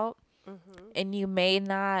it out and you may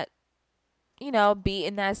not, you know, be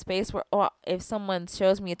in that space where, oh, if someone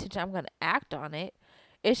shows me attention, I'm going to act on it.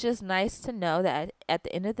 It's just nice to know that at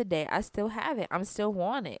the end of the day, I still have it. I'm still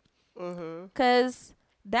wanted. Because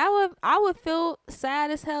I would feel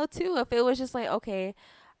sad as hell too if it was just like, okay,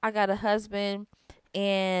 I got a husband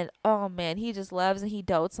and, oh man, he just loves and he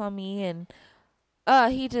dotes on me, and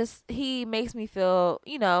he makes me feel,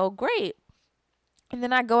 you know, great. And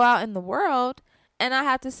then I go out in the world and I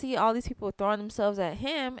have to see all these people throwing themselves at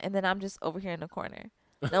him, and then I'm just over here in the corner.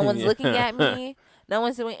 No one's looking at me. No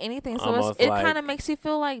one's doing anything. So it kind of makes you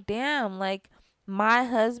feel like, damn, like my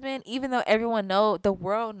husband, even though the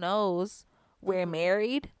world knows we're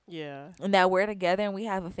married, and that we're together and we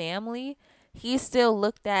have a family, he's still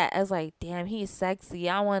looked at as like, damn, he's sexy.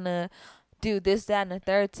 I want to do this, that, and the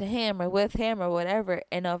third to him or with him or whatever.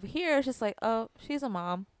 And over here, it's just like, oh, she's a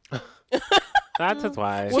mom. That's his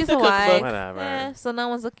wife. She's a wife. Whatever. Yeah, so no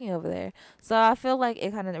one's looking over there. So I feel like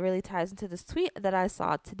it kind of really ties into this tweet that I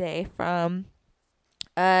saw today from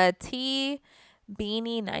T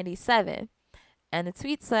Beanie97. And the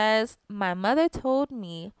tweet says, "My mother told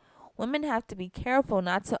me women have to be careful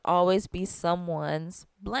not to always be someone's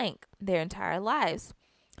blank their entire lives.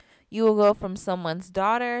 You will go from someone's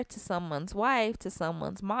daughter to someone's wife to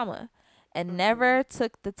someone's mama, and never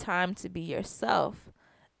took the time to be yourself.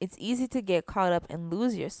 It's easy to get caught up and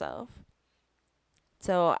lose yourself."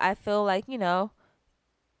 So I feel like,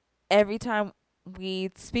 every time we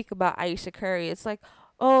speak about Aisha Curry, it's like,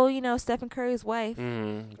 oh, Stephen Curry's wife.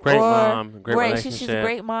 Great mom, great relationship. She's a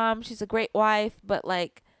great mom. She's a great wife. But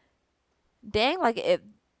like, dang, like if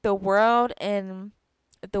the world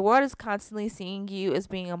is constantly seeing you as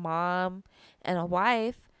being a mom and a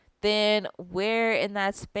wife, then where in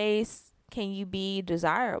that space can you be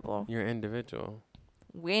desirable? You're individual.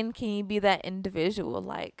 When can you be that individual?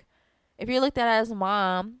 Like, if you're looked at as a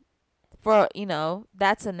mom, for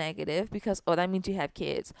that's a negative because that means you have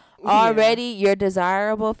kids. Already your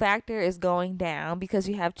desirable factor is going down because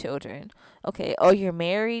you have children. Okay, you're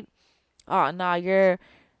married. Now your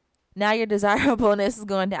desirableness is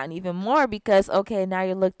going down even more because now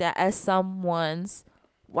you're looked at as someone's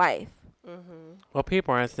wife. Well,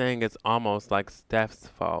 people are saying it's almost like Steph's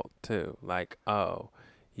fault too. Like,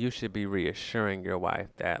 you should be reassuring your wife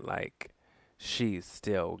that like she's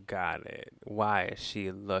still got it. Why is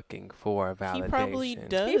she looking for validation? He probably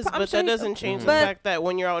does, but that doesn't change the fact that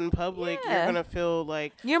when you're out in public, you're gonna feel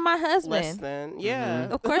like you're my husband. Less than,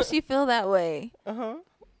 Of course, you feel that way.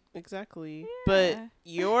 Exactly. Yeah. But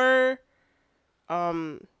your,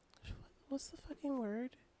 what's the fucking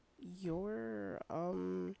word? Your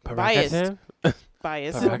biased.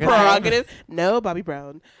 Prerogative. No, Bobby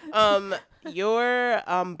Brown. You're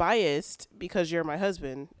biased because you're my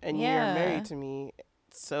husband and you're married to me.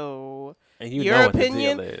 So and your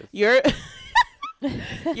opinion, your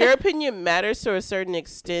opinion matters to a certain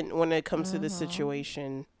extent when it comes to the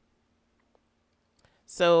situation.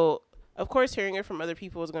 So of course, hearing it from other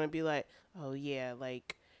people is gonna be like, oh yeah,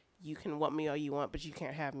 like you can want me all you want, but you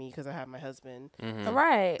can't have me because I have my husband.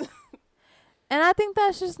 Right. And I think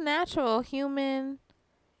that's just natural human,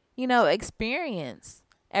 experience.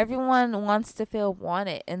 Everyone wants to feel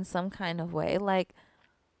wanted in some kind of way. Like,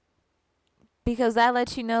 because that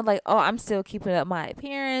lets you know, like, I'm still keeping up my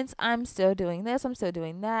appearance. I'm still doing this. I'm still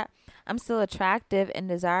doing that. I'm still attractive and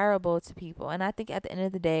desirable to people. And I think at the end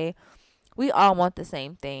of the day, we all want the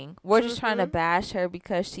same thing. We're just trying to bash her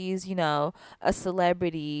because she's, a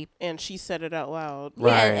celebrity. And she said it out loud. Yeah,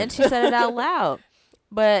 right. and she said it out loud.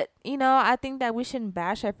 But, I think that we shouldn't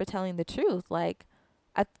bash her for telling the truth. Like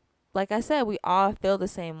I said, we all feel the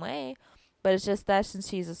same way. But it's just that since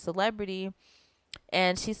she's a celebrity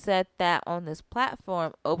and she said that on this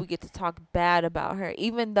platform, we get to talk bad about her.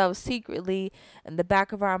 Even though secretly in the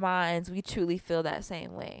back of our minds, we truly feel that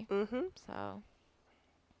same way. So.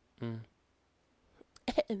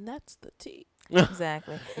 And that's the tea.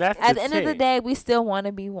 Exactly. At the end of the day, we still want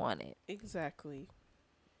to be wanted. Exactly.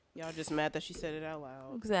 Y'all just mad that she said it out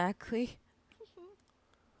loud. Exactly.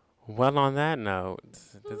 Well, on that note,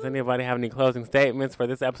 does anybody have any closing statements for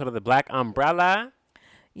this episode of The Black Umbrella?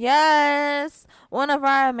 Yes. One of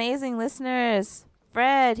our amazing listeners,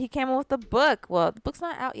 Fred, he came up with a book. Well, the book's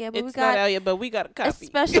not out yet, but it's not out yet, but we got a copy. A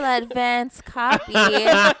special advance copy.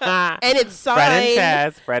 And it's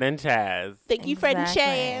signed. Fred and Chaz. Thank you, Fred and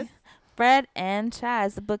Chaz. Fred and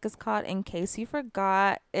Chaz. The book is called In Case You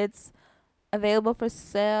Forgot. It's available for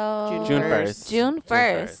sale June 1st. June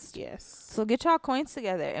 1st. Yes. So get y'all coins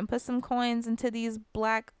together and put some coins into these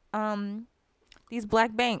black banks.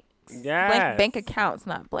 Yes. Black bank accounts,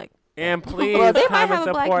 not black. And please come and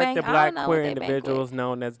support the black queer individuals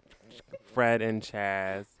known as Fred and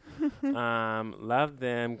Chaz. Love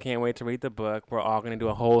them. Can't wait to read the book. We're all going to do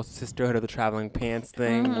a whole Sisterhood of the Traveling Pants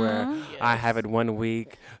thing where I have it one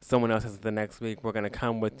week, someone else has it the next week. We're going to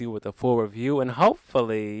come with you with a full review and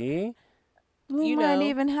hopefully we might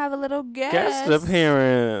even have a little guest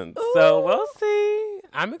appearance. Ooh. So we'll see.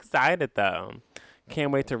 I'm excited though.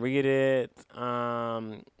 Can't wait to read it.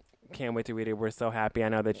 Can't wait to read it. We're so happy. I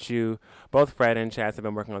know that you, both Fred and Chaz, have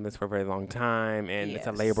been working on this for a very long time, and it's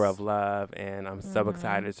a labor of love, and I'm so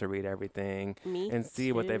excited to read everything and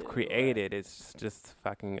see what they've created. It's just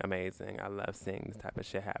fucking amazing. I love seeing this type of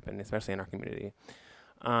shit happen, especially in our community.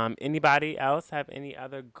 Anybody else have any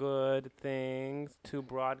other good things to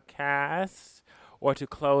broadcast or to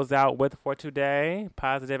close out with for today?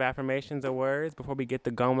 Positive affirmations or words before we get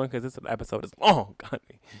to going, because this episode is long.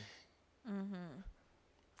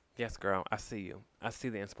 Yes, girl, I see you. I see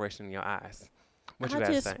the inspiration in your eyes. What you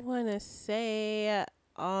gotta say? I just want to say,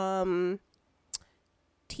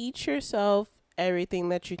 teach yourself everything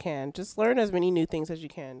that you can. Just learn as many new things as you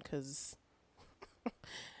can, because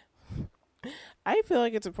I feel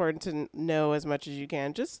like it's important to know as much as you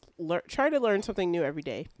can. Just try to learn something new every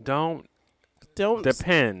day. Don't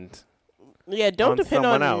depend. Yeah, don't on depend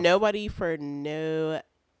on else. nobody for no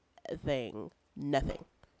thing.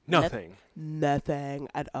 Nothing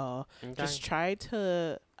at all. Okay. Just try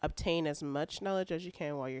to obtain as much knowledge as you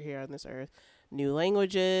can while you're here on this earth. New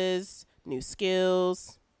languages, new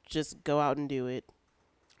skills. Just go out and do it.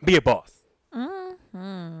 Be a boss.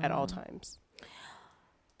 Mm-hmm. At all times.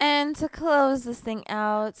 And to close this thing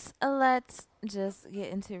out, let's just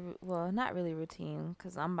get into, well, not really routine,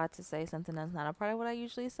 because I'm about to say something that's not a part of what I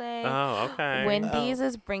usually say. Oh, okay. Wendy's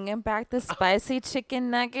is bringing back the spicy chicken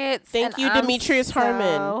nuggets. Thank you, Demetrius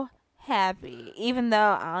Harmon. So happy, even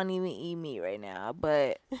though I don't even eat meat right now,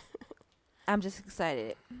 but I'm just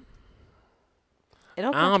excited. I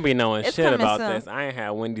don't be knowing shit about soon. this. I ain't had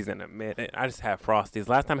Wendy's in a minute. I just had Frosties.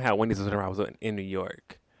 Last time I had Wendy's was when I was in New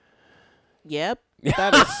York. Yep.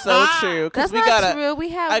 That is so true. That's not true. We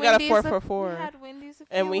had. I got a Wendy's 4 for $4. We had Wendy's a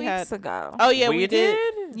few weeks ago. Oh yeah, we did.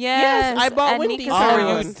 Yes, I bought Wendy's.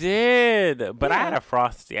 Oh, you did. But I had a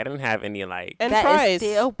Frosty. I didn't have any and that fries.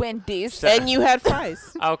 Is still Wendy's. And you had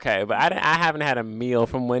fries. Okay, but I haven't had a meal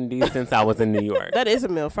from Wendy's since I was in New York. That is a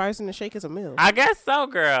meal. Fries and a shake is a meal. I guess so,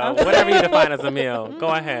 girl. Whatever you define as a meal. Go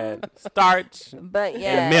ahead. Starch. But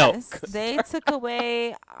yes, milk. They took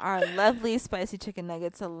away our lovely spicy chicken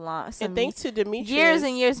nuggets and thanks to Demetrius. Years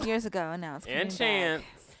and years ago, and now it's coming And Chance.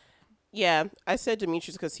 back. Yeah, I said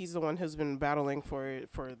Demetrius because he's the one who's been battling for it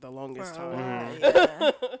for the longest time.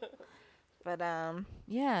 Yeah. But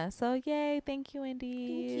yeah. So yay! Thank you,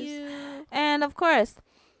 Wendy's. Thank you. And of course,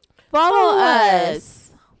 follow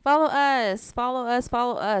us. Follow us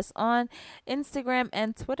on Instagram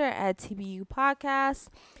and Twitter at TBU Podcast.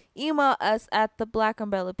 Email us at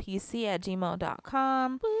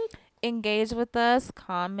theblackUmbrellaPC@gmail.com. Engage with us,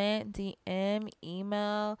 comment, DM,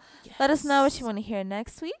 email. Yes. Let us know what you want to hear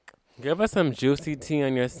next week. Give us some juicy tea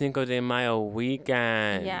on your Cinco de Mayo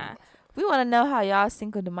weekend. Yeah. We want to know how y'all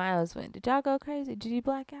Cinco de Mayo's went. Did y'all go crazy? Did you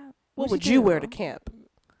black out? What would you wear to camp?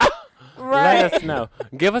 Right. Let us know.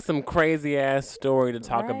 Give us some crazy ass story to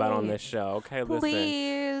talk about on this show. Okay,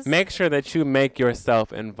 Please. listen. Make sure that you make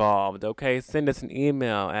yourself involved. Okay, send us an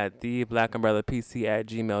email at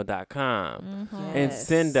theblackUmbrellaPC@gmail.com Mm-hmm. and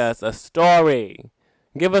send us a story.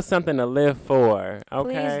 Give us something to live for.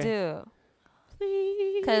 Okay. Please do.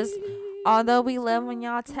 Please. Because although we love when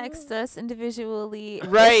y'all text us individually,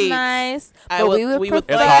 Right. it's nice. I But would- we would we would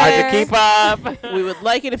prefer. It's hard to keep up. We would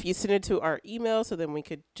like it if you send it to our email so then we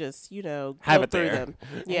could just, go Have it through there. them.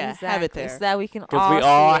 Yeah, have it Exactly, there. so that we can Because all we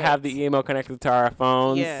all see have it. the email connected to our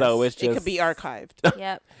phones, Yes, so it's just it could be archived.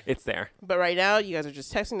 Yep. It's there. But right now, you guys are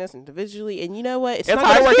just texting us individually, and you know what? It's It's not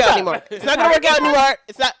hard going to to work keep out up. anymore. It's not going to work out anymore.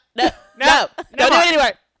 It's not. No. Don't do it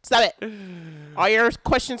anymore. Stop it. All your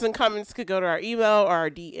questions and comments could go to our email or our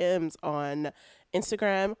DMs on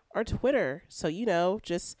Instagram or Twitter. So,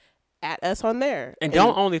 just at us on there. And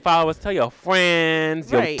don't only follow us. Tell your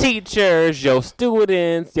friends, your Right. teachers, your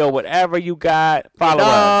students, your whatever you got. Follow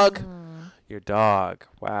us. dog. Your dog.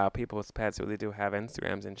 Wow, people's pets really do have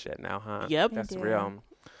Instagrams and shit now, huh? Yep. That's They do. real.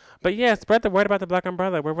 But yeah, spread the word about the Black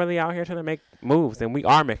Umbrella. We're really out here trying to make moves, and we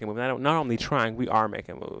are making moves. Not only trying, we are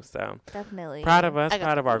making moves. So Definitely. proud of us, I got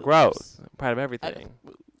proud the of our moves. growth, proud of I got everything.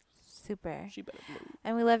 the moves. Super. She better move.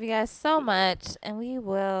 And we love you guys so much, and we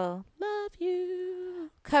will Love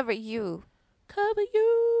you. cover you Cover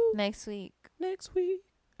you next week. next week.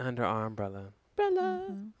 Under our umbrella. Umbrella.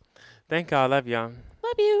 Mhm. Thank y'all. Love y'all.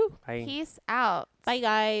 Love you. Bye. Peace out. Bye,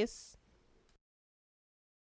 guys.